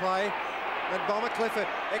on replay. And Bomber Clifford,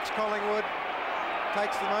 ex-Collingwood,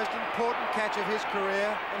 takes the most important catch of his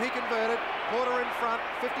career, and he converted. Porter in front,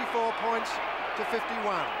 54 points to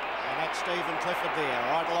 51. And that's Stephen Clifford there,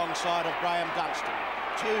 right alongside of Graham Dunstan.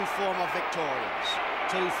 2 former Victorians,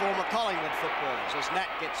 2 former Collingwood footballers, as Nat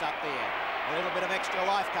gets up there. A little bit of extra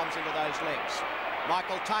life comes into those legs.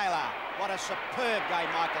 Michael Taylor, what a superb game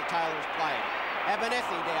Michael Taylor has played.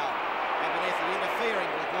 Abernethy down. Abernethy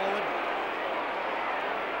interfering with Norwood.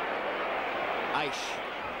 Aish.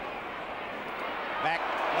 Back.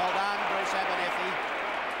 Well done, Bruce Abernethy.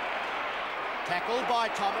 Tackled by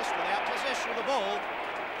Thomas without possession of the ball.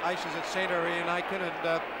 Aish is at centre, Ian Aitken,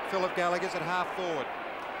 and Philip Gallagher's at half forward.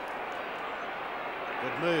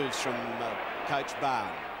 Good moves from Coach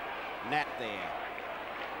Barn. Nat there.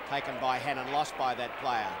 Taken by Hannon, lost by that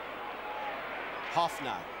player.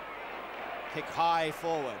 Hoffner. Kick high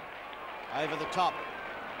forward. Over the top.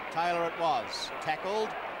 Taylor it was. Tackled.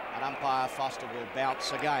 And umpire Foster will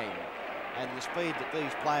bounce again. And the speed that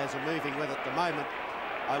these players are moving with at the moment,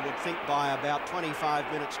 I would think by about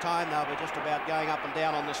 25 minutes time they'll be just about going up and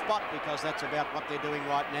down on the spot, because that's about what they're doing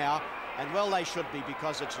right now. And well, they should be,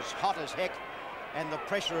 because it's as hot as heck and the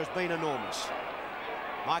pressure has been enormous.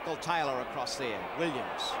 Michael Taylor across there.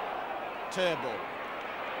 Williams. Turnbull.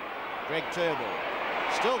 Greg Turnbull.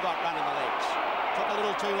 Still got run in the legs. Took a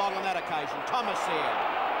little too long on that occasion. Thomas there.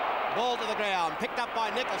 Ball to the ground. Picked up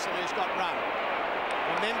by Nicholson, who's got run.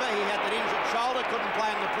 Remember, he had that injured shoulder. Couldn't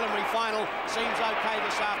play in the preliminary final. Seems okay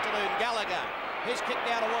this afternoon. Gallagher. His kick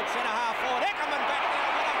down towards centre-half forward. Eckerman back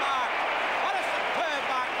there. What a mark. What a superb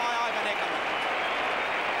mark by Ivan Eckerman.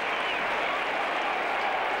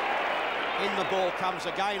 In the ball comes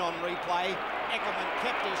again on replay. Eckerman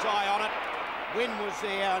kept his eye on it. Wynn was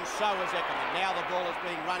there, and so was Eckerman. Now the ball is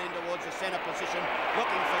being run in towards the centre position,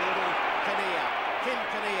 looking for little Kinnear. Kim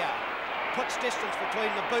Kinnear puts distance between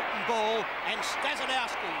the boot and ball, and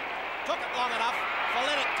Stazanowski took it long enough.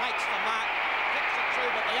 Faletic takes the mark, kicks it through,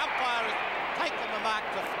 but the umpire has taken the mark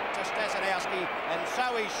to Stazanowski, and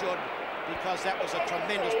so he should, because that was a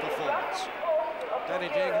tremendous performance. Danny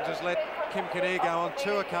Jenkins has let Kim Kinnear go on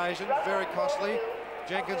 2 occasions, very costly.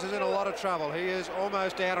 Jenkins is in a lot of trouble. He is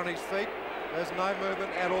almost out on his feet. There's no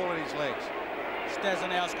movement at all in his legs.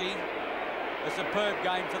 Stazanowski, a superb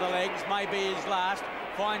game for the legs, maybe his last.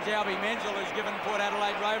 Finds Albie Menzel, who's given Port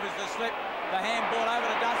Adelaide Rovers the slip. The handball over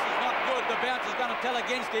to Dunston's not good. The bounce is going to tell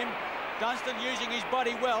against him. Dunston using his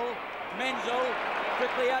body well. Menzel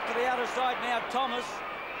quickly out to the outer side now. Thomas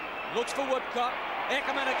looks for Woodcock.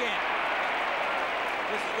 Eckerman again.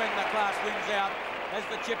 This is when the class wins out as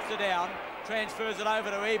the chips are down. Transfers it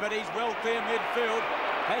over to Ebert. He's well clear midfield.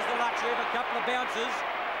 Has the luxury of a couple of bounces.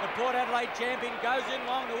 The Port Adelaide champion goes in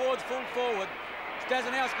long towards full forward.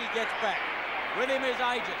 Stazanowski gets back. With him is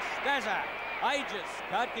Aegis. Stazza. Aegis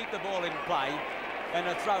can't keep the ball in play. And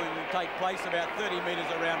a throw-in will take place about 30 metres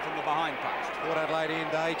around from the behind post. Port Adelaide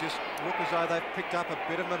end just look as though they've picked up a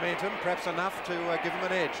bit of momentum, perhaps enough to give them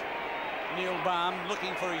an edge. Neil Baum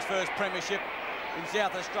looking for his first premiership in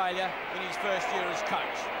South Australia in his first year as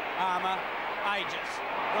coach. Armour, Aegis.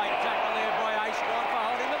 Great tackle there by Ace Gone for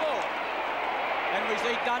holding the ball. And we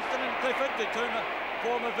see Dunston and Clifford, the two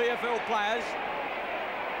former VFL players,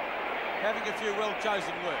 having a few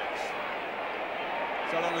well-chosen words.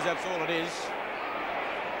 So long as that's all it is.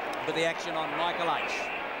 But the action on Michael Ace.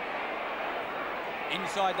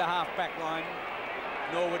 Inside the half-back line,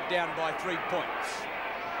 Norwood down by 3 points.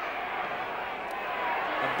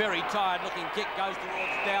 A very tired-looking kick goes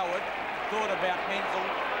towards Doward. Thought about Menzel,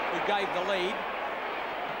 who gave the lead.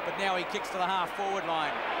 But now he kicks to the half-forward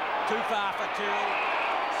line. Too far for Tyrrell.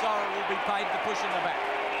 Sorrell will be paid the push in the back.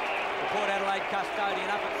 The Port Adelaide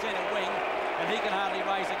custodian up at centre wing, and he can hardly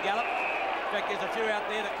raise a gallop. In fact, there's a few out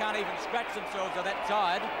there that can't even scratch themselves, they're that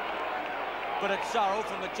tired. But it's Sorrell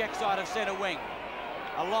from the check side of centre wing.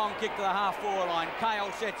 A long kick to the half-forward line.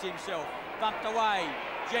 Cale sets himself. Bumped away.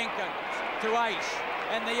 Jenkins to Aish.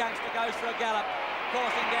 And the youngster goes for a gallop.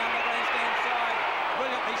 Coursing down the grandstand side.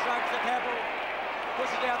 Brilliantly strokes the tackle.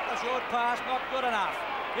 Pushes out the short pass. Not good enough.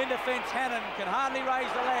 In defence, Hannon can hardly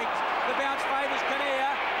raise the legs. The bounce favours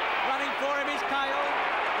Kinnear. Running for him is Cale.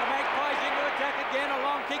 The Magpies into attack again. A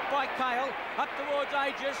long kick by Cale. Up towards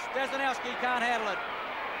Aegis. Stazanowski can't handle it.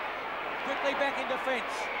 Quickly back in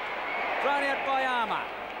defence. Thrown out by Armour.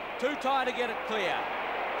 Too tired to get it clear.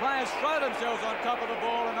 Players throw themselves on top of the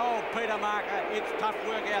ball, and oh, Peter Marker, it's tough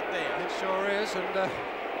work out there. It sure is, and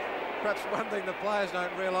perhaps one thing the players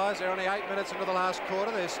don't realise, they're only 8 minutes into the last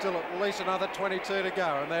quarter. There's still at least another 22 to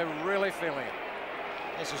go, and they're really feeling it.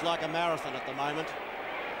 This is like a marathon at the moment.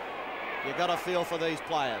 You've got to feel for these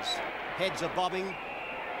players. Heads are bobbing.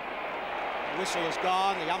 The whistle is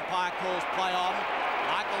gone. The umpire calls play on.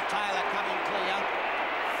 Michael Taylor coming clear.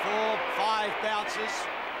 4, 5 bounces.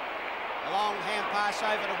 A long hand pass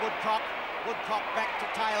over to Woodcock. Woodcock back to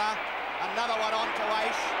Taylor. Another one on to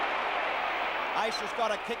Aish. Aish has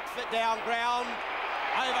got a kick down ground.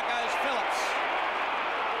 Over goes Phillips.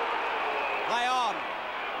 Lay on.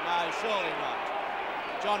 No, surely not.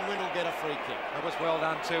 John Wynn will get a free kick. That was well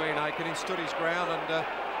done too, Ian Aiken. He stood his ground, and it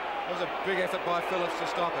was a big effort by Phillips to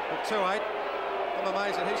stop it. But 2-8. I'm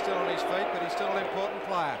amazed that he's still on his feet, but he's still an important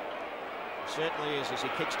player. Certainly is, as he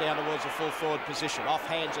kicks down towards the full forward position. Off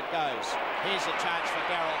hands it goes. Here's a chance for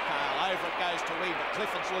Darryl Cale. Over it goes to Weaver.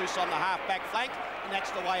 Clifford's loose on the half-back flank, and that's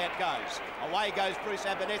the way it goes. Away goes Bruce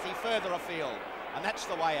Abernethy further afield, and that's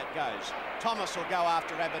the way it goes. Thomas will go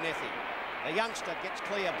after Abernethy. The youngster gets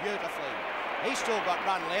clear beautifully. He's still got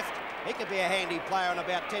run left. He could be a handy player in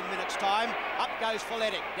about 10 minutes' time. Up goes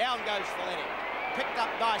Folletic. Down goes Folletic. Picked up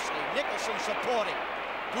nicely. Nicholson supporting.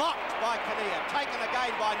 Blocked by Kinnear. Taken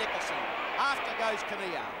again by Nicholson. After goes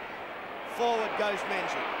Kinnear. Forward goes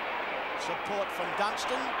Menzel. Support from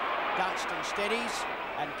Dunston. Dunston steadies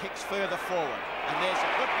and kicks further forward. And there's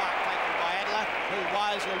a good mark taken by Adler, who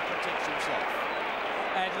wisely protects himself.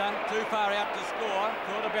 Adler too far out to score.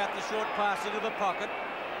 Thought about the short pass into the pocket.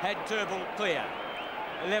 Had Turnbull clear.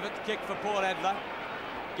 11th kick for Port Adler.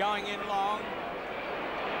 Going in long.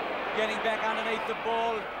 Getting back underneath the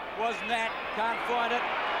ball was Nat. Can't find it.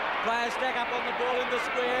 Players stack up on the ball in the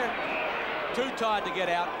square. Too tired to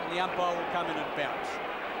get out, and the umpire will come in and bounce.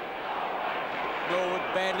 Norwood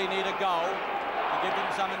badly need a goal to give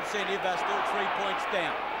them some incentive. They're still 3 points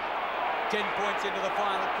down. 10 points into the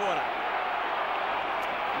final quarter.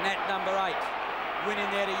 Nat number 8. Win in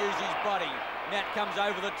there to use his body. Nat comes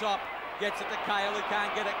over the top. Gets it to Cale, who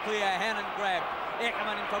can't get it clear. Hannon grabbed.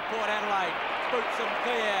 Eckerman in for Port Adelaide. Boots him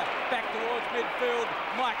clear. Back towards midfield.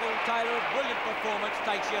 Michael Taylor, a brilliant performance,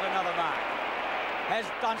 takes yet another mark. Has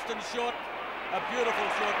Dunston short. A beautiful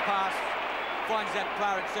short pass. Finds that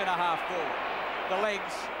player at centre half forward. The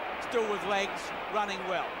legs, still with legs, running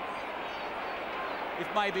well. If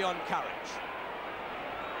maybe on courage.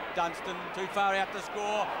 Dunstan too far out to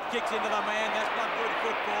score, kicks into the man, that's not good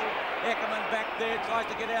football. Eckerman back there, tries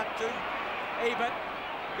to get out to Ebert,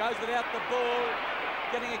 goes without the ball,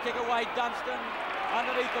 getting a kick away, Dunstan,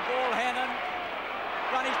 underneath the ball, Hannon,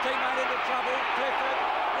 run his teammate into trouble, Clifford,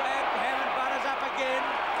 grabbed, Hannon butters up again,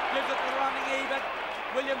 gives it to running Ebert,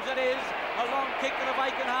 Williams it is, a long kick to the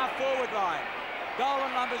vacant half-forward line.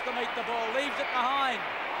 Dolan lumbers to meet the ball, leaves it behind.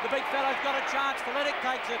 The big fellow's got a chance, Feletic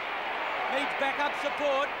takes it, needs backup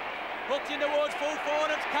support, hooks in towards full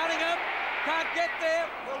forward, it's Cunningham, can't get there,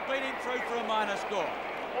 will beat him through for a minor score.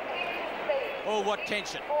 Oh, what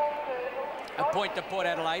tension. A point to Port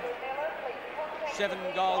Adelaide. 7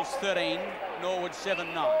 goals, 13, Norwood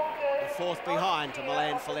 7-9. The fourth behind to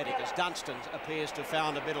Milan Feletic as Dunstan appears to have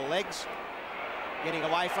found a bit of legs. Getting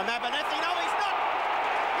away from Abernethy. No, he's not.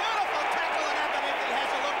 Beautiful tackle, and Abernethy has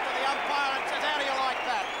a look to the umpire and says, how do you like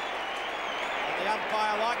that? And the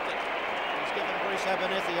umpire liked it. He's given Bruce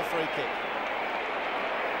Abernethy a free kick.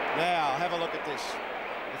 Now, have a look at this.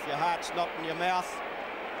 If your heart's not in your mouth,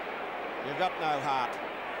 you've got no heart.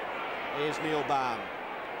 There's Neil Barn.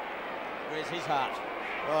 Where's his heart?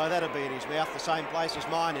 Oh, that'll be in his mouth, the same place as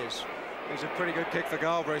mine is. He's a pretty good kick for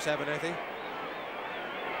goal, Bruce Abernethy.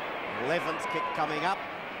 11th kick coming up.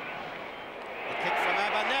 The kick from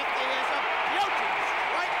Abernethy is a beauty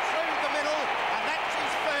straight through the middle, and that's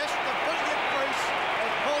his first. The brilliant Bruce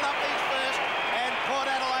has pulled up his first, and Port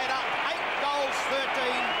Adelaide up 8 goals,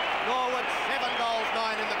 13. Norwood 7 goals,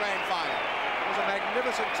 9 in the grand final. It was a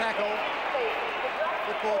magnificent tackle.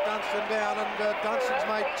 Put Port Dunstan down, and Dunstan's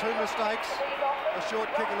made 2 mistakes. A short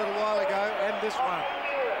kick a little while ago, and this one.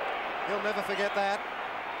 He'll never forget that.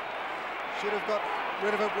 Should have got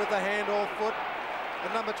rid of it with the hand or foot.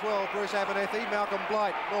 And number 12, Bruce Abernethy, Malcolm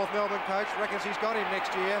Blight, North Melbourne coach, reckons he's got him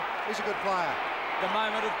next year. He's a good player. The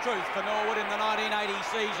moment of truth for Norwood in the 1980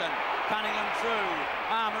 season. Cunningham through,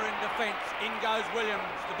 Armour in defence, in goes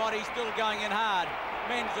Williams, the body still going in hard.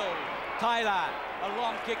 Menzel, Taylor, a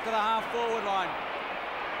long kick to the half-forward line.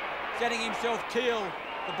 Setting himself Teal,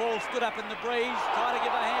 the ball stood up in the breeze, trying to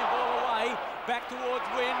give a handball away, back towards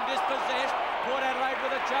Wynn, dispossessed. Port Adelaide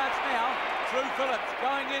with a chance now, through Phillips,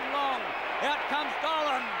 going in long. Out comes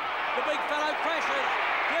Dolan, the big fellow crashes.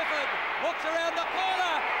 Clifford hooks around the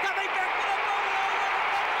corner, coming back to the ball.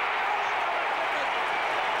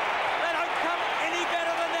 They don't come any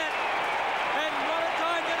better than that. And what a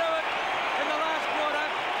time to do it in the last quarter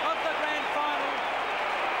of the grand final.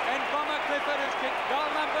 And Bomber Clifford has kicked goal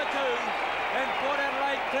number 2. And Port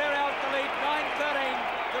Adelaide clear out the lead, 9-13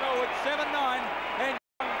 to Norwood, 7-9. And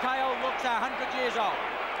Cale looks 100 years old.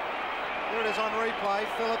 Here it is on replay.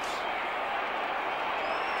 Phillips,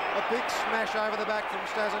 a big smash over the back from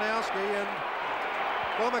Stazanowski, and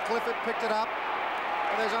Bomber Clifford picked it up.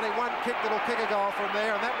 And there's only one kick that'll kick a goal from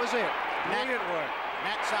there, and that was it. Brilliant work.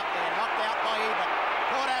 Matt's up there, knocked out by Ebert.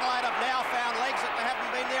 Port Adelaide have now found legs that they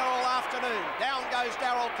haven't been there all afternoon. Down goes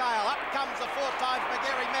Darryl Cale. Up comes the 4 times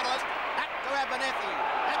McGarry medalist. Back to Abernethy.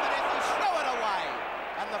 Abernethy threw it away.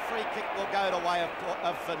 And the free kick will go the way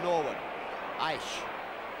of Norwood. Aish.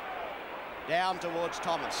 Down towards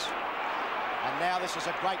Thomas. And now this is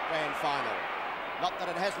a great grand final. Not that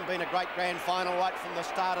it hasn't been a great grand final right from the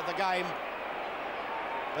start of the game,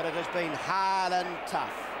 but it has been hard and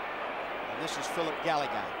tough. And this is Philip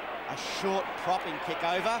Gallagher. A short propping kick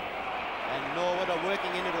over, and Norwood are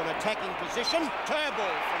working into an attacking position.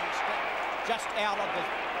 Turnbull from just out of the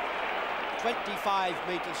 25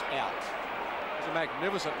 metres out. It's a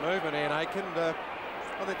magnificent movement, Ian Aiken. I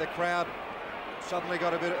think the crowd suddenly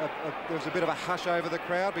got a bit. There was a bit of a hush over the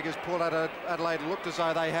crowd because Port Adelaide looked as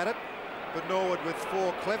though they had it, but Norwood, with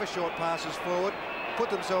 4 clever short passes forward, put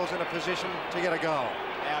themselves in a position to get a goal.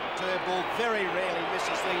 Now Turnbull very rarely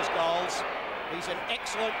misses these goals. He's an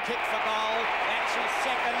excellent kick for goal. That's his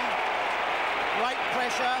second. Great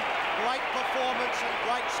pressure, great performance, and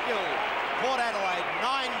great skill. Port Adelaide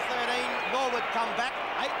 9-13. Norwood come back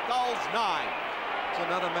 8 goals 9. It's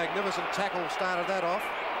another magnificent tackle started that off.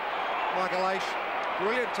 Michael Aish,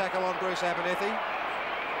 brilliant tackle on Bruce Abernethy.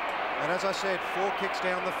 And as I said, 4 kicks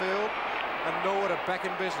down the field, and Norwood are back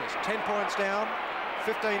in business. 10 points down,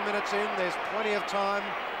 15 minutes in. There's plenty of time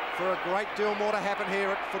for a great deal more to happen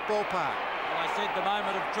here at Football Park. Well, I said the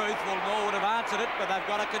moment of truth. Well, Norwood have answered it, but they've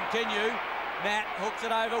got to continue. Matt hooks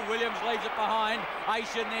it over. Williams leaves it behind.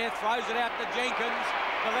 Aish in there, throws it out to Jenkins.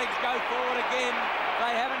 The legs go forward again.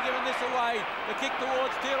 They haven't given this away. The kick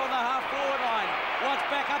towards Teal on the half-forward line. Wants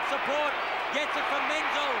backup support. Gets it from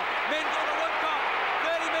Menzel. Menzel to Woodcock.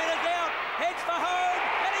 30 metres out. Heads for home.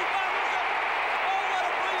 And he buttons it. Oh, what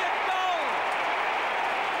a brilliant goal.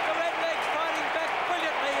 The Redlegs fighting back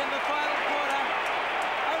brilliantly in the final quarter.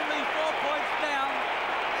 Only 4 points down.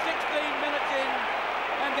 6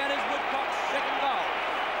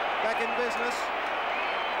 business,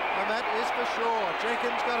 and that is for sure.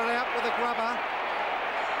 Jenkins got it out with a grubber.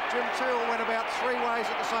 Jim Teal went about 3 ways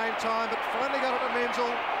at the same time, but finally got it to Menzel.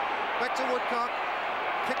 Back to Woodcock.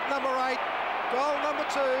 Kick number 8. Goal number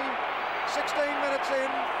 2. 16 minutes in.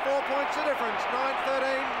 4 points the difference.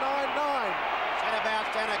 9-13, 9-9. Centre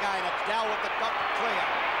bounce down again. It's Norwood that got the clear.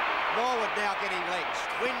 Norwood now getting legs.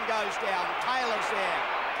 Wynn goes down. Taylor's there.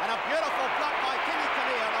 And a beautiful block by Kenny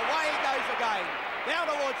Kinnear, and away he goes again. Down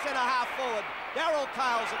towards centre half forward. Darryl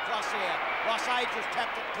Cales across here. Ross Age has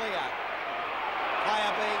tapped it clear.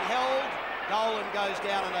 Player being held. Dolan goes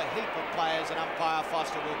down in a heap of players, and umpire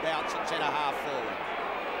Foster will bounce at centre half forward.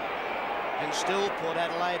 And still Port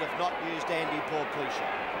Adelaide have not used Andy Porpusha.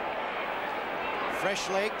 Fresh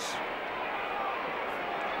legs.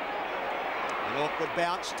 An awkward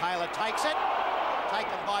bounce. Taylor takes it.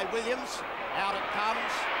 Taken by Williams. Out it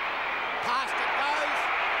comes. Past it goes.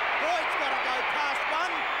 Boyd's got to go past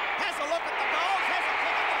one. Has a look at the goals. Has a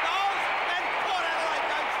kick at the goals. And Port Adelaide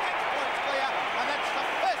goes 6 points clear. And that's the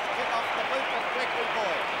first kick off the boot of Gregory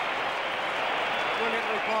Boyd. Brilliant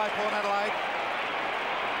reply, Port Adelaide.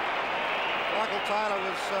 Michael Taylor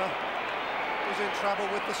was in trouble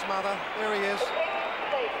with the smother. There he is.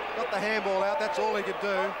 Got the handball out. That's all he could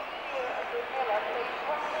do.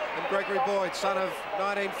 And Gregory Boyd, son of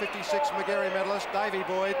 1956 Magarey medalist Davey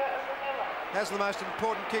Boyd, has the most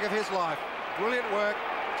important kick of his life. Brilliant work.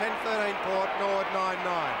 10-13 Port, Norwood 9-9.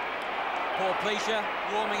 Porpusha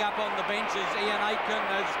warming up on the bench as Ian Aitken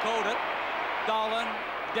has called it. Dolan,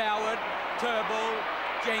 Doward, Turnbull,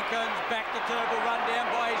 Jenkins, back to Turnbull, run down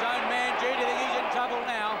by his own man. Gee, do you think he's in trouble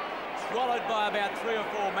now? Swallowed by about 3 or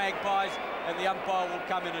 4 Magpies, and the umpire will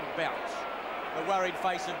come in and bounce. The worried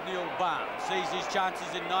face of Neil Barnes sees his chances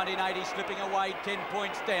in 1980 slipping away 10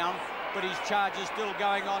 points down, but his charge is still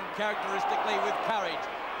going on characteristically with courage.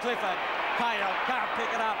 Clifford, Cale can't pick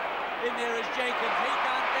it up. In there is Jenkins, he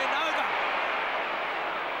can't bend over.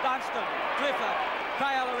 Dunstan, Clifford,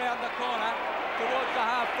 Cale around the corner towards the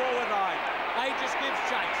half-forward line. Aegis gives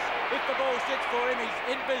chase. If the ball sits for him, he's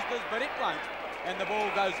in business, but it won't. And the ball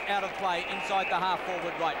goes out of play inside the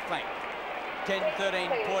half-forward right flank.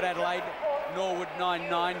 10-13 Port Adelaide, Norwood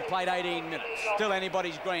 9-9, played 18 minutes. Still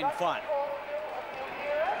anybody's grand final.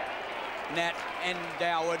 Nat and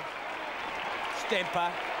Doward,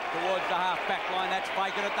 Stemper towards the half-back line. That's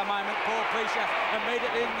vacant at the moment. Porpusha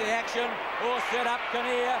immediately into the action. Or set up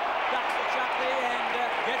Kinnear, ducks the Chuckley and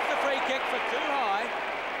gets the free kick for too high.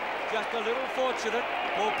 Just a little fortunate.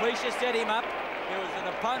 Porpusha set him up. There was an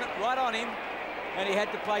opponent right on him, and he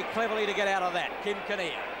had to play cleverly to get out of that. Kim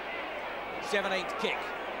Kinnear, 17th kick.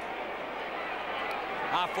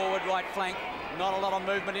 Half-forward right flank. Not a lot of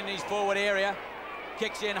movement in his forward area.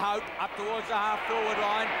 Kicks in Hope, up towards the half-forward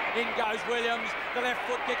line. In goes Williams. The left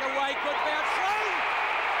foot kick away, could bounce through.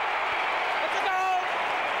 It's a goal!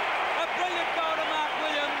 A brilliant goal to Mark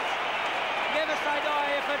Williams. Never say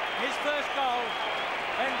die effort, his first goal.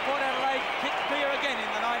 And Port Adelaide kicked clear again in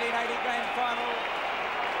the 1980 grand final.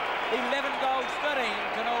 11 goals, 13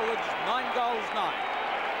 to Norwood's 9 goals, 9.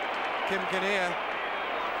 Kim Kinnear,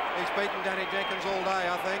 he's beaten Danny Jenkins all day,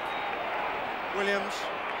 I think. Williams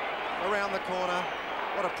around the corner.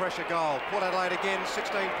 What a pressure goal. Port Adelaide again,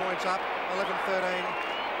 16 points up, 11-13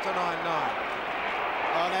 to 9-9.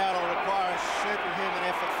 Well, now it'll require a superhuman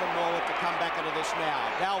effort from Norwood to come back into this now.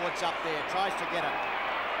 Dalwood's up there, tries to get it.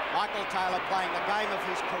 Michael Taylor playing the game of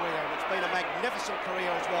his career, and it's been a magnificent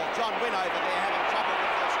career as well. John Wynn over there having trouble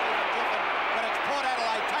with Stephen Clifford, but it's Port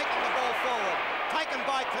Adelaide taking the ball forward. Taken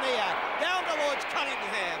by Kinnear, down towards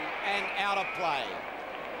Cunningham, and out of play.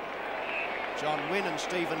 John Wynn and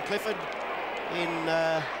Stephen Clifford in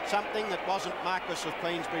something that wasn't Marquess of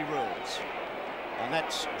Queensberry rules. And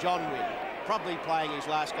that's John Wynn, probably playing his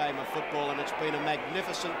last game of football, and it's been a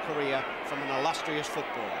magnificent career from an illustrious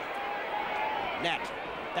footballer. Nat,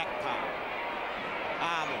 back palm.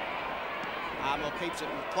 Armour keeps it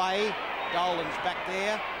in play. Dolan's back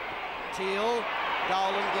there. Teal.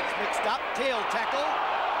 Dolan gets mixed up. Teal tackle.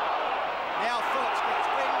 Now Phillips gets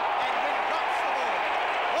Wynn, and Wynn drops the ball.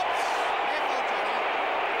 Whoops! Careful, Johnny.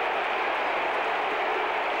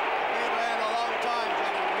 Been around a long time,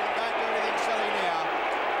 Johnny Wynn. Don't do anything silly now.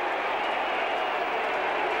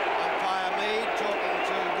 Umpire Mead talking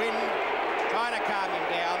to Wynn, trying to calm him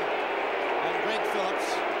down. And Greg Phillips,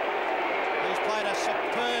 who's played a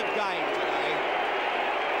superb game today,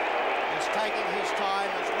 is taking his time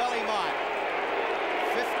as well he might.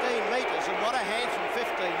 15 metres, and what a handsome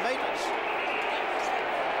 15 metres.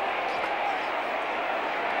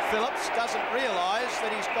 Phillips doesn't realise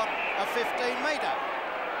that he's got a 15-metre.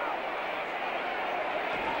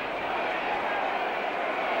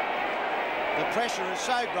 The pressure is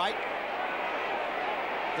so great,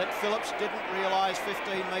 that Phillips didn't realise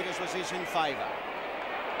 15 metres was his in favour.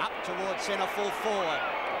 Up towards centre full forward.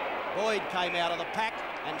 Boyd came out of the pack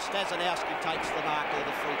and Stazanowski takes the mark or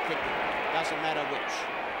the free kick. Doesn't matter which.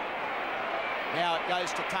 Now it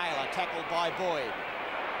goes to Taylor, tackled by Boyd.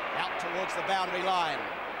 Out towards the boundary line.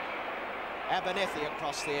 Abernethy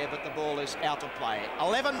across there, but the ball is out of play.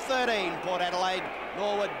 11-13, Port Adelaide,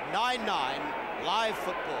 Norwood 9-9, live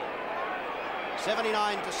football.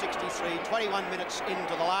 79-63, 21 minutes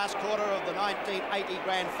into the last quarter of the 1980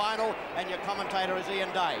 grand final, and your commentator is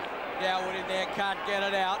Ian Day. Norwood in there, can't get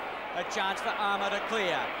it out. A chance for Armour to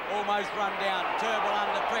clear. Almost run down. Turnbull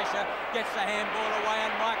under pressure, gets the handball away,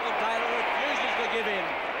 and Michael Taylor refuses to give in.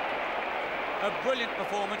 A brilliant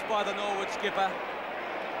performance by the Norwood skipper.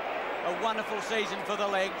 A wonderful season for the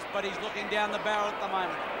legs, but he's looking down the barrel at the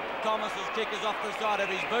moment. Thomas's kick is off the side of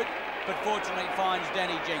his boot, but fortunately finds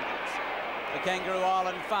Danny Jenkins. The Kangaroo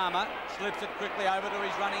Island farmer slips it quickly over to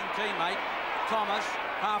his running teammate. Thomas,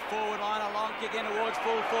 half forward line, a long kick in towards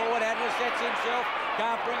full forward. Adler sets himself,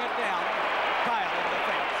 can't bring it down. Pale in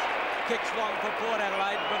defence. Kicks long for Port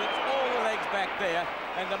Adelaide, but it's all the legs back there,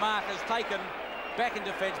 and the mark is taken back in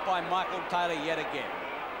defence by Michael Taylor yet again.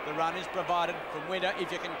 The run is provided from Winter,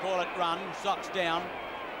 if you can call it run. Socks down.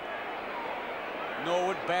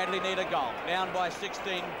 Norwood badly need a goal. Down by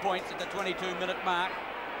 16 points at the 22-minute mark.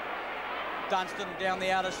 Dunstan down the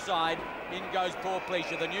outer side. In goes Paul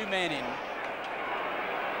Pleasure, the new man in.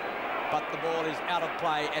 But the ball is out of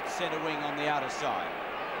play at centre wing on the outer side.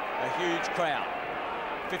 A huge crowd.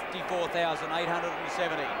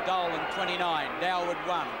 54,870. Dolan 29. Norwood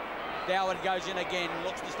 1. Norwood goes in again,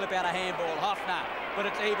 looks to slip out a handball. Hoffner, but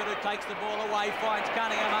it's Ebert who takes the ball away, finds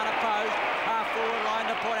Cunningham unopposed. Half forward line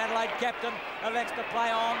to Port Adelaide captain, elects to play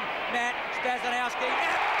on. Nat, Stazanowski.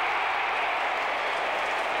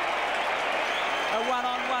 A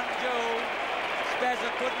one-on-one duel. Stazza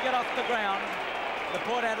couldn't get off the ground. The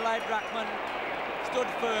Port Adelaide ruckman stood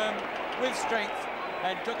firm with strength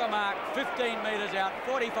and took a mark 15 metres out,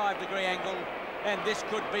 45-degree angle, and this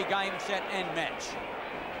could be game, set and match.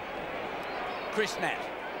 Chris Nat.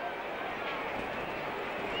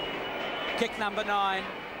 Kick number 9.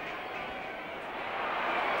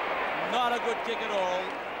 Not a good kick at all.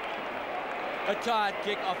 A tired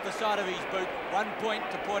kick off the side of his boot. 1 point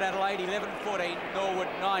to Port Adelaide, 11-14, Norwood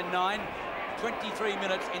 9-9. 23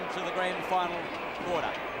 minutes into the grand final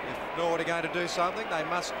quarter. If Norwood are going to do something, they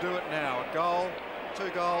must do it now. A goal, 2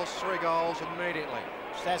 goals, 3 goals immediately.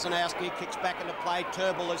 Stazanowski kicks back into play.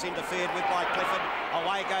 Turnbull is interfered with by Clifford.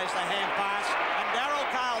 Away goes the hand pass. And Darryl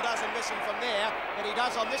Cale doesn't miss him from there, but he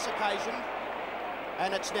does on this occasion.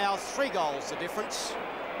 And it's now 3 goals the difference.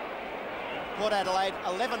 Port Adelaide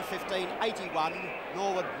 11-15, 81.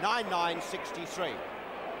 Norwood 9-9, 63.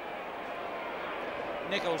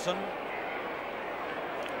 Nicholson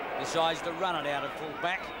decides to run it out of full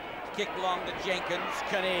back. Kick long to Jenkins.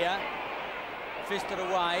 Kinnear fisted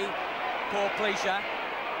away. Paul Pleasure.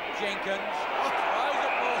 Jenkins throws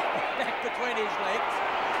it ball back between his legs.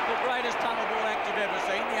 The greatest tunnel ball act you've ever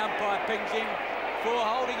seen. The umpire pings him for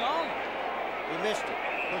holding on. He missed it.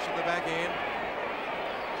 Pushing the back end.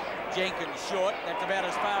 Jenkins short. That's about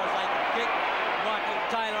as far as they can kick. Michael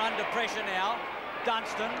Taylor under pressure now.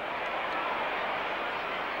 Dunstan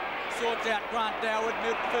sorts out Grant Norwood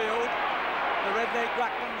midfield. The red-leg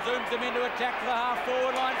ruckman zooms them into attack for the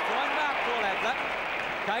half-forward line. Fine mark, Paul Adler.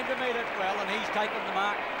 Came to meet it well, and he's taken the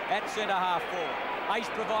mark at centre half-forward. Ace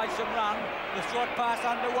provides some run. The short pass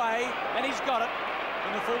underway, and he's got it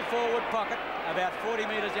in the full forward pocket, about 40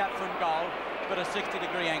 metres out from goal, but a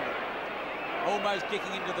 60-degree angle. Almost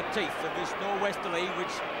kicking into the teeth of this norwesterly,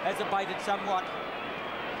 which has abated somewhat.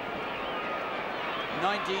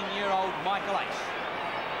 19-year-old Michael Ace.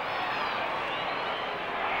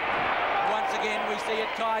 Once again, we see a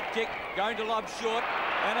tied kick going to lob short,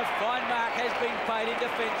 and a fine mark has been paid in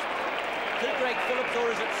defence to Greg Phillips, or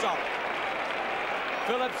is it Sol?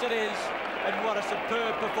 Phillips it is, and what a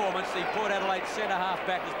superb performance the Port Adelaide centre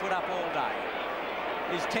half-back has put up all day.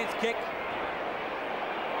 His 10th kick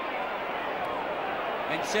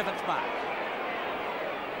and 7th mark.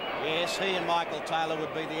 Yes, he and Michael Taylor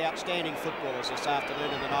would be the outstanding footballers this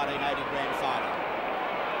afternoon in the 1980 grand final.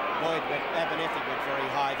 Abernethy went very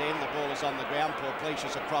high then. The ball is on the ground. Paul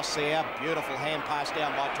Pleasure's across there. Beautiful hand pass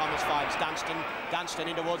down by Thomas. Finds Dunstan. Dunstan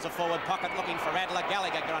in towards the forward pocket looking for Adler.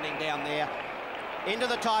 Gallagher running down there. Into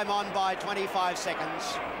the time on by 25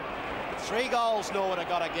 seconds. 3 goals Norwood have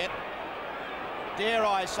got to get. Dare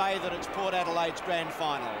I say that it's Port Adelaide's grand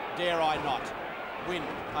final? Dare I not? Win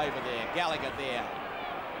over there. Gallagher there.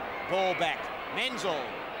 Ball back. Menzel,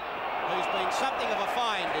 who's been something of a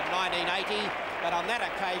find in 1980. but on that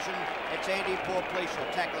occasion, it's Andy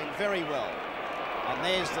Portleisha tackling very well. And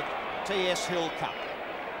there's the TS Hill Cup,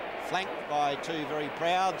 flanked by two very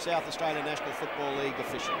proud South Australian National Football League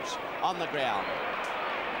officials on the ground.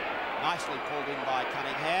 Nicely pulled in by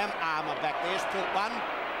Cunningham. Armour back there, spilt one.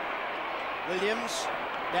 Williams,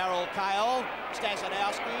 Darryl Cale,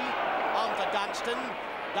 Stazanowski, on to Dunstan.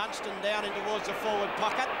 Dunstan down in towards the forward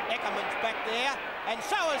pocket. Eckerman's back there, and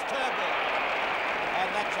so is Turnbull. And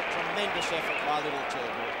that's a tremendous effort by little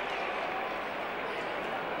Turnbull.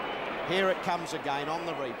 Here it comes again on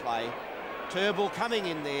the replay. Turnbull coming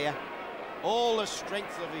in there, all the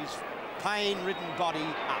strength of his pain-ridden body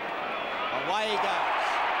up. Away he goes.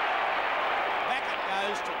 Back it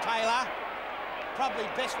goes to Taylor, probably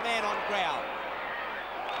best man on ground.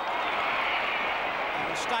 A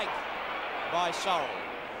mistake by Sorrell.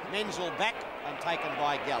 Menzel back and taken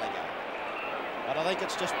by Gallagher. But I think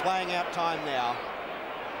it's just playing out time now.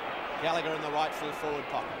 Gallagher in the right full forward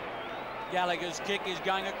pocket. Gallagher's kick is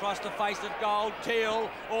going across the face of goal. Teal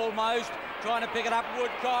almost trying to pick it up.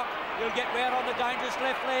 Woodcock, he'll get round on the dangerous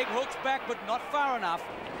left leg, hooks back but not far enough,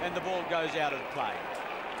 and the ball goes out of play.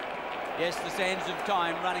 Yes, the sands of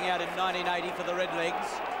time running out in 1980 for the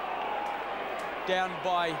Redlegs. Down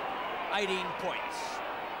by 18 points.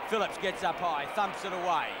 Phillips gets up high, thumps it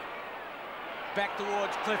away. Back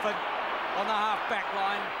towards Clifford on the half-back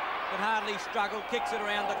line. Can hardly struggle, kicks it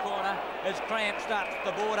around the corner as Cramp starts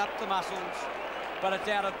to board up the muscles, but it's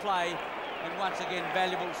out of play, and once again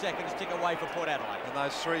valuable seconds tick away for Port Adelaide. And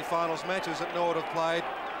those three finals matches that Norwood have played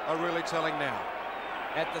are really telling now.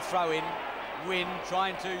 At the throw-in, Wynn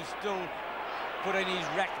trying to still put in his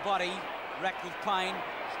racked body, racked with pain.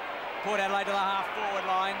 Port Adelaide to the half-forward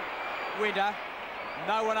line. Winter,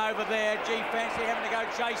 no one over there. Gee, fancy having to go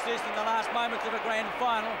chase this in the last moments of a grand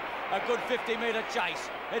final. A good 50-metre chase.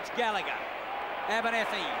 It's Gallagher.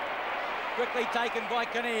 Abernethy, quickly taken by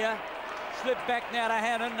Kinnear. Slipped back now to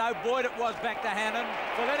Hannon. No, Boyd it was back to Hannon.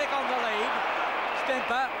 Folletic on the lead.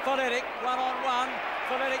 Stemper, Folletic, one-on-one.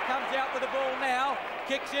 Folletic comes out with the ball now.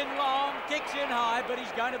 Kicks in long, kicks in high, but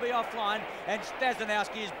he's going to be offline. And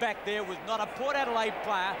Stazanowski is back there with not a Port Adelaide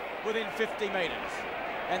player within 50 metres.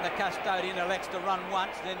 And the custodian elects to run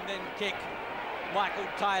once, then kick. Michael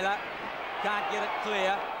Taylor can't get it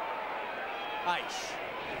clear. Ace.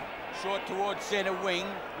 Short towards centre wing,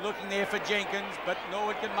 looking there for Jenkins, but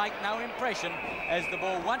Norwood can make no impression as the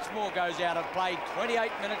ball once more goes out of play.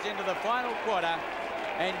 28 minutes into the final quarter,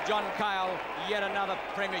 and John Cale, yet another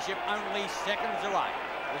premiership, only seconds away.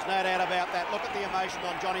 There's no doubt about that. Look at the emotion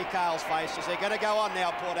on Johnny Cale's face as they're going to go on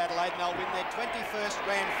now, Port Adelaide, and they'll win their 21st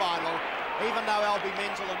grand final. Even though Albie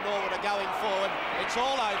Menzel and Norwood are going forward, it's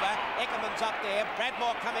all over. Eckerman's up there,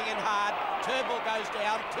 Bradmore coming in hard, Turnbull goes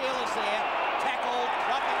down, Teal is there, tackled,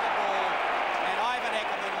 dropping the ball, and Ivan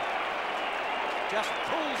Eckerman just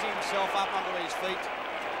pulls himself up onto his feet.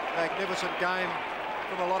 Magnificent game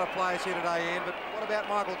from a lot of players here today, Ian, but what about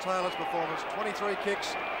Michael Taylor's performance? 23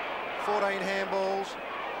 kicks, 14 handballs,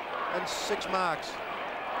 and 6 marks.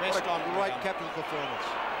 Best what a on great ground. captain's performance.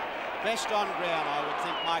 Best on ground, I would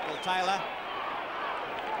think, Michael Taylor.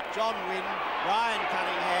 John Wynn, Ryan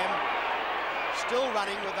Cunningham, still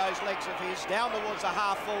running with those legs of his, down towards the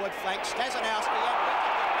half-forward flank. Stazanowski and Ricky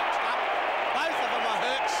get mixed up. Both of them are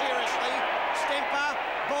hurt seriously. Stemper,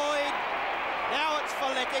 Boyd, now it's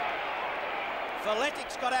Folletic.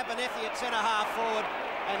 Folletic's got Abernethy at centre half-forward,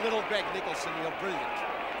 and little Greg Nicholson, you're brilliant.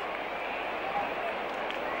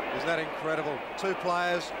 Isn't that incredible? Two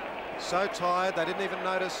players so tired they didn't even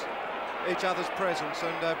notice each other's presence,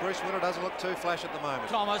 and Bruce Winter doesn't look too flash at the moment.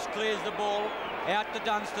 Thomas clears the ball out to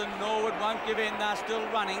Dunstan. Norwood won't give in, they're still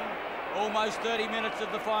running. Almost 30 minutes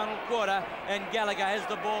of the final quarter, and Gallagher has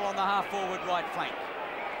the ball on the half-forward right flank.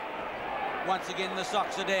 Once again, the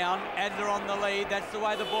socks are down. Adler on the lead. That's the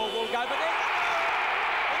way the ball will go. But there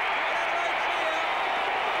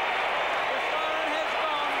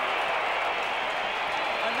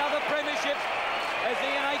premiership, as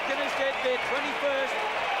Ian Aitken has said, their 21st,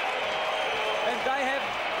 and they have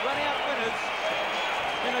run out winners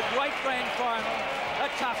in a great grand final, a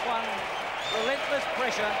tough one, relentless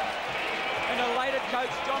pressure, and elated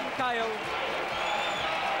coach John Cale.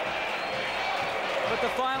 But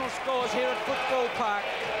the final scores here at Football Park,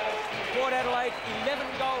 Port Adelaide 11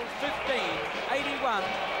 goals 15, 81,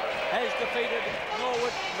 has defeated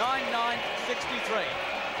Norwood 9-9-63.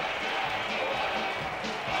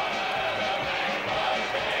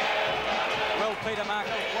 Peter Marco,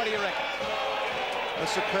 what do you reckon? A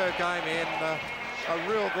superb game, in a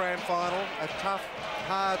real grand final, a tough,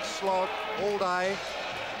 hard slog all day,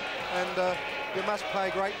 and you must pay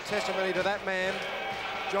great testimony to that man,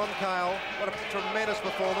 John Cale. What a tremendous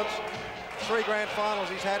performance. 3 grand finals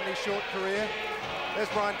he's had in his short career. There's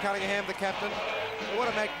Brian Cunningham, the captain. What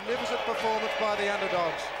a magnificent performance by the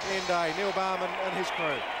underdogs in day, Neil Baum and his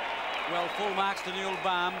crew. Well, full marks to Neil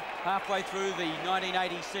Baum. Halfway through the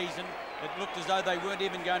 1980 season, it looked as though they weren't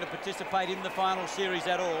even going to participate in the final series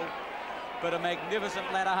at all. But a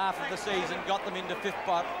magnificent latter half of the season got them into 5th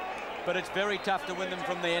spot. But it's very tough to win them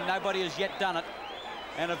from there. Nobody has yet done it.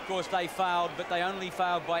 And, of course, they failed, but they only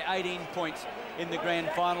failed by 18 points in the grand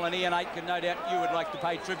final. And Ian Aiken, no doubt you would like to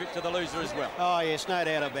pay tribute to the loser as well. Oh, yes, no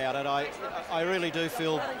doubt about it. I really do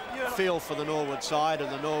feel for the Norwood side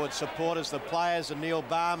and the Norwood supporters, the players, and Neil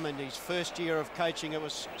Baum in his first year of coaching. It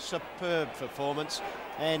was superb performance.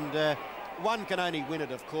 And one can only win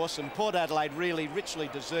it, of course, and Port Adelaide really richly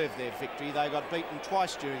deserved their victory. They got beaten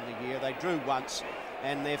twice during the year. They drew once,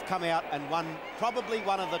 and they've come out and won probably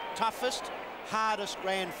one of the toughest, hardest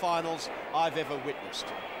grand finals I've ever witnessed.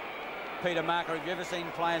 Peter Marker, have you ever seen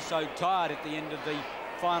players so tired at the end of the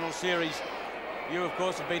final series? You, of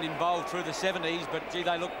course, have been involved through the 70s, but, gee,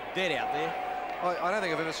 they look dead out there. I don't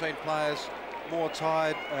think I've ever seen players more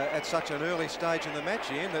tired at such an early stage in the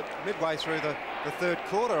match, Ian, that midway through the 3rd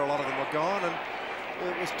quarter, a lot of them were gone, and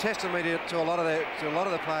it was testimony to a lot of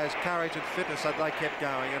the players' courage and fitness that they kept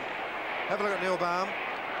going. And have a look at Neil Baum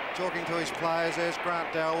talking to his players. There's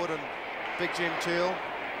Grant Dalwood and Big Jim Teal.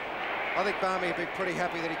 I think Barmy would be pretty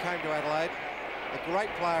happy that he came to Adelaide. A great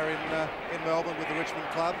player in Melbourne with the Richmond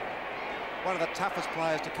club. One of the toughest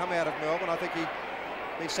players to come out of Melbourne. I think he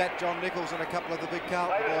sat John Nichols and a couple of the big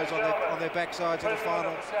Carlton boys on their backsides in the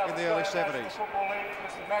final in the early 70s.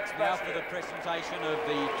 Now for the presentation of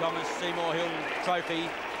the Thomas Seymour Hill Trophy,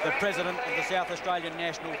 the President of the South Australian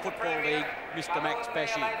National Football League, Mr. Max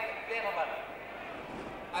Bashir.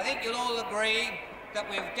 I think you'll all agree that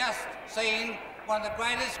we've just seen one of the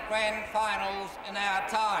greatest grand finals in our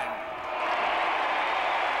time.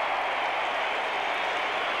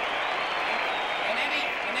 In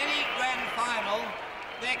any grand final,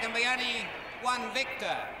 there can be only one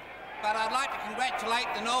victor. But I'd like to congratulate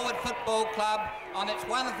the Norwood Football Club on its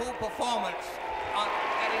wonderful performance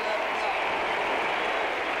at 11.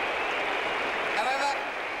 However,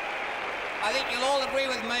 I think you'll all agree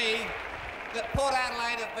with me that Port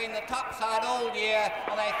Adelaide have been the top side all year,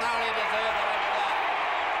 and they thoroughly deserve the win today.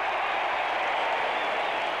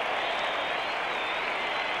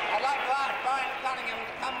 I'd like to ask Brian Cunningham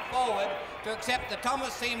to come forward to accept the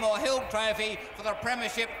Thomas Seymour Hill Trophy for the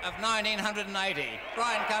Premiership of 1980.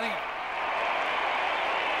 Brian Cunningham.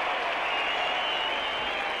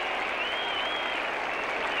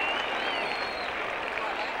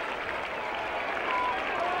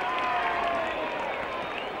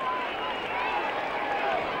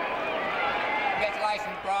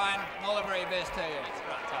 Congratulations, Brian, and all the very best to you.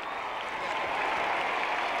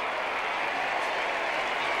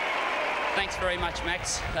 Thanks very much,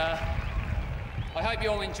 Max. I hope you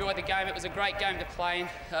all enjoyed the game. It was a great game to play in.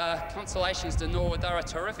 Consolations to Norwood. They're a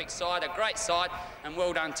terrific side, a great side, and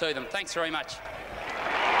well done to them. Thanks very much.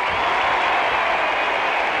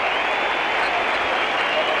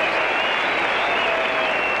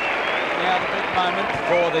 Now the big moment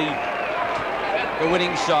for the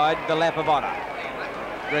winning side, the lap of honour.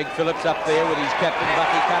 Greg Phillips up there with his captain,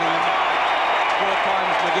 Bucky Cunningham. 4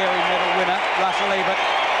 times Magarey medal winner, Russell Ebert.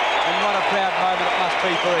 And what a proud moment it must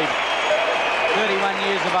be for him. 31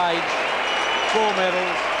 years of age, 4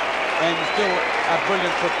 medals, and still a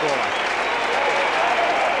brilliant footballer.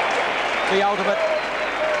 The ultimate,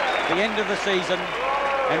 the end of the season,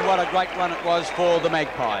 and what a great run it was for the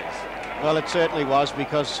Magpies. Well, it certainly was,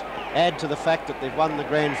 because add to the fact that they've won the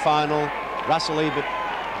grand final, Russell Ebert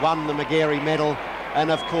won the Magarey medal,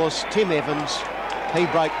 and of course Tim Evans, he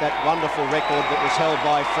broke that wonderful record that was held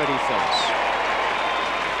by Freddie Phillips.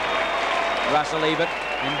 Russell Ebert,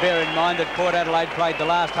 and bear in mind that Port Adelaide played the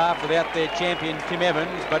last half without their champion Tim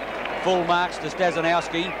Evans, but full marks to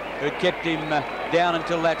Stazanowski, who kept him down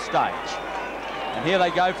until that stage. And here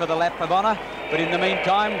they go for the lap of honour, but in the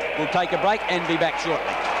meantime we'll take a break and be back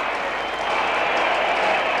shortly.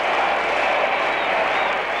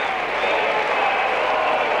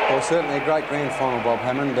 Well, certainly a great grand final, Bob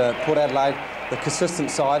Hammond. Port Adelaide, the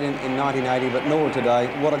consistent side in 1980, but Norwood today,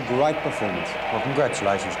 what a great performance. Well,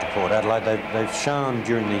 congratulations to Port Adelaide. They've shown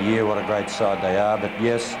during the year what a great side they are, but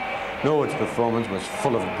yes, Norwood's performance was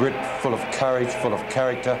full of grit, full of courage, full of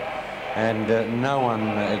character, and no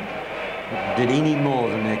one did any more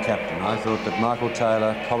than their captain. I thought that Michael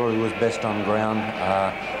Taylor probably was best on ground.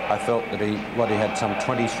 I felt that he had some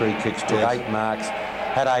 23 kicks to 8 marks.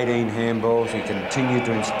 had 18 handballs. He continued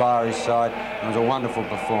to inspire his side. It was a wonderful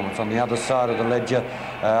performance. On the other side of the ledger,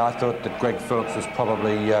 I thought that Greg Phillips was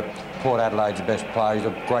probably Port Adelaide's best player. He's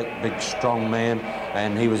a great, big, strong man,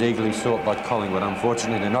 and he was eagerly sought by Collingwood.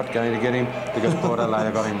 Unfortunately, they're not going to get him because Port Adelaide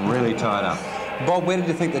have got him really tied up. Bob, where did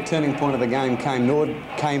you think the turning point of the game came? Norwood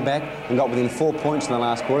came back and got within 4 points in the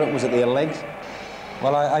last quarter. Was it their legs?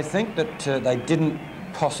 Well, I think that they didn't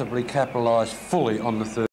possibly capitalise fully on the third.